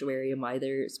Sanctuary and why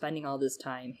they're spending all this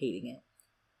time hating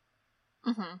it.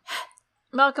 Mm-hmm.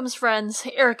 Malcolm's friends,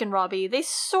 Eric and Robbie, they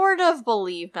sort of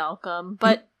believe Malcolm,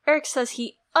 but Eric says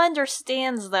he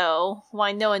understands, though,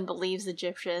 why no one believes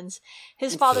Egyptians.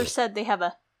 His father said they have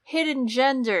a hidden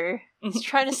gender. He's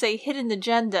trying to say hidden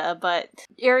agenda, but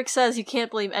Eric says you can't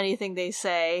believe anything they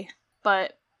say.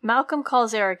 But Malcolm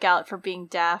calls Eric out for being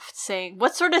daft, saying,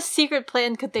 what sort of secret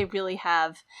plan could they really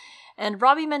have? And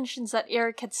Robbie mentions that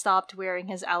Eric had stopped wearing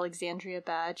his Alexandria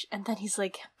badge, and then he's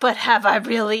like, but have I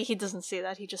really? He doesn't say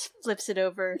that, he just flips it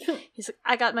over. He's like,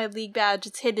 I got my league badge,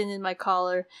 it's hidden in my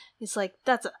collar. He's like,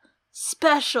 that's a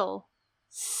special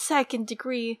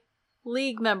second-degree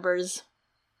league member's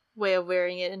way of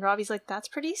wearing it. And Robbie's like, that's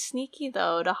pretty sneaky,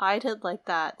 though, to hide it like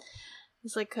that.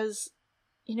 He's like, because,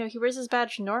 he wears his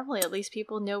badge normally, at least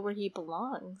people know where he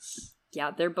belongs.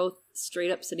 Yeah, they're both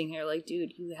straight up sitting here like,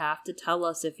 dude, you have to tell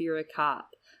us if you're a cop,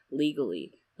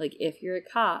 legally. Like, if you're a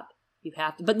cop, you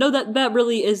have to. But no, that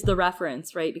really is the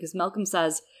reference, right? Because Malcolm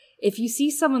says, if you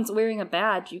see someone's wearing a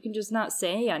badge, you can just not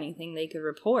say anything they could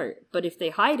report. But if they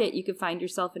hide it, you could find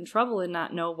yourself in trouble and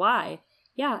not know why.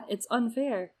 yeah, it's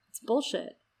unfair. It's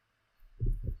bullshit.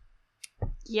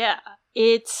 Yeah,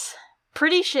 it's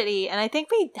pretty shitty, and I think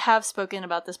we have spoken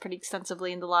about this pretty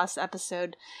extensively in the last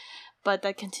episode, but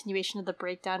that continuation of the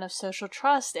breakdown of social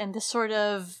trust and this sort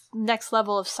of next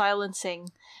level of silencing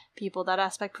people, that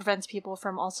aspect prevents people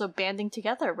from also banding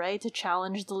together, right, to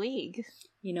challenge the League.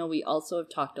 You know, we also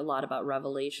have talked a lot about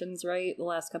Revelations, right, the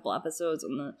last couple episodes,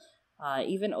 and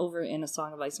even over in A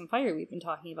Song of Ice and Fire, we've been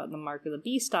talking about the Mark of the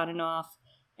Beast on and off,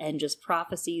 and just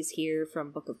prophecies here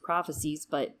from Book of Prophecies,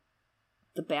 but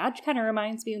the badge kind of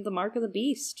reminds me of the Mark of the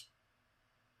Beast.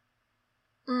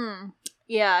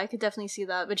 Yeah, I could definitely see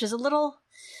that, which is a little...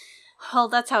 Well,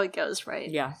 that's how it goes, right?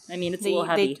 Yeah, I mean, it's a little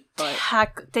heavy, but...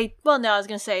 Well, no, I was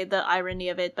going to say the irony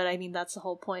of it, but I mean, that's the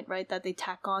whole point, right? That they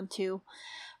tack on to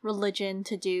religion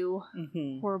to do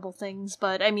horrible things.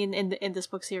 But, I mean, in this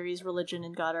book series, religion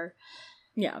and God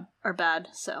are bad,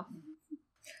 so...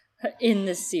 In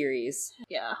this series.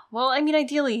 Yeah. Well, I mean,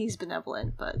 ideally he's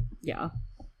benevolent, but... Yeah.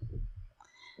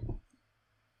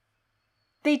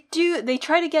 They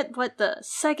try to get what the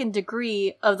second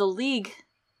degree of the League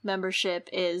membership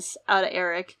is out of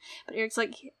Eric, but Eric's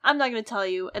like, I'm not going to tell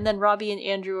you, and then Robbie and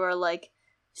Andrew are like,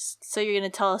 so you're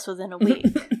going to tell us within a week.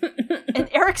 And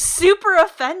Eric's super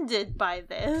offended by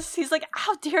this. He's like,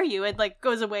 how dare you, and like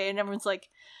goes away, and everyone's like,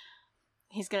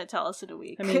 he's going to tell us in a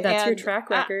week. I mean, that's your track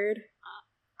record.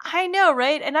 I know,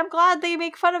 right? And I'm glad they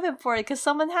make fun of him for it, because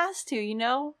someone has to, you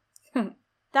know?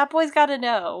 That boy's got to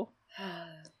know.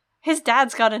 His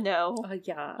dad's gotta know.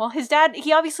 Yeah. Well, his dad,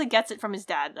 he obviously gets it from his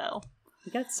dad, though. He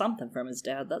got something from his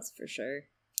dad, that's for sure.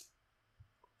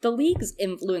 The League's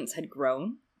influence had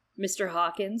grown. Mr.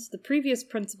 Hawkins, the previous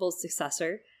principal's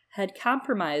successor, had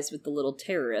compromised with the little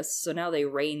terrorists, so now they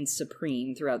reigned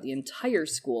supreme throughout the entire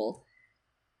school.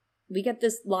 We get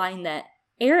this line that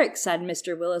Eric said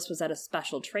Mr. Willis was at a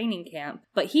special training camp,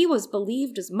 but he was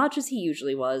believed as much as he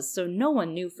usually was, so no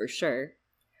one knew for sure.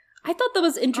 I thought that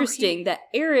was interesting that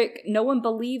Eric, no one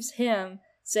believes him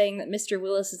saying that Mr.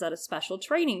 Willis is at a special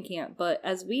training camp, but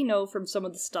as we know from some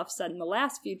of the stuff said in the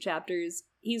last few chapters,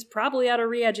 he's probably at a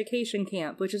re-education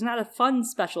camp, which is not a fun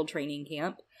special training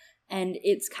camp, and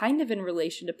it's kind of in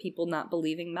relation to people not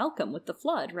believing Malcolm with the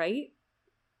flood, right?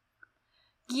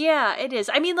 Yeah, it is.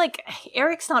 I mean, like,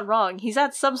 Eric's not wrong. He's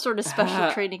at some sort of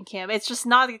special training camp. It's just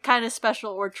not the kind of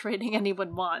special or training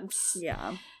anyone wants.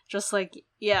 Yeah. Just like,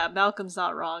 yeah, Malcolm's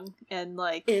not wrong. And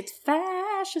like... It's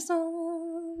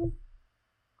fascism!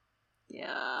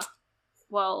 Yeah.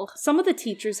 Well... Some of the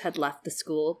teachers had left the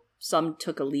school. Some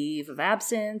took a leave of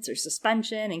absence or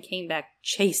suspension and came back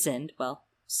chastened. Well,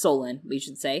 sullen, we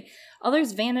should say.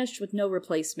 Others vanished with no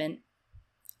replacement.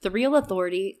 The real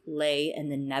authority lay in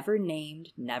the never-named,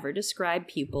 never-described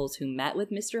pupils who met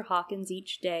with Mr. Hawkins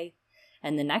each day,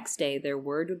 and the next day their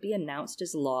word would be announced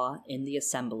as law in the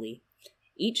assembly.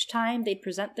 Each time they'd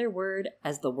present their word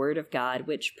as the word of God,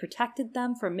 which protected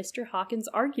them from Mr. Hawkins'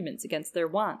 arguments against their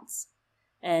wants.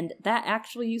 And that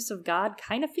actual use of God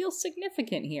kind of feels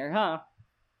significant here, huh?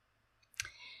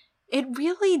 It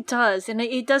really does, and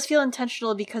it does feel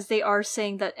intentional because they are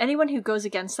saying that anyone who goes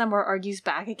against them or argues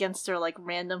back against their, like,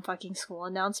 random fucking school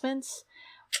announcements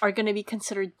are going to be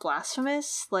considered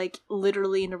blasphemous, like,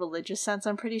 literally in a religious sense,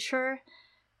 I'm pretty sure.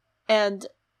 And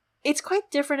it's quite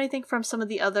different, I think, from some of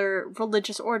the other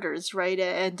religious orders, right,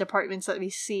 and departments that we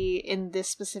see in this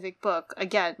specific book.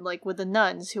 Again, like with the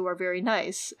nuns, who are very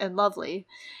nice and lovely,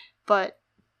 but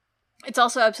it's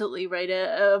also absolutely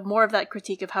right, more of that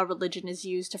critique of how religion is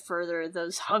used to further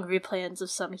those hungry plans of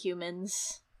some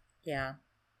humans. Yeah.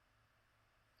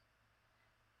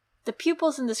 The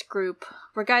pupils in this group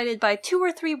were guided by 2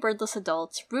 or 3 wordless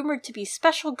adults, rumored to be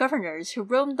special governors who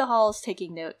roamed the halls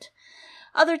taking note.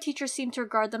 Other teachers seemed to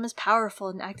regard them as powerful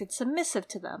and acted submissive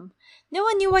to them. No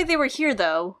one knew why they were here,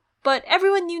 though, but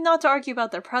everyone knew not to argue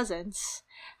about their presence.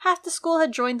 Half the school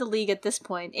had joined the League at this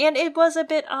point, and it was a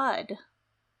bit odd.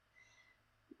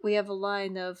 We have a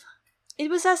line of, "It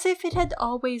was as if it had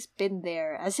always been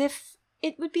there, as if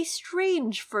it would be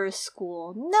strange for a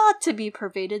school not to be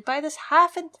pervaded by this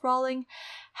half-enthralling,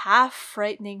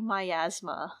 half-frightening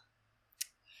miasma."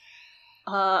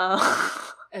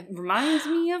 It reminds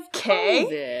me of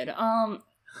COVID.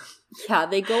 Yeah,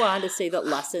 they go on to say that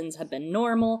lessons have been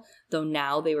normal, though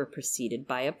now they were preceded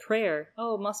by a prayer.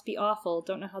 Oh, must be awful.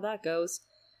 Don't know how that goes.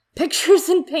 Pictures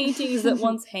and paintings that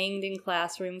once hanged in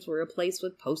classrooms were replaced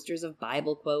with posters of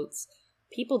Bible quotes.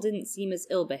 People didn't seem as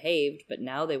ill-behaved, but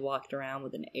now they walked around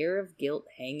with an air of guilt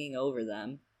hanging over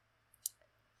them.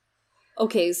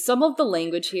 Okay, some of the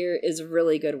language here is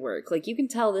really good work. Like, you can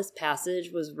tell this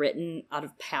passage was written out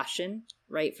of passion,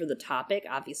 right, for the topic.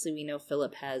 Obviously, we know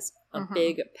Philip has a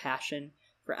big passion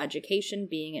her education,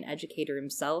 being an educator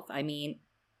himself. I mean,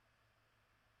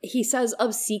 he says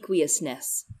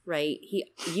obsequiousness, right? He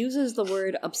uses the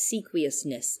word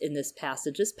obsequiousness in this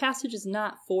passage. This passage is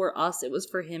not for us. It was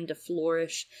for him to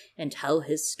flourish and tell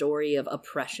his story of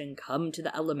oppression come to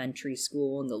the elementary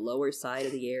school in the lower side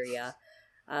of the area.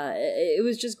 It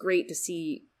was just great to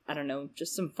see, I don't know,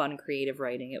 just some fun creative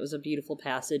writing. It was a beautiful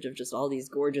passage of just all these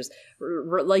gorgeous,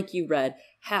 like you read,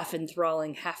 half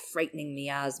enthralling, half frightening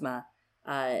miasma.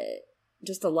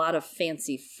 Just a lot of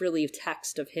fancy, frilly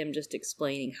text of him just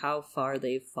explaining how far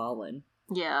they've fallen.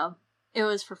 Yeah, it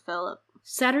was for Philip.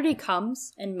 Saturday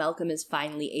comes, and Malcolm is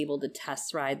finally able to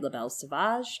test ride La Belle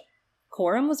Sauvage.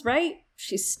 Coram was right.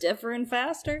 She's stiffer and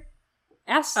faster.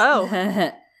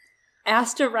 Asta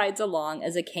rides along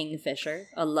as a kingfisher,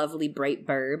 a lovely bright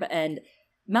bird, and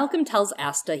Malcolm tells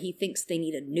Asta he thinks they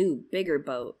need a new, bigger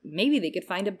boat. Maybe they could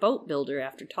find a boat builder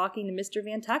after talking to Mr.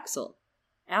 Van Texel.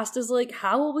 Asta's like,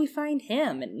 how will we find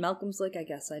him? And Malcolm's like, I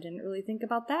guess I didn't really think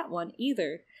about that one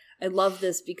either. I love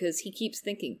this because he keeps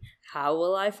thinking, how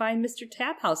will I find Mr.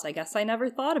 Taphouse? I guess I never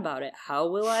thought about it. How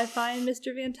will I find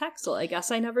Mr. Van Texel? I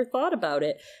guess I never thought about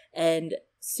it. And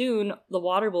soon the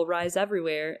water will rise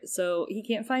everywhere, so he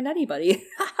can't find anybody.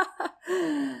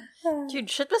 Dude,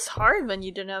 shit was hard when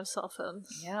you didn't have cell phones.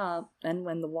 Yeah, and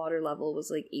when the water level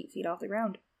was like 8 feet off the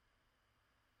ground.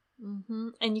 Mm-hmm.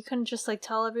 And you couldn't just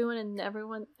tell everyone and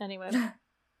everyone anyway.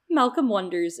 Malcolm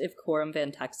wonders if Coram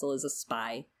Van Texel is a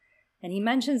spy, and he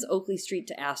mentions Oakley Street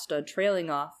to Asta,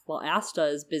 trailing off while Asta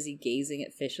is busy gazing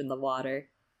at fish in the water.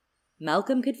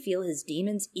 Malcolm could feel his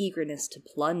demon's eagerness to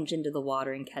plunge into the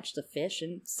water and catch the fish,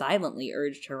 and silently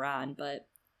urged her on, but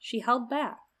she held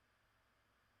back.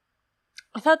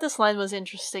 I thought this line was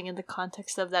interesting in the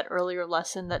context of that earlier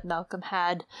lesson that Malcolm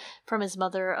had from his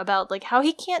mother about how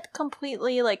he can't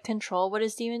completely control what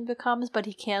his demon becomes, but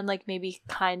he can maybe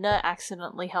kinda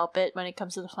accidentally help it when it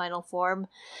comes to the final form.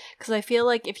 Because I feel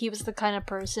like if he was the kind of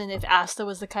person, if Asta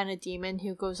was the kind of demon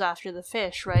who goes after the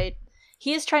fish, right?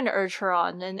 He is trying to urge her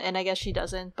on, and I guess she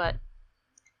doesn't, but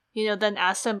then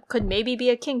Asta could maybe be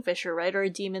a kingfisher, right? Or a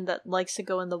demon that likes to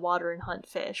go in the water and hunt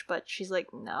fish, but she's like,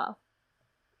 nah.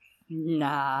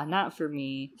 Nah, not for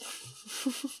me.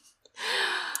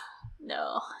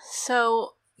 No.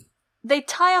 So, they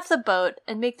tie off the boat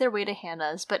and make their way to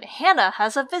Hannah's, but Hannah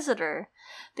has a visitor.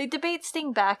 They debate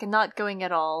staying back and not going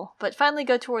at all, but finally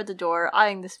go toward the door,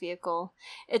 eyeing this vehicle.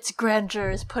 Its grandeur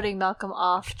is putting Malcolm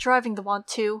off, driving the want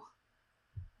to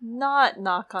not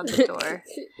knock on the door.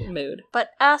 Mood.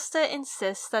 But Asta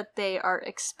insists that they are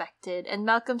expected, and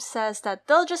Malcolm says that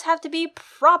they'll just have to be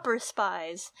proper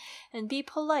spies and be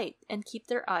polite and keep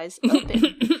their eyes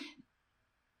open.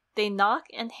 They knock,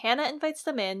 and Hannah invites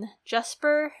them in.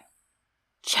 Jesper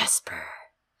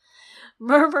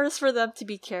murmurs for them to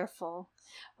be careful,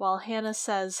 while Hannah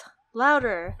says,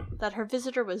 louder, that her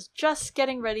visitor was just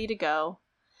getting ready to go.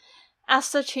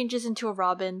 Asta changes into a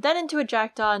robin, then into a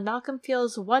jackdaw, and Malcolm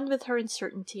feels one with her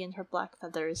uncertainty and her black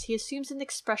feathers. He assumes an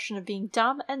expression of being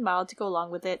dumb and mild to go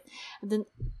along with it, and then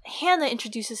Hannah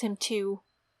introduces him to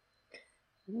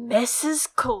Mrs.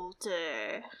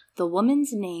 Coulter. The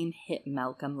woman's name hit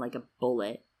Malcolm like a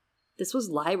bullet. This was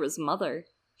Lyra's mother.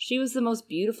 She was the most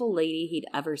beautiful lady he'd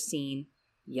ever seen.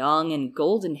 Young and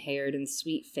golden-haired and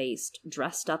sweet-faced,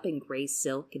 dressed up in gray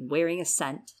silk and wearing a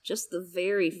scent, just the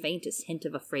very faintest hint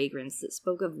of a fragrance that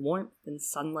spoke of warmth and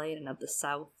sunlight and of the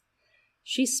south.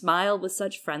 She smiled with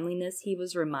such friendliness he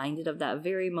was reminded of that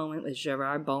very moment with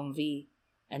Gerard Bonvie,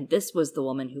 and this was the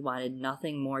woman who wanted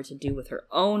nothing more to do with her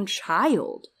own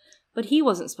child. But he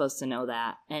wasn't supposed to know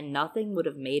that, and nothing would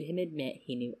have made him admit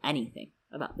he knew anything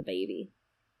about the baby.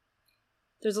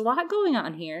 There's a lot going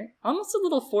on here. Almost a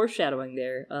little foreshadowing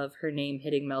there of her name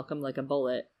hitting Malcolm like a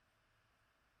bullet.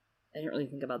 I didn't really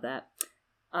think about that.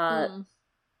 Her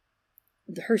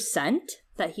scent,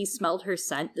 that he smelled her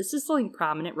scent. This is something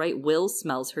prominent, right? Will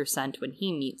smells her scent when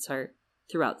he meets her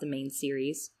throughout the main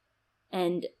series.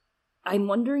 And I'm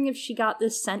wondering if she got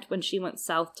this scent when she went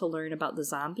south to learn about the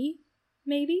zombie.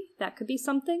 Maybe? That could be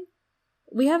something.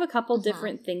 We have a couple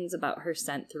different things about her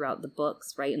scent throughout the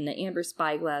books, right? In the Amber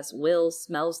Spyglass, Will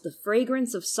smells the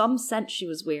fragrance of some scent she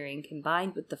was wearing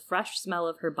combined with the fresh smell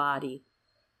of her body.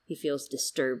 He feels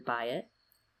disturbed by it.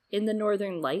 In the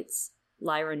Northern Lights,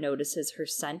 Lyra notices her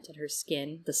scent and her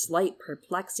skin, the slight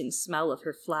perplexing smell of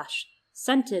her flesh,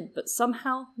 scented but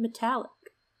somehow metallic.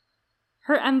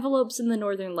 Her envelopes in the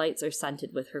Northern Lights are scented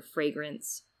with her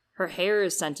fragrance. Her hair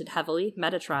is scented heavily.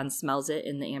 Metatron smells it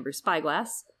in the Amber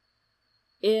Spyglass.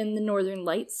 In the Northern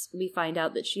Lights, we find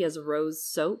out that she has rose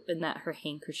soap and that her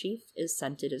handkerchief is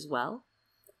scented as well.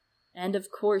 And of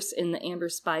course, in the Amber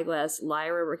Spyglass,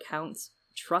 Lyra recounts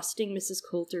trusting Mrs.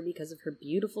 Coulter because of her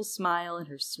beautiful smile and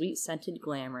her sweet-scented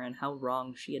glamour and how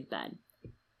wrong she had been.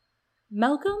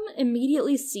 Malcolm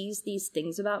immediately sees these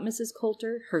things about Mrs.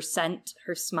 Coulter, her scent,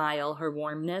 her smile, her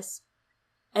warmness,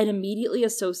 and immediately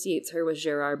associates her with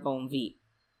Gerard Bonvit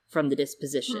from The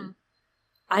Disposition.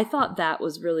 I thought that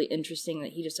was really interesting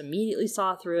that he just immediately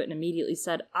saw through it and immediately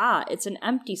said, it's an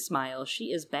empty smile. She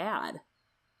is bad.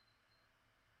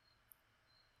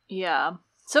 Yeah.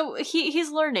 So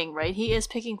he's learning, right? He is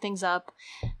picking things up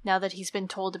now that he's been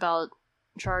told about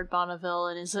Gerard Bonneville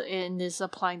and is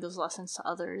applying those lessons to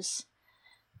others.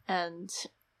 And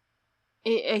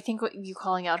I think what you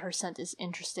calling out her scent is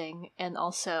interesting, and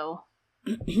also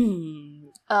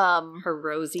her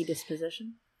rosy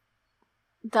disposition.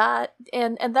 That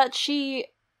and that she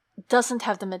doesn't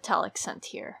have the metallic scent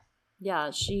here.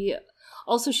 Yeah, she's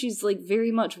like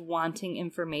very much wanting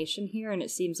information here, and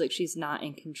it seems like she's not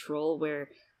in control, where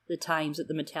the times that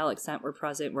the metallic scent were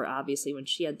present were obviously when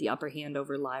she had the upper hand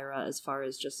over Lyra as far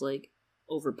as just like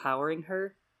overpowering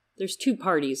her. There's two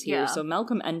parties here, so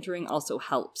Malcolm entering also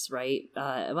helps, right?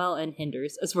 And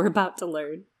hinders, as we're about to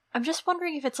learn. I'm just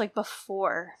wondering if it's like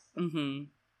before. Mm-hmm.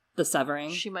 The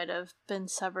severing. She might have been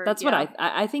severed. That's what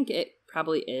I think it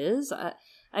probably is.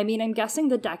 I mean, I'm guessing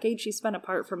the decade she spent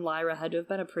apart from Lyra had to have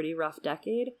been a pretty rough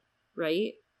decade,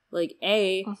 right? Like,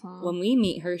 when we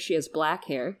meet her, she has black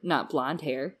hair, not blonde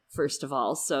hair, first of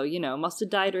all. So, must have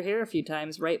dyed her hair a few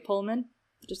times, right, Pullman?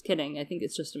 Just kidding. I think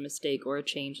it's just a mistake or a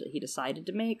change that he decided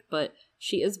to make. But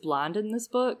she is blonde in this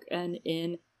book, and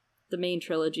in the main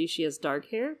trilogy, she has dark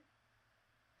hair.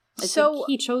 I think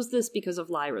he chose this because of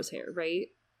Lyra's hair, right?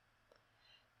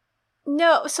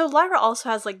 No, so Lyra also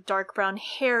has like dark brown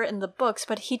hair in the books,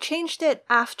 but he changed it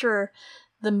after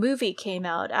the movie came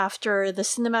out, after the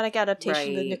cinematic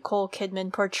adaptation of Nicole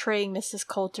Kidman portraying Mrs.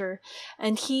 Coulter.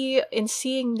 And he, in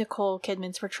seeing Nicole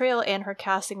Kidman's portrayal and her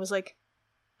casting, was like,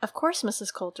 of course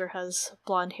Mrs. Coulter has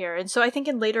blonde hair. And so I think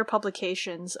in later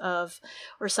publications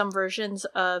or some versions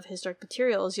of his Dark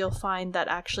Materials, you'll find that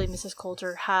actually Mrs.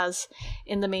 Coulter has,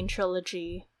 in the main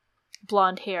trilogy,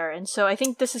 blonde hair. And so I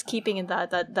think this is keeping in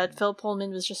that Phil Pullman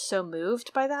was just so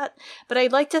moved by that. But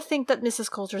I'd like to think that Mrs.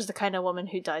 Coulter is the kind of woman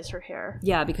who dyes her hair.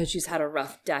 Yeah, because she's had a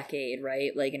rough decade,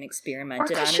 right? Like, and experimented on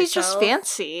herself. Or because she's just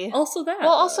fancy. Also that. Well,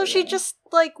 also she just,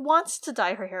 like, wants to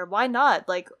dye her hair. Why not?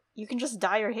 Like, you can just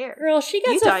dye your hair. Girl, she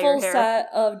gets a full set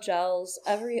of gels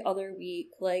every other week.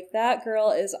 Like, that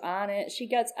girl is on it. She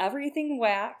gets everything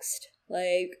waxed.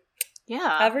 Like,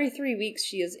 every 3 weeks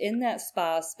she is in that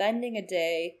spa, spending a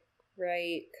day,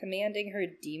 right, commanding her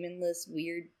demonless,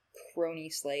 weird crony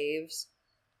slaves.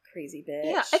 Crazy bitch.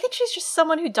 Yeah, I think she's just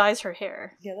someone who dyes her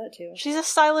hair. Yeah, that too. She's a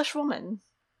stylish woman.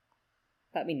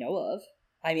 That we know of.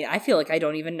 I mean, I feel like I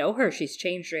don't even know her. She's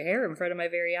changed her hair in front of my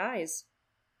very eyes.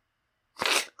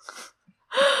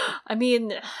 I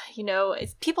mean,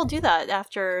 people do that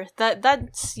after that.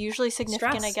 That's usually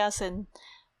significant, stress. I guess, in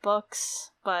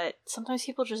books. But sometimes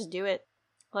people just do it.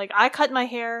 Like, I cut my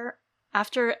hair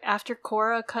after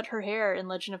Korra cut her hair in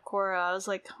Legend of Korra. I was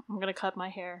like, I'm gonna cut my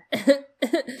hair.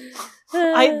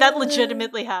 That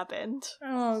legitimately happened.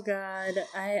 Oh God,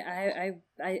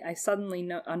 I suddenly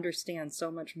understand so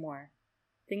much more.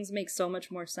 Things make so much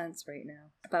more sense right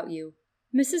now about you.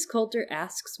 Mrs. Coulter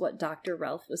asks what Dr.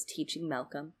 Ralph was teaching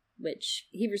Malcolm, which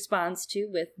he responds to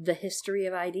with the history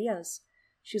of ideas.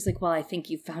 She's like, well, I think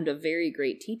you found a very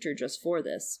great teacher just for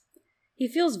this. He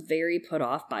feels very put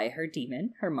off by her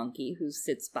demon, her monkey, who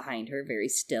sits behind her very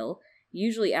still.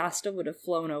 Usually Asta would have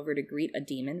flown over to greet a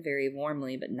demon very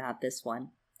warmly, but not this one.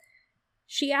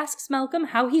 She asks Malcolm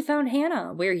how he found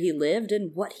Hannah, where he lived,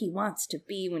 and what he wants to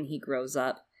be when he grows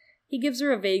up. He gives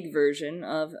her a vague version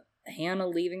of Hannah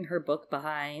leaving her book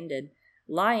behind and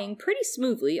lying pretty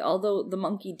smoothly, although the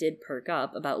monkey did perk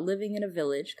up, about living in a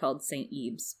village called St.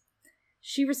 Yves.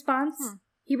 He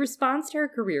responds to her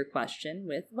career question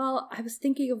with, well, I was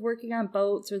thinking of working on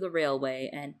boats or the railway,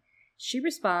 and she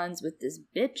responds with this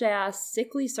bitch-ass,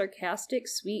 sickly, sarcastic,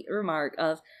 sweet remark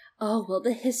of, oh, well,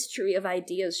 the history of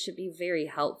ideas should be very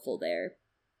helpful there.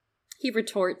 He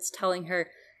retorts, telling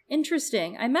her,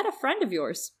 interesting, I met a friend of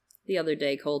yours the other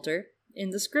day, Coulter.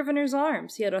 In the Scrivener's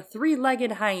Arms, he had a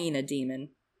 3-legged hyena demon.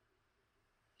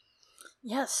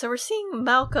 Yes, so we're seeing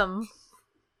Malcolm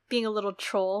being a little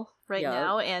troll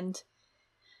now, and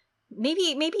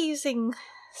maybe using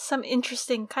some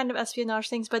interesting kind of espionage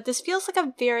things, but this feels like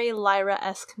a very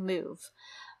Lyra-esque move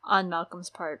on Malcolm's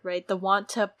part, right? The want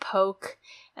to poke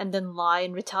and then lie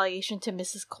in retaliation to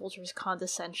Mrs. Coulter's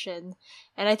condescension.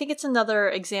 And I think it's another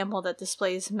example that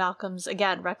displays Malcolm's,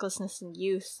 again, recklessness and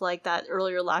youth, like that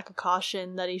earlier lack of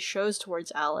caution that he shows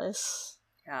towards Alice.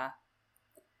 Yeah.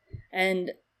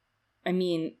 And I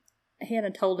mean,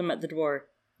 Hannah told him at the door,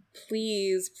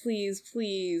 please, please,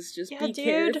 please, just be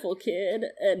careful, kid.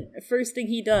 And first thing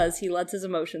he does, he lets his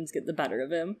emotions get the better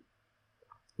of him.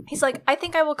 He's like, I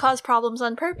think I will cause problems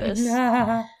on purpose.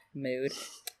 Mood.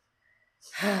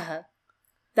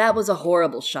 That was a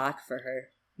horrible shock for her.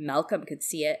 Malcolm could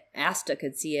see it, Asta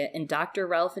could see it, and Dr.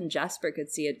 Ralph and Jesper could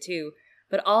see it too.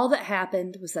 But all that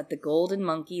happened was that the golden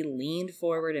monkey leaned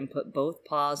forward and put both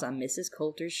paws on Mrs.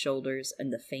 Coulter's shoulders,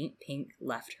 and the faint pink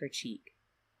left her cheek.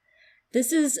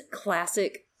 This is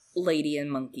classic Lady and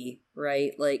Monkey,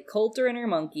 right? Like, Coulter and her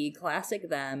monkey, classic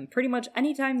them. Pretty much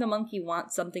anytime the monkey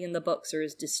wants something in the books or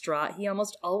is distraught, he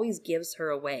almost always gives her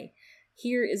away.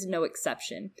 Here is no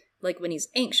exception. Like when he's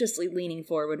anxiously leaning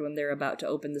forward when they're about to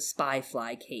open the spy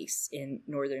fly case in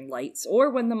Northern Lights,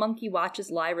 or when the monkey watches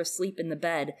Lyra sleep in the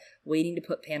bed, waiting to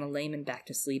put Panalamon back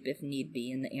to sleep if need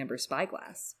be in the amber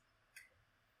spyglass.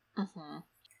 Mm-hmm.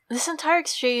 This entire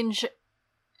exchange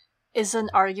is an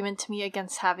argument to me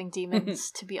against having demons,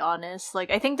 to be honest.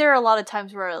 Like, I think there are a lot of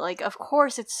times where, like, of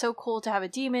course it's so cool to have a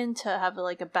demon, to have,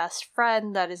 like, a best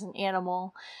friend that is an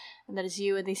animal, and that is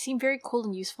you, and they seem very cool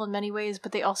and useful in many ways,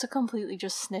 but they also completely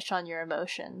just snitch on your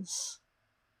emotions.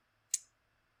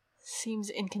 Seems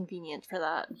inconvenient for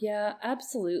that. Yeah,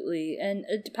 absolutely. And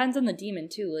it depends on the demon,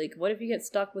 too. Like, what if you get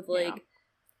stuck with, like,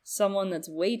 someone that's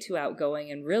way too outgoing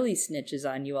and really snitches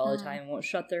on you all the time and won't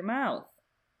shut their mouth?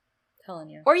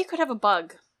 Telling you. Or you could have a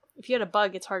bug. If you had a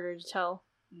bug, it's harder to tell.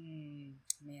 Man,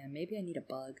 maybe I need a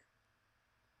bug.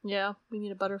 Yeah, we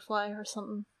need a butterfly or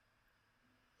something.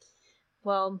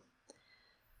 Well,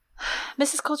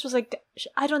 Mrs. Coulter was like,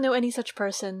 I don't know any such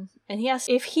person. And he asked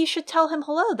if he should tell him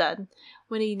hello then,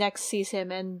 when he next sees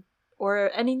him, and or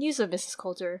any news of Mrs.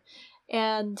 Coulter.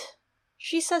 And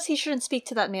she says he shouldn't speak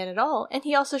to that man at all, and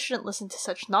he also shouldn't listen to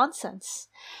such nonsense.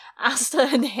 Asta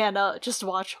and Hannah just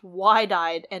watch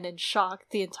wide-eyed and in shock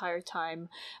the entire time,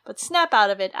 but snap out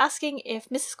of it, asking if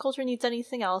Mrs. Coulter needs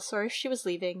anything else or if she was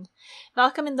leaving.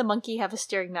 Malcolm and the monkey have a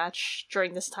staring match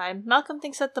during this time. Malcolm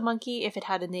thinks that the monkey, if it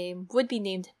had a name, would be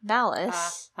named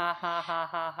Malice. Ha ha ha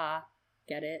ha ha.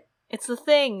 Get it? It's the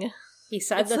thing. He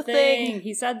said the thing.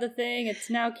 He said the thing. It's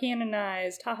now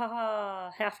canonized. Ha ha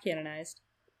ha. Half canonized.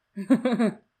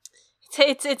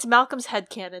 It's Malcolm's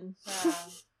headcanon.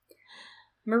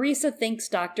 Marisa thanks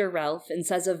Dr. Ralph and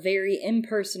says a very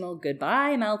impersonal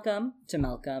goodbye, Malcolm, to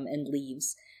Malcolm, and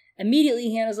leaves.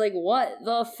 Immediately, Hannah's like, what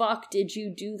the fuck did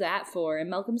you do that for?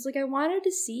 And Malcolm's like, I wanted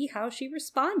to see how she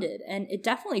responded, and it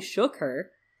definitely shook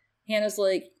her. Hannah's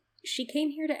like, she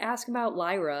came here to ask about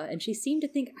Lyra, and she seemed to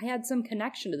think I had some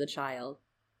connection to the child.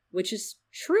 Which is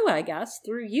true, I guess,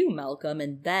 through you, Malcolm,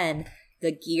 and then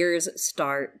the gears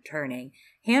start turning.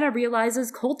 Hannah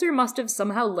realizes Coulter must have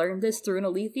somehow learned this through an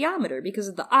alethiometer because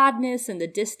of the oddness and the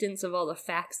distance of all the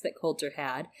facts that Coulter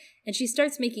had, and she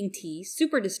starts making tea,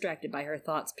 super distracted by her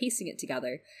thoughts, piecing it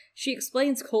together. She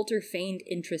explains Coulter feigned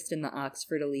interest in the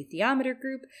Oxford alethiometer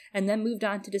group, and then moved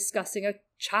on to discussing a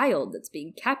child that's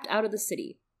being kept out of the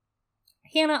city.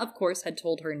 Hannah, of course, had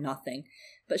told her nothing,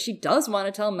 but she does want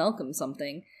to tell Malcolm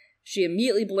something. She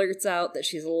immediately blurts out that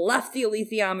she's left the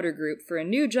alethiometer group for a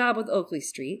new job with Oakley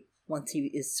Street, once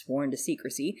he is sworn to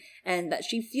secrecy, and that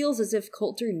she feels as if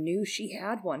Coulter knew she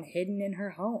had one hidden in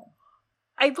her home.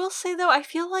 I will say, though, I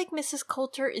feel like Mrs.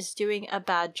 Coulter is doing a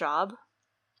bad job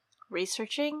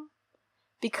researching,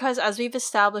 because as we've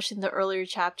established in the earlier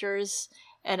chapters,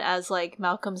 and as, like,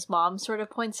 Malcolm's mom sort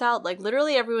of points out, like,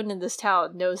 literally everyone in this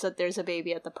town knows that there's a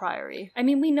baby at the Priory. I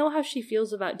mean, we know how she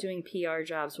feels about doing PR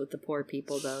jobs with the poor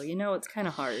people, though. You know, it's kind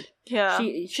of hard. Yeah.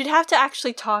 She'd have to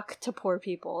actually talk to poor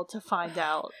people to find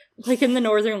out. Like in the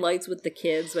Northern Lights with the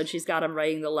kids, when she's got them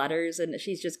writing the letters, and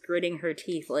she's just gritting her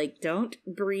teeth, like, don't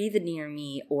breathe near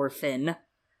me, orphan.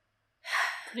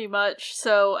 Pretty much.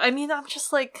 So, I mean, I'm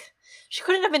just like, she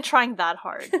couldn't have been trying that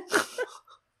hard.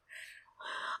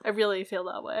 I really feel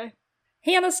that way.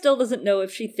 Hannah still doesn't know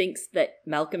if she thinks that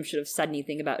Malcolm should have said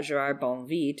anything about Gerard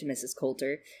Bonvie to Mrs.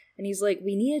 Coulter, and he's like,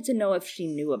 we needed to know if she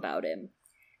knew about him.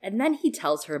 And then he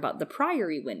tells her about the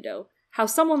Priory window, how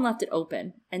someone left it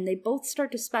open, and they both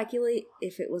start to speculate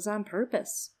if it was on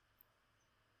purpose.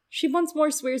 She once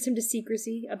more swears him to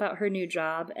secrecy about her new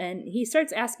job, and he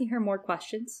starts asking her more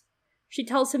questions. She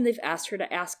tells him they've asked her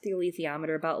to ask the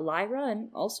alethiometer about Lyra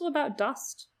and also about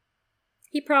Dust.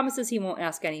 He promises he won't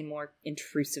ask any more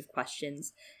intrusive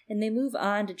questions, and they move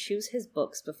on to choose his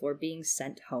books before being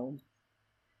sent home.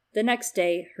 The next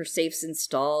day, her safe's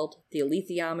installed, the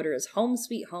alethiometer is home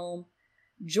sweet home.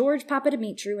 George,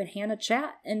 Papademitru, and Hannah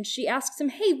chat, and she asks him,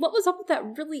 hey, what was up with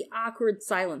that really awkward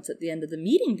silence at the end of the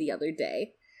meeting the other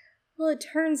day? Well, it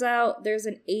turns out there's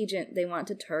an agent they want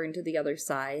to turn to the other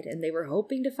side, and they were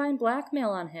hoping to find blackmail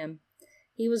on him.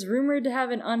 He was rumored to have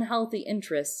an unhealthy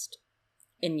interest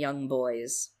in young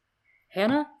boys.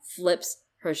 Hannah flips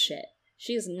her shit.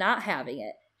 She is not having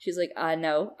it. She's like,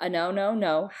 no.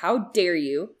 How dare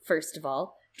you, first of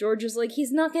all. George is like,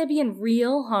 he's not going to be in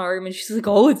real harm. And she's like,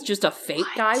 oh, it's just a fake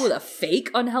guy with a fake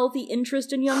unhealthy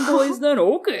interest in young boys then?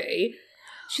 Okay.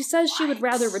 She says she would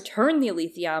rather return the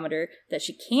alethiometer, that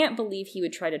she can't believe he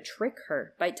would try to trick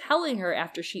her by telling her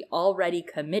after she already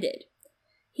committed.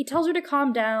 He tells her to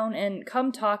calm down and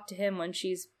come talk to him when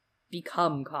she's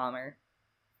become calmer.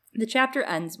 The chapter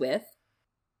ends with,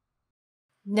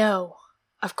 no,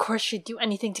 of course she'd do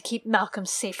anything to keep Malcolm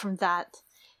safe from that.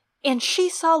 And she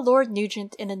saw Lord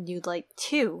Nugent in a new light,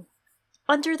 too.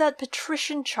 Under that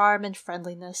patrician charm and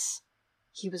friendliness,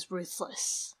 he was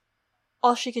ruthless.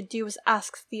 All she could do was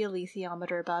ask the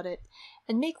alethiometer about it,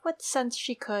 and make what sense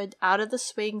she could out of the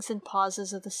swings and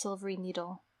pauses of the silvery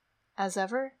needle. As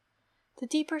ever, the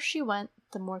deeper she went,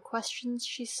 the more questions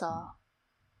she saw.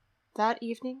 That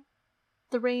evening,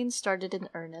 the rain started in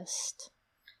earnest.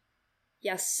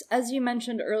 Yes, as you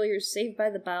mentioned earlier, Saved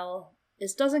by the Bell,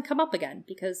 this doesn't come up again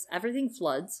because everything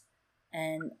floods,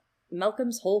 and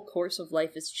Malcolm's whole course of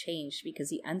life is changed because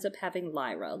he ends up having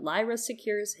Lyra. Lyra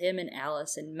secures him and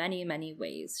Alice in many, many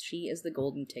ways. She is the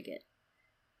golden ticket.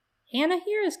 Hannah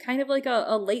here is kind of like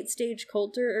a late-stage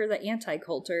Coulter, or the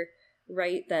anti-Coulter,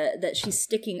 right? That she's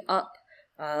sticking up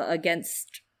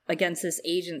against this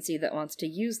agency that wants to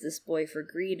use this boy for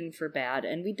greed and for bad.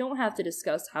 And we don't have to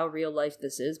discuss how real life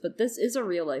this is, but this is a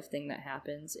real life thing that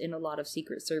happens in a lot of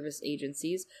Secret Service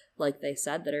agencies, like they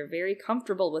said, that are very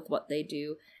comfortable with what they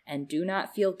do and do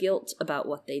not feel guilt about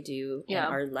what they do and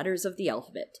are letters of the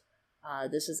alphabet.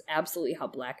 This is absolutely how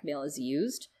blackmail is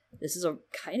used. This is a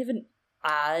kind of an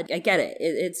odd, I get it,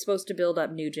 it's supposed to build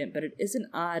up Nugent, but it is an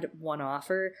odd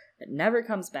one-offer that never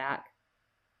comes back.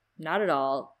 Not at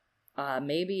all.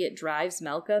 Maybe it drives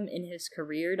Malcolm in his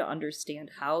career to understand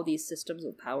how these systems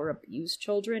of power abuse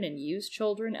children and use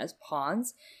children as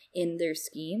pawns in their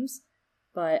schemes,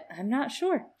 but I'm not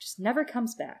sure. Just never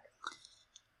comes back.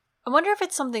 I wonder if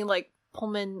it's something like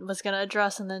Pullman was going to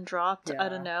address and then dropped. Yeah. I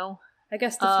don't know. I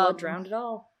guess the flood drowned it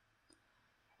all.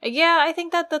 Yeah, I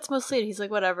think that's mostly it. He's like,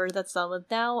 whatever, that's done with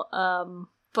now.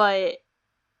 But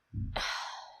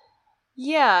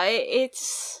yeah,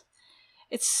 it's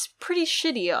pretty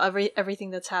shitty,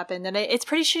 everything that's happened. And it's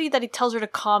pretty shitty that he tells her to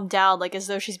calm down, like as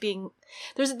though she's being...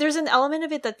 There's an element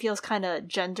of it that feels kind of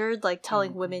gendered, like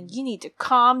telling women, you need to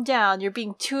calm down, you're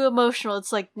being too emotional.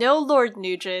 It's like, no, Lord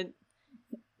Nugent,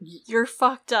 you're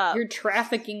fucked up. You're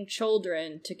trafficking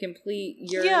children to complete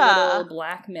your little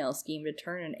blackmail scheme to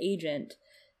turn an agent.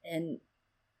 And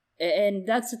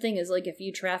that's the thing, is like, if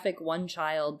you traffic one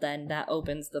child, then that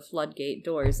opens the floodgate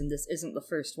doors, and this isn't the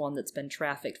first one that's been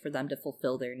trafficked for them to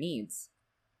fulfill their needs.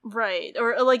 Right.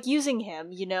 Or like using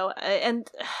him, you know? And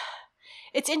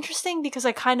it's interesting because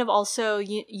I kind of also,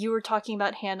 you were talking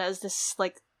about Hannah as this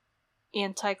like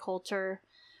anti-Coulter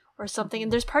or something,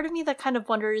 and there's part of me that kind of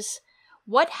wonders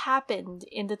what happened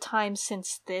in the time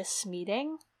since this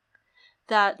meeting,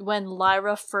 that when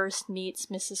Lyra first meets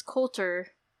Mrs. Coulter,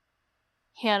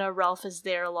 Hannah Ralph is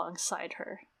there alongside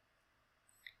her.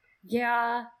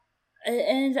 Yeah,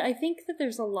 and I think that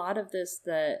there's a lot of this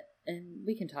that, and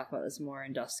we can talk about this more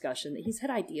in discussion, that he's had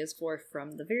ideas for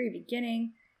from the very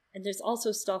beginning, and there's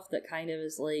also stuff that kind of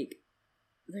is like,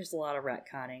 there's a lot of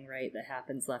retconning, right, that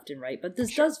happens left and right, but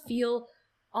this does feel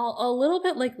a little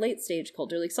bit like late-stage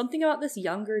Coulter. Like, something about this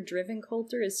younger, driven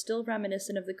Coulter is still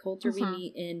reminiscent of the Coulter we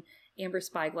meet in Amber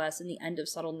Spyglass in the end of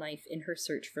Subtle Knife in her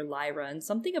search for Lyra. And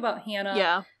something about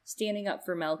Hannah standing up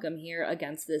for Malcolm here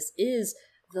against this is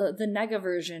the nega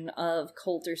version of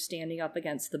Coulter standing up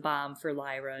against the bomb for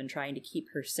Lyra and trying to keep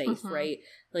her safe, right?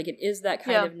 Like, it is that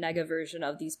kind of nega version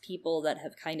of these people that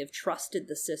have kind of trusted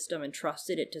the system and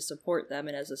trusted it to support them,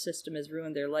 and as the system has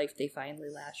ruined their life, they finally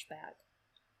lash back.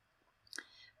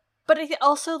 But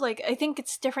I think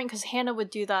it's different because Hannah would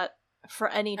do that for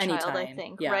any child, anytime. I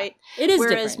think, yeah. right? It is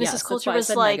whereas different. Mrs. Coulter was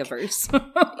like,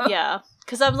 yeah,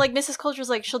 because I'm like, Mrs. Coulter's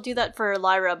like, she'll do that for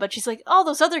Lyra, but she's like, oh,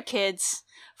 those other kids,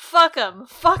 fuck them,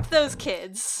 fuck those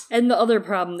kids. And the other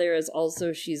problem there is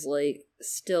also she's like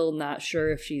still not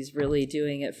sure if she's really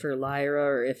doing it for Lyra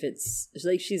or if it's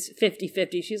like she's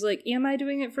 50-50. She's like, am I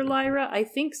doing it for Lyra? I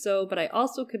think so, but I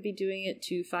also could be doing it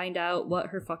to find out what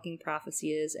her fucking prophecy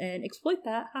is and exploit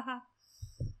that. Haha.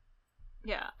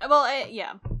 Yeah. Well,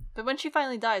 yeah. But when she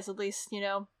finally dies, at least, you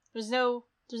know, there's no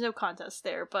contest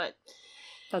there, but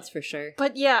That's for sure.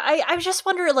 But yeah, I just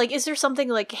wonder, like, is there something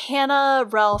like Hannah,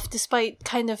 Ralph, despite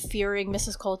kind of fearing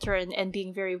Mrs. Coulter and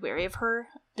being very wary of her,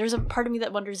 there's a part of me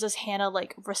that wonders, does Hannah,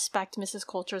 like, respect Mrs.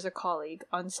 Coulter as a colleague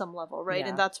on some level, right? Yeah.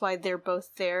 And that's why they're both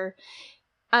there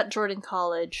at Jordan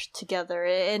College together,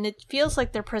 and it feels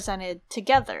like they're presented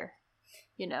together,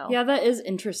 you know? Yeah, that is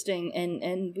interesting,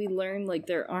 and we learn, like,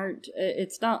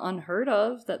 it's not unheard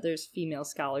of that there's female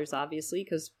scholars, obviously,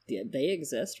 because they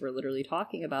exist, we're literally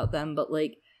talking about them, but,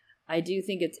 like, I do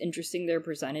think it's interesting they're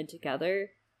presented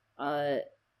together,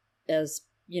 as,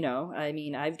 you know, I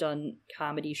mean, I've done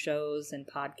comedy shows and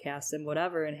podcasts and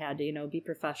whatever, and had to, you know, be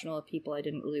professional with people I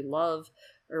didn't really love,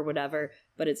 or whatever,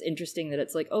 but it's interesting that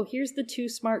it's like, oh, here's the two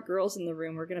smart girls in the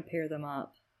room, we're gonna pair them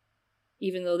up.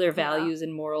 Even though their values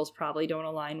and morals probably don't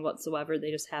align whatsoever,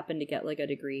 they just happen to get, like, a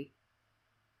degree.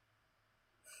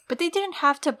 But they didn't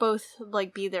have to both,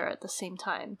 like, be there at the same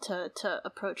time to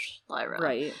approach Lyra.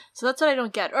 Right. So that's what I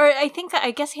don't get. Or I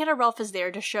guess Hannah Ralph is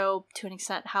there to show, to an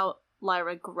extent, how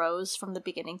Lyra grows from the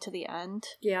beginning to the end.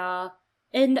 Yeah.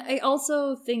 And I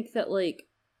also think that, like,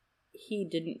 he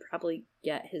didn't probably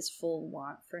get his full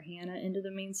want for Hannah into the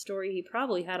main story. He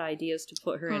probably had ideas to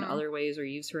put her in other ways or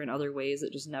use her in other ways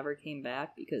that just never came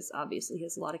back, because obviously he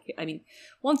has a lot of... I mean,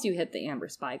 once you hit the Amber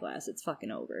Spyglass, it's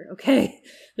fucking over, okay?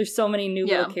 There's so many new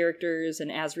little characters, and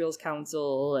Asriel's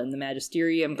Council, and the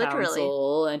Magisterium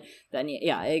Council, and then,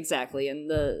 yeah, exactly, and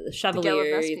the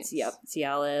Chevalier, it's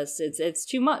Cialis, it's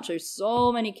too much. There's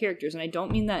so many characters, and I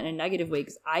don't mean that in a negative way,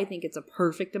 because I think it's a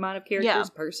perfect amount of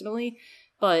characters, personally.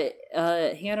 But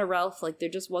Hannah Ralph, like, there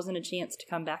just wasn't a chance to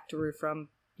come back to her from,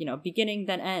 you know, beginning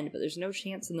then end, but there's no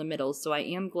chance in the middle, so I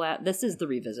am glad this is the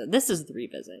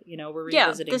revisit, you know, we're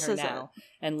revisiting her now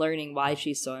and learning why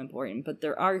she's so important, but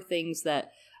there are things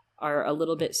that are a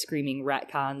little bit screaming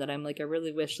retcon that I'm like, I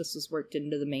really wish this was worked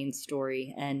into the main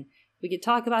story, and we could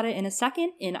talk about it in a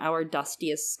second in our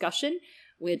Dusty discussion,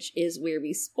 which is where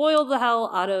we spoil the hell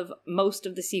out of most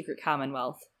of the Secret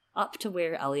Commonwealth, up to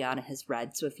where Eliana has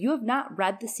read. So if you have not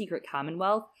read The Secret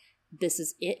Commonwealth, this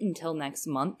is it until next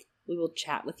month. We will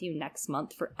chat with you next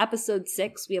month for episode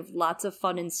 6. We have lots of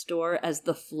fun in store as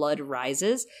the flood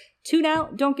rises. Tune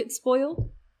out, don't get spoiled,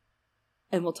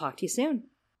 and we'll talk to you soon.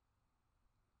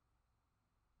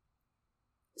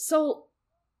 So,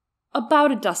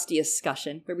 about a Dusty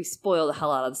discussion where we spoil the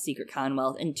hell out of The Secret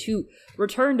Commonwealth, and to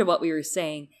return to what we were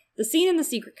saying, the scene in The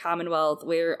Secret Commonwealth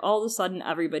where all of a sudden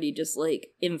everybody just, like,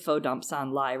 info dumps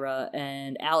on Lyra,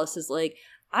 and Alice is like,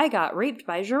 I got raped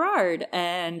by Gerard,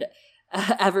 and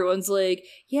everyone's like,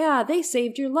 yeah, they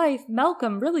saved your life,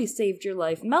 Malcolm really saved your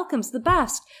life, Malcolm's the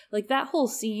best. Like, that whole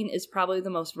scene is probably the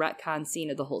most retcon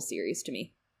scene of the whole series to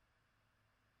me.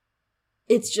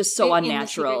 It's just so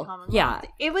unnatural. Yeah.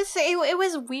 It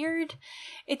was weird.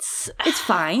 It's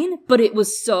fine, but it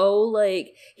was so,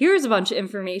 like, here's a bunch of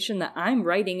information that I'm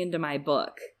writing into my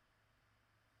book.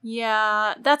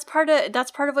 Yeah, that's part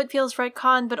of what feels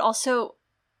retcon, but also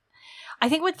I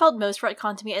think what felt most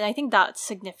retcon to me, and I think that's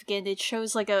significant, it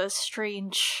shows, like, a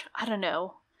strange, I don't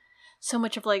know, so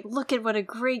much of, like, look at what a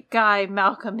great guy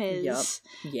Malcolm is.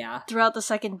 Yep. Yeah. Throughout the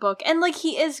second book. And, like,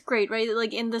 he is great, right?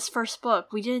 Like, in this first book,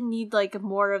 we didn't need, like,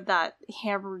 more of that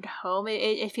hammered home.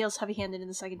 It feels heavy-handed in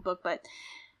the second book, but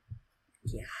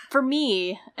yeah, for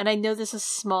me, and I know this is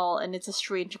small and it's a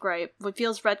strange gripe, what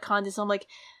feels retconned is I'm like,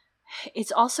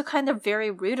 it's also kind of very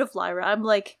rude of Lyra. I'm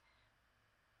like,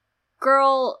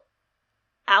 girl,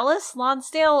 Alice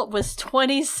Lonsdale was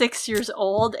 26 years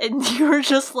old, and you were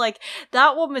just like,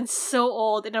 that woman's so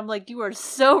old, and I'm like, you are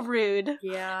so rude.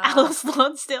 Yeah. Alice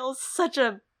Lonsdale is such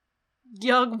a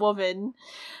young woman.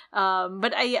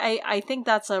 But I think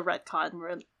that's a retcon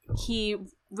where he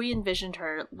re-envisioned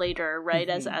her later, right,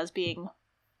 as being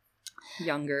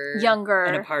younger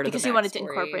and a part of because he wanted to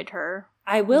incorporate her.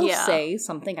 I will say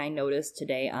something I noticed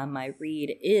today on my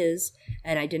read is,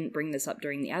 and I didn't bring this up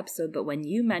during the episode, but when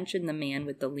you mentioned the man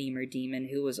with the lemur demon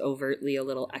who was overtly a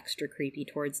little extra creepy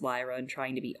towards Lyra and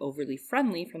trying to be overly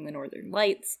friendly from the Northern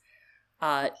Lights,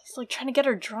 he's like trying to get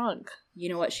her drunk. You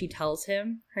know what she tells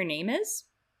him her name is?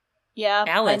 Yeah,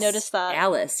 Alice. I noticed that.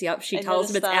 Alice, yep, she tells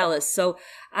him it's that. Alice. So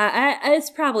it's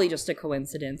probably just a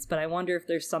coincidence, but I wonder if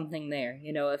there's something there.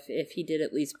 You know, if he did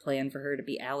at least plan for her to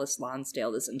be Alice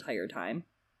Lonsdale this entire time.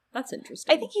 That's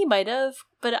interesting. I think he might have,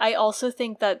 but I also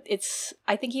think that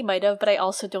I think he might have, but I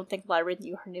also don't think Lyra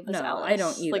knew her name was Alice. I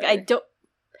don't either. Like, I don't.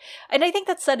 And I think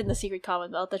that's said in the Secret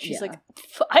Commonwealth that she's like,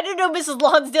 I didn't know Mrs.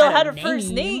 Lonsdale had her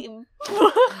first name.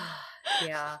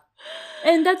 Yeah.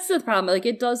 And that's the problem. Like,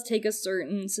 it does take a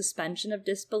certain suspension of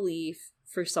disbelief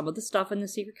for some of the stuff in the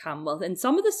Secret Commonwealth. And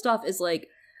some of the stuff is, like,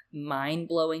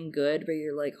 mind-blowing good where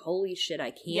you're like, holy shit,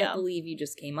 I can't believe you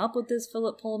just came up with this,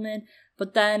 Philip Pullman.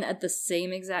 But then at the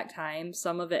same exact time,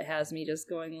 some of it has me just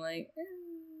going like,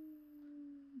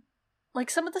 Like,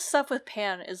 some of the stuff with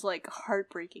Pan is, like,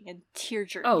 heartbreaking and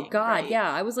tear-jerking. Oh, God, right? yeah.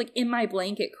 I was, like, in my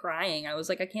blanket crying. I was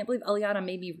like, I can't believe Eliana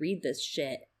made me read this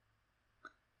shit.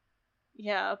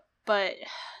 Yeah, but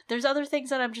there's other things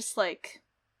that I'm just, like,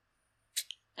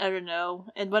 I don't know.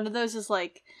 And one of those is,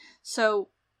 like, so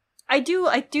I do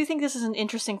think this is an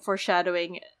interesting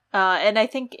foreshadowing, and I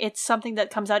think it's something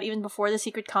that comes out even before The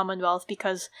Secret Commonwealth,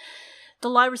 because the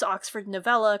Lyra's Oxford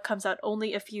novella comes out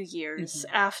only a few years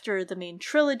after the main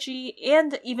trilogy,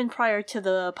 and even prior to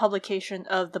the publication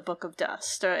of the Book of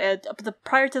Dust,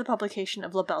 prior to the publication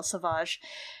of La Belle Sauvage.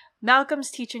 Malcolm's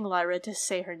teaching Lyra to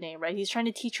say her name, right? He's trying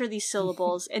to teach her these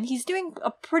syllables, and he's doing a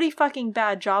pretty fucking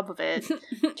bad job of it,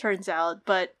 turns out,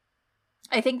 but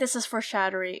I think this is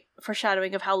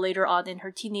foreshadowing of how later on in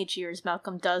her teenage years,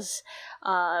 Malcolm does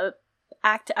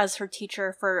act as her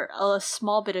teacher for a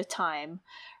small bit of time,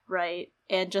 right?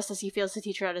 And just as he fails to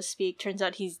teach her how to speak, turns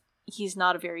out he's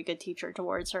not a very good teacher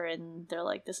towards her, and they're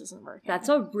like, this isn't working. That's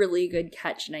a really good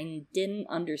catch, and I didn't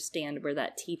understand where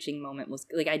that teaching moment was.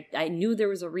 Like, I knew there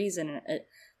was a reason.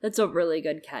 That's a really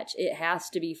good catch. It has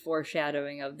to be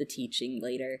foreshadowing of the teaching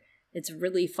later. It's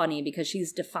really funny because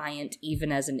she's defiant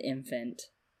even as an infant.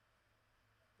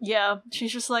 Yeah,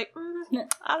 she's just like,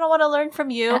 I don't want to learn from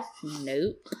you.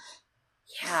 Nope.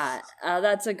 Yeah,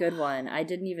 that's a good one. I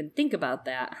didn't even think about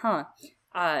that, huh?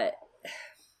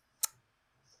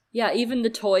 Yeah, even the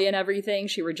toy and everything,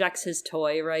 she rejects his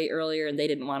toy, right, earlier, and they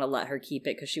didn't want to let her keep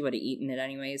it because she would have eaten it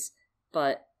anyways.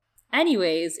 But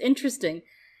anyways, interesting.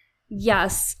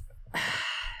 Yes.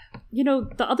 You know,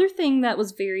 the other thing that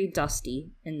was very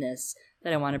dusty in this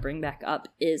that I want to bring back up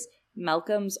is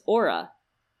Malcolm's aura.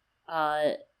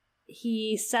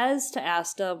 He says to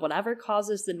Asta, whatever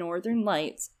causes the Northern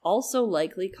Lights also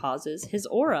likely causes his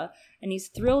aura, and he's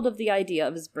thrilled of the idea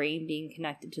of his brain being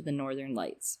connected to the Northern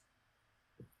Lights.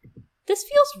 This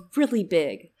feels really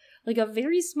big, like a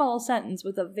very small sentence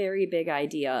with a very big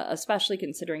idea, especially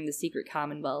considering the Secret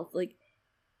Commonwealth. Like,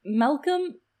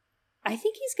 Malcolm, I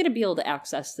think he's going to be able to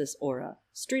access this aura.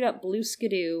 Straight up blue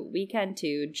skidoo, weekend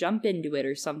 2, jump into it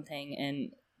or something,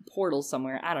 and portal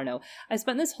somewhere. I don't know. I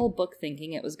spent this whole book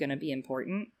thinking it was going to be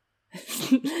important,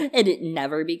 and it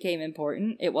never became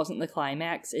important. It wasn't the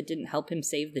climax. It didn't help him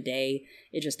save the day.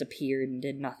 It just appeared and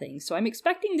did nothing. So I'm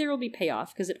expecting there will be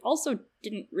payoff, because it also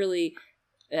didn't really...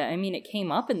 I mean, it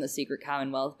came up in the Secret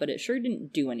Commonwealth, but it sure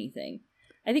didn't do anything.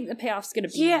 I think the payoff's going to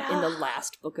be in the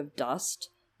last Book of Dust,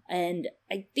 and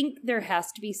I think there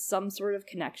has to be some sort of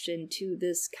connection to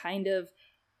this kind of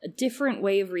a different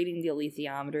way of reading the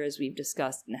alethiometer, as we've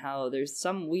discussed, and how there's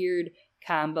some weird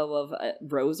combo of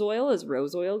rose oil. Is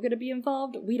rose oil going to be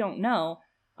involved? We don't know.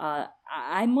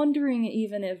 I'm wondering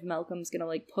even if Malcolm's going to,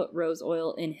 like, put rose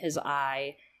oil in his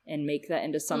eye and make that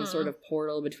into some sort of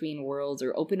portal between worlds,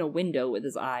 or open a window with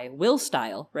his eye. Will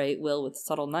style, right? Will with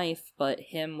subtle knife, but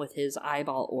him with his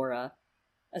eyeball aura.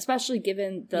 Especially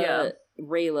given the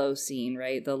Raylo scene,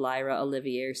 right? The Lyra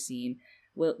Olivier scene.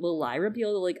 Will Lyra be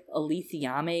able to, like,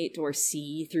 alethiamate or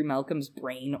see through Malcolm's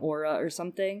brain aura or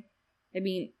something? I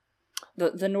mean,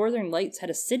 the Northern Lights had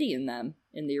a city in them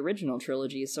in the original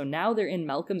trilogy, so now they're in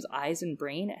Malcolm's eyes and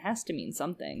brain. It has to mean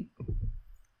something.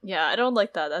 Yeah, I don't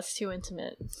like that. That's too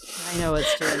intimate. I know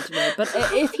it's too intimate, but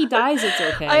if he dies, it's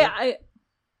okay.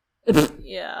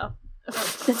 Yeah.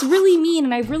 That's really mean,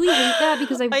 and I really hate that,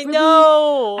 because I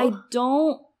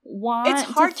don't want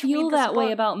to feel that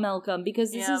way about Malcolm,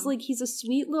 because this is like, he's a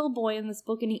sweet little boy in this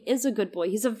book, and he is a good boy.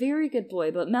 He's a very good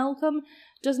boy, but Malcolm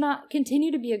does not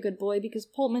continue to be a good boy because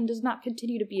Pullman does not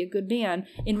continue to be a good man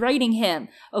in writing him,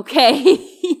 okay?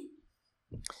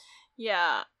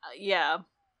 Yeah.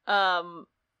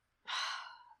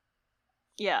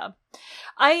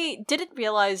 I didn't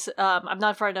realize, I'm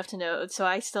not far enough to know, so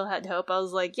I still had hope. I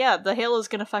was like, yeah, the halo's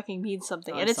gonna fucking mean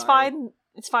something. And it's fine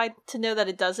to know that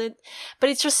it doesn't.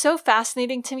 But it's just so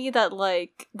fascinating to me that,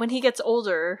 like, when he gets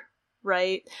older,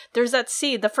 right, there's that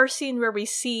scene, the first scene where we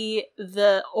see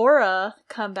the aura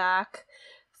come back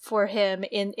for him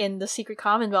in the Secret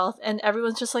Commonwealth, and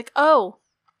everyone's just like, oh,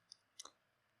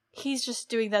 he's just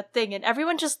doing that thing, and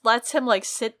everyone just lets him, like,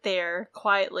 sit there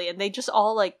quietly, and they just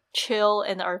all, like, chill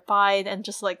and are fine and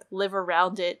just, like, live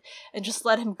around it and just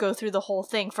let him go through the whole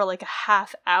thing for, like, a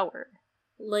half hour.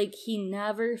 Like, he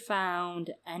never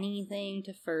found anything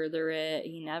to further it.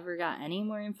 He never got any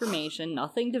more information.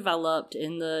 Nothing developed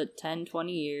in the 10,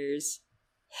 20 years.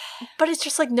 But it's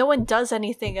just like no one does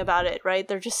anything about it, right?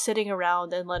 They're just sitting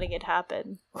around and letting it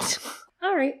happen.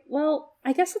 All right. Well,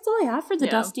 I guess that's all I have for the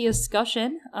Dusty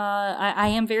discussion. I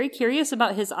am very curious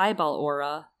about his eyeball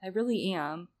aura. I really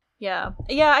am. Yeah.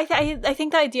 I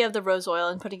think the idea of the rose oil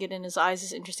and putting it in his eyes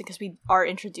is interesting because we are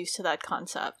introduced to that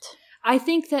concept. I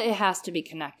think that it has to be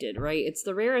connected, right? It's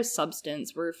the rarest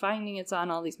substance. We're finding it's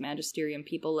on all these magisterium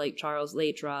people like Charles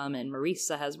Latrom, and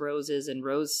Marisa has roses and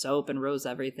rose soap and rose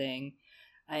everything.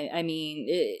 I mean,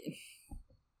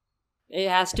 it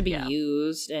has to be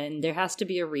used, and there has to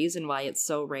be a reason why it's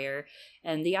so rare.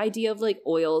 And the idea of, like,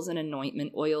 oils and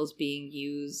anointment oils being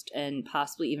used, and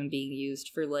possibly even being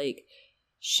used for, like,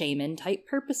 shaman-type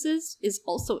purposes is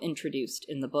also introduced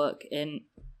in the book. And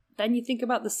then you think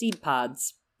about the seed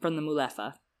pods from the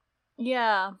Mulefa.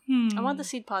 Yeah. I want the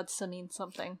seed pods to mean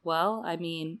something. Well, I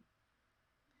mean...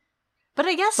 But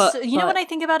I guess, you know, when I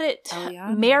think about it,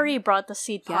 Mary brought the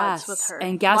seed pods with her.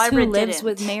 And guess who lives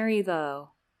with Mary,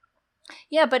 though?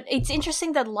 Yeah, but it's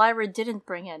interesting that Lyra didn't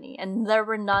bring any, and there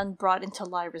were none brought into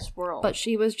Lyra's world. But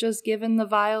she was just given the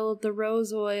vial of the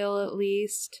rose oil, at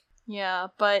least. Yeah,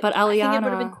 but Eliana, I think it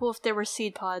would have been cool if there were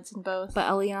seed pods in both. But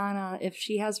Eliana, if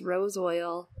she has rose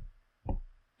oil,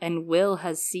 and Will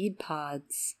has seed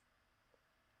pods...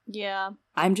 Yeah.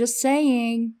 I'm just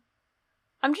saying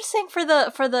for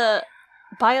the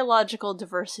biological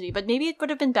diversity, but maybe it would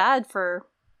have been bad for...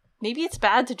 Maybe it's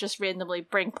bad to just randomly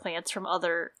bring plants from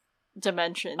other...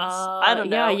 dimensions. I don't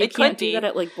know. Yeah, you can't do that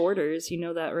at, like, Borders. You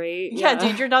know that, right? Yeah,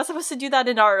 dude, you're not supposed to do that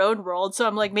in our own world. So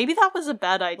I'm like, maybe that was a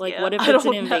bad idea. Like, what if it's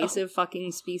an invasive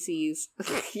fucking species?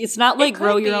 It's not like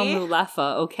grow your own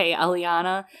Mulefa, okay,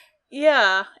 Eliana?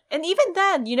 Yeah. And even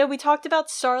then, you know, we talked about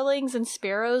starlings and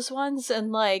sparrows once,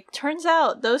 and, like, turns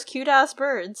out those cute-ass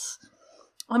birds,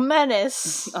 a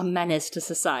menace. A menace to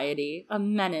society. A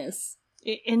menace.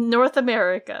 In North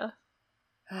America.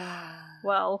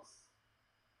 Well...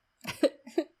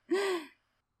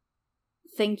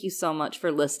 Thank you so much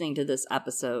for listening to this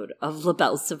episode of La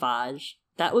Belle Sauvage.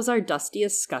 That was our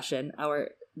Dustiest discussion, our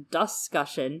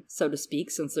Duscussion, so to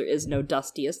speak, since there is no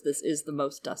Dustiest. This is the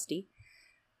most dusty.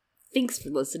 Thanks for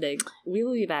listening. We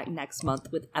will be back next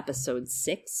month with episode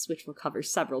 6, which will cover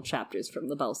several chapters from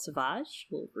La Belle Sauvage.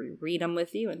 We'll reread them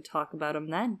with you and talk about them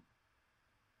then.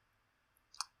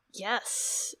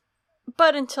 Yes.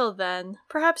 But until then,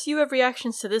 perhaps you have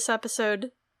reactions to this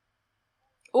episode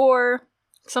or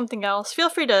something else. Feel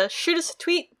free to shoot us a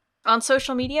tweet on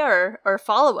social media or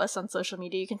follow us on social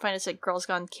media. You can find us at Girls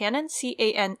Gone Canon,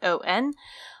 CANON,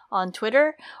 on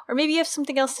Twitter. Or maybe you have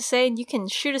something else to say and you can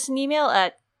shoot us an email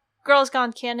at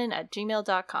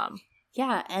girlsgonecanon@gmail.com.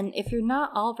 Yeah, and if you're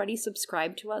not already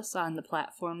subscribed to us on the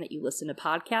platform that you listen to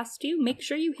podcasts to, make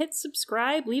sure you hit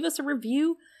subscribe, leave us a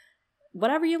review,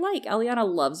 whatever you like. Eliana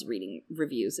loves reading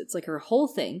reviews. It's like her whole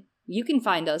thing. You can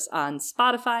find us on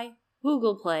Spotify,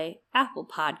 Google Play, Apple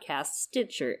Podcasts,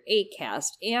 Stitcher,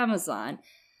 Acast, Amazon,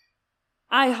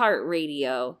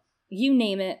 iHeartRadio, you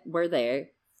name it, we're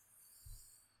there.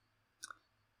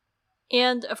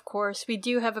 And, of course, we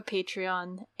do have a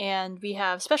Patreon, and we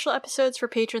have special episodes for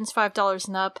patrons $5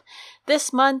 and up.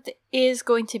 This month is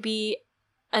going to be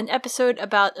an episode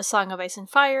about A Song of Ice and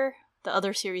Fire, the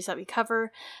other series that we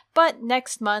cover, but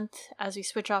next month, as we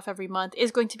switch off every month,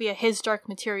 is going to be a His Dark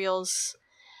Materials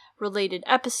related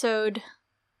episode.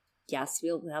 Yes,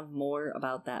 we'll have more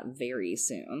about that very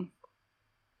soon.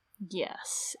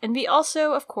 Yes. And we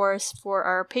also, of course, for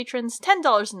our patrons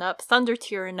 $10 and up, Thunder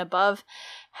tier and above,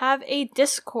 have a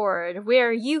Discord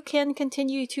where you can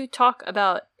continue to talk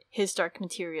about His Dark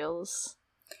Materials.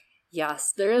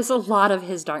 Yes, there is a lot of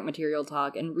His Dark Material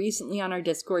talk, and recently on our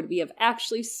Discord we have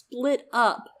actually split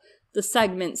up the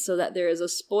segments so that there is a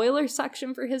spoiler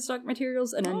section for His Dark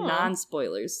Materials and a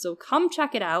non-spoilers. So come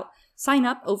check it out. Sign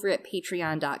up over at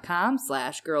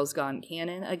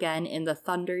patreon.com/girlsgonecanon. Again, in the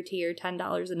Thunder tier,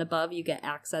 $10 and above, you get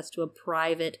access to a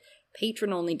private,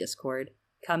 patron-only Discord.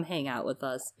 Come hang out with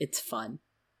us. It's fun.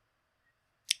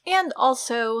 And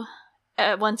also,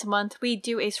 once a month, we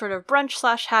do a sort of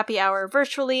brunch/happy hour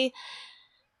virtually.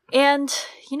 And,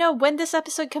 you know, when this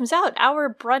episode comes out,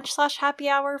 our brunch/happy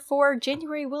hour for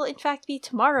January will in fact be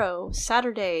tomorrow,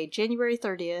 Saturday, January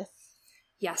 30th.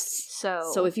 Yes.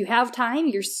 So if you have time,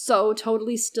 you're so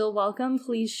totally still welcome.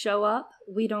 Please show up.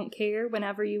 We don't care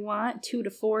whenever you want, 2 to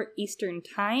 4 Eastern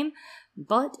time.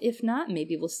 But if not,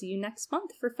 maybe we'll see you next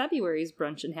month for February's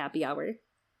brunch and happy hour.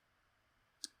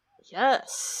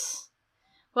 Yes.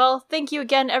 Well, thank you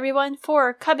again, everyone,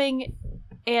 for coming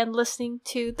and listening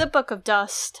to The Book of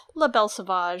Dust, La Belle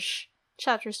Sauvage,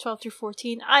 chapters 12 through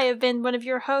 14. I have been one of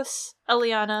your hosts,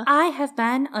 Eliana. I have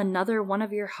been another one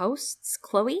of your hosts,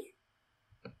 Chloe.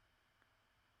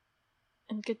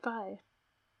 And goodbye.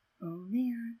 Oh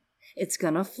man, it's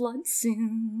gonna flood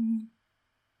soon.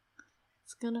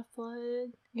 gonna flood.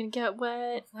 Gonna get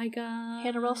wet. Oh my god.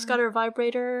 Hannah Ralph's got her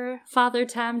vibrator. Father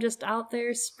Tem just out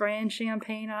there spraying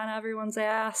champagne on everyone's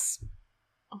ass.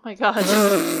 Oh my god.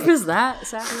 Is that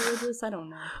sacrilegious? I don't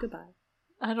know. Goodbye.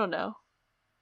 I don't know.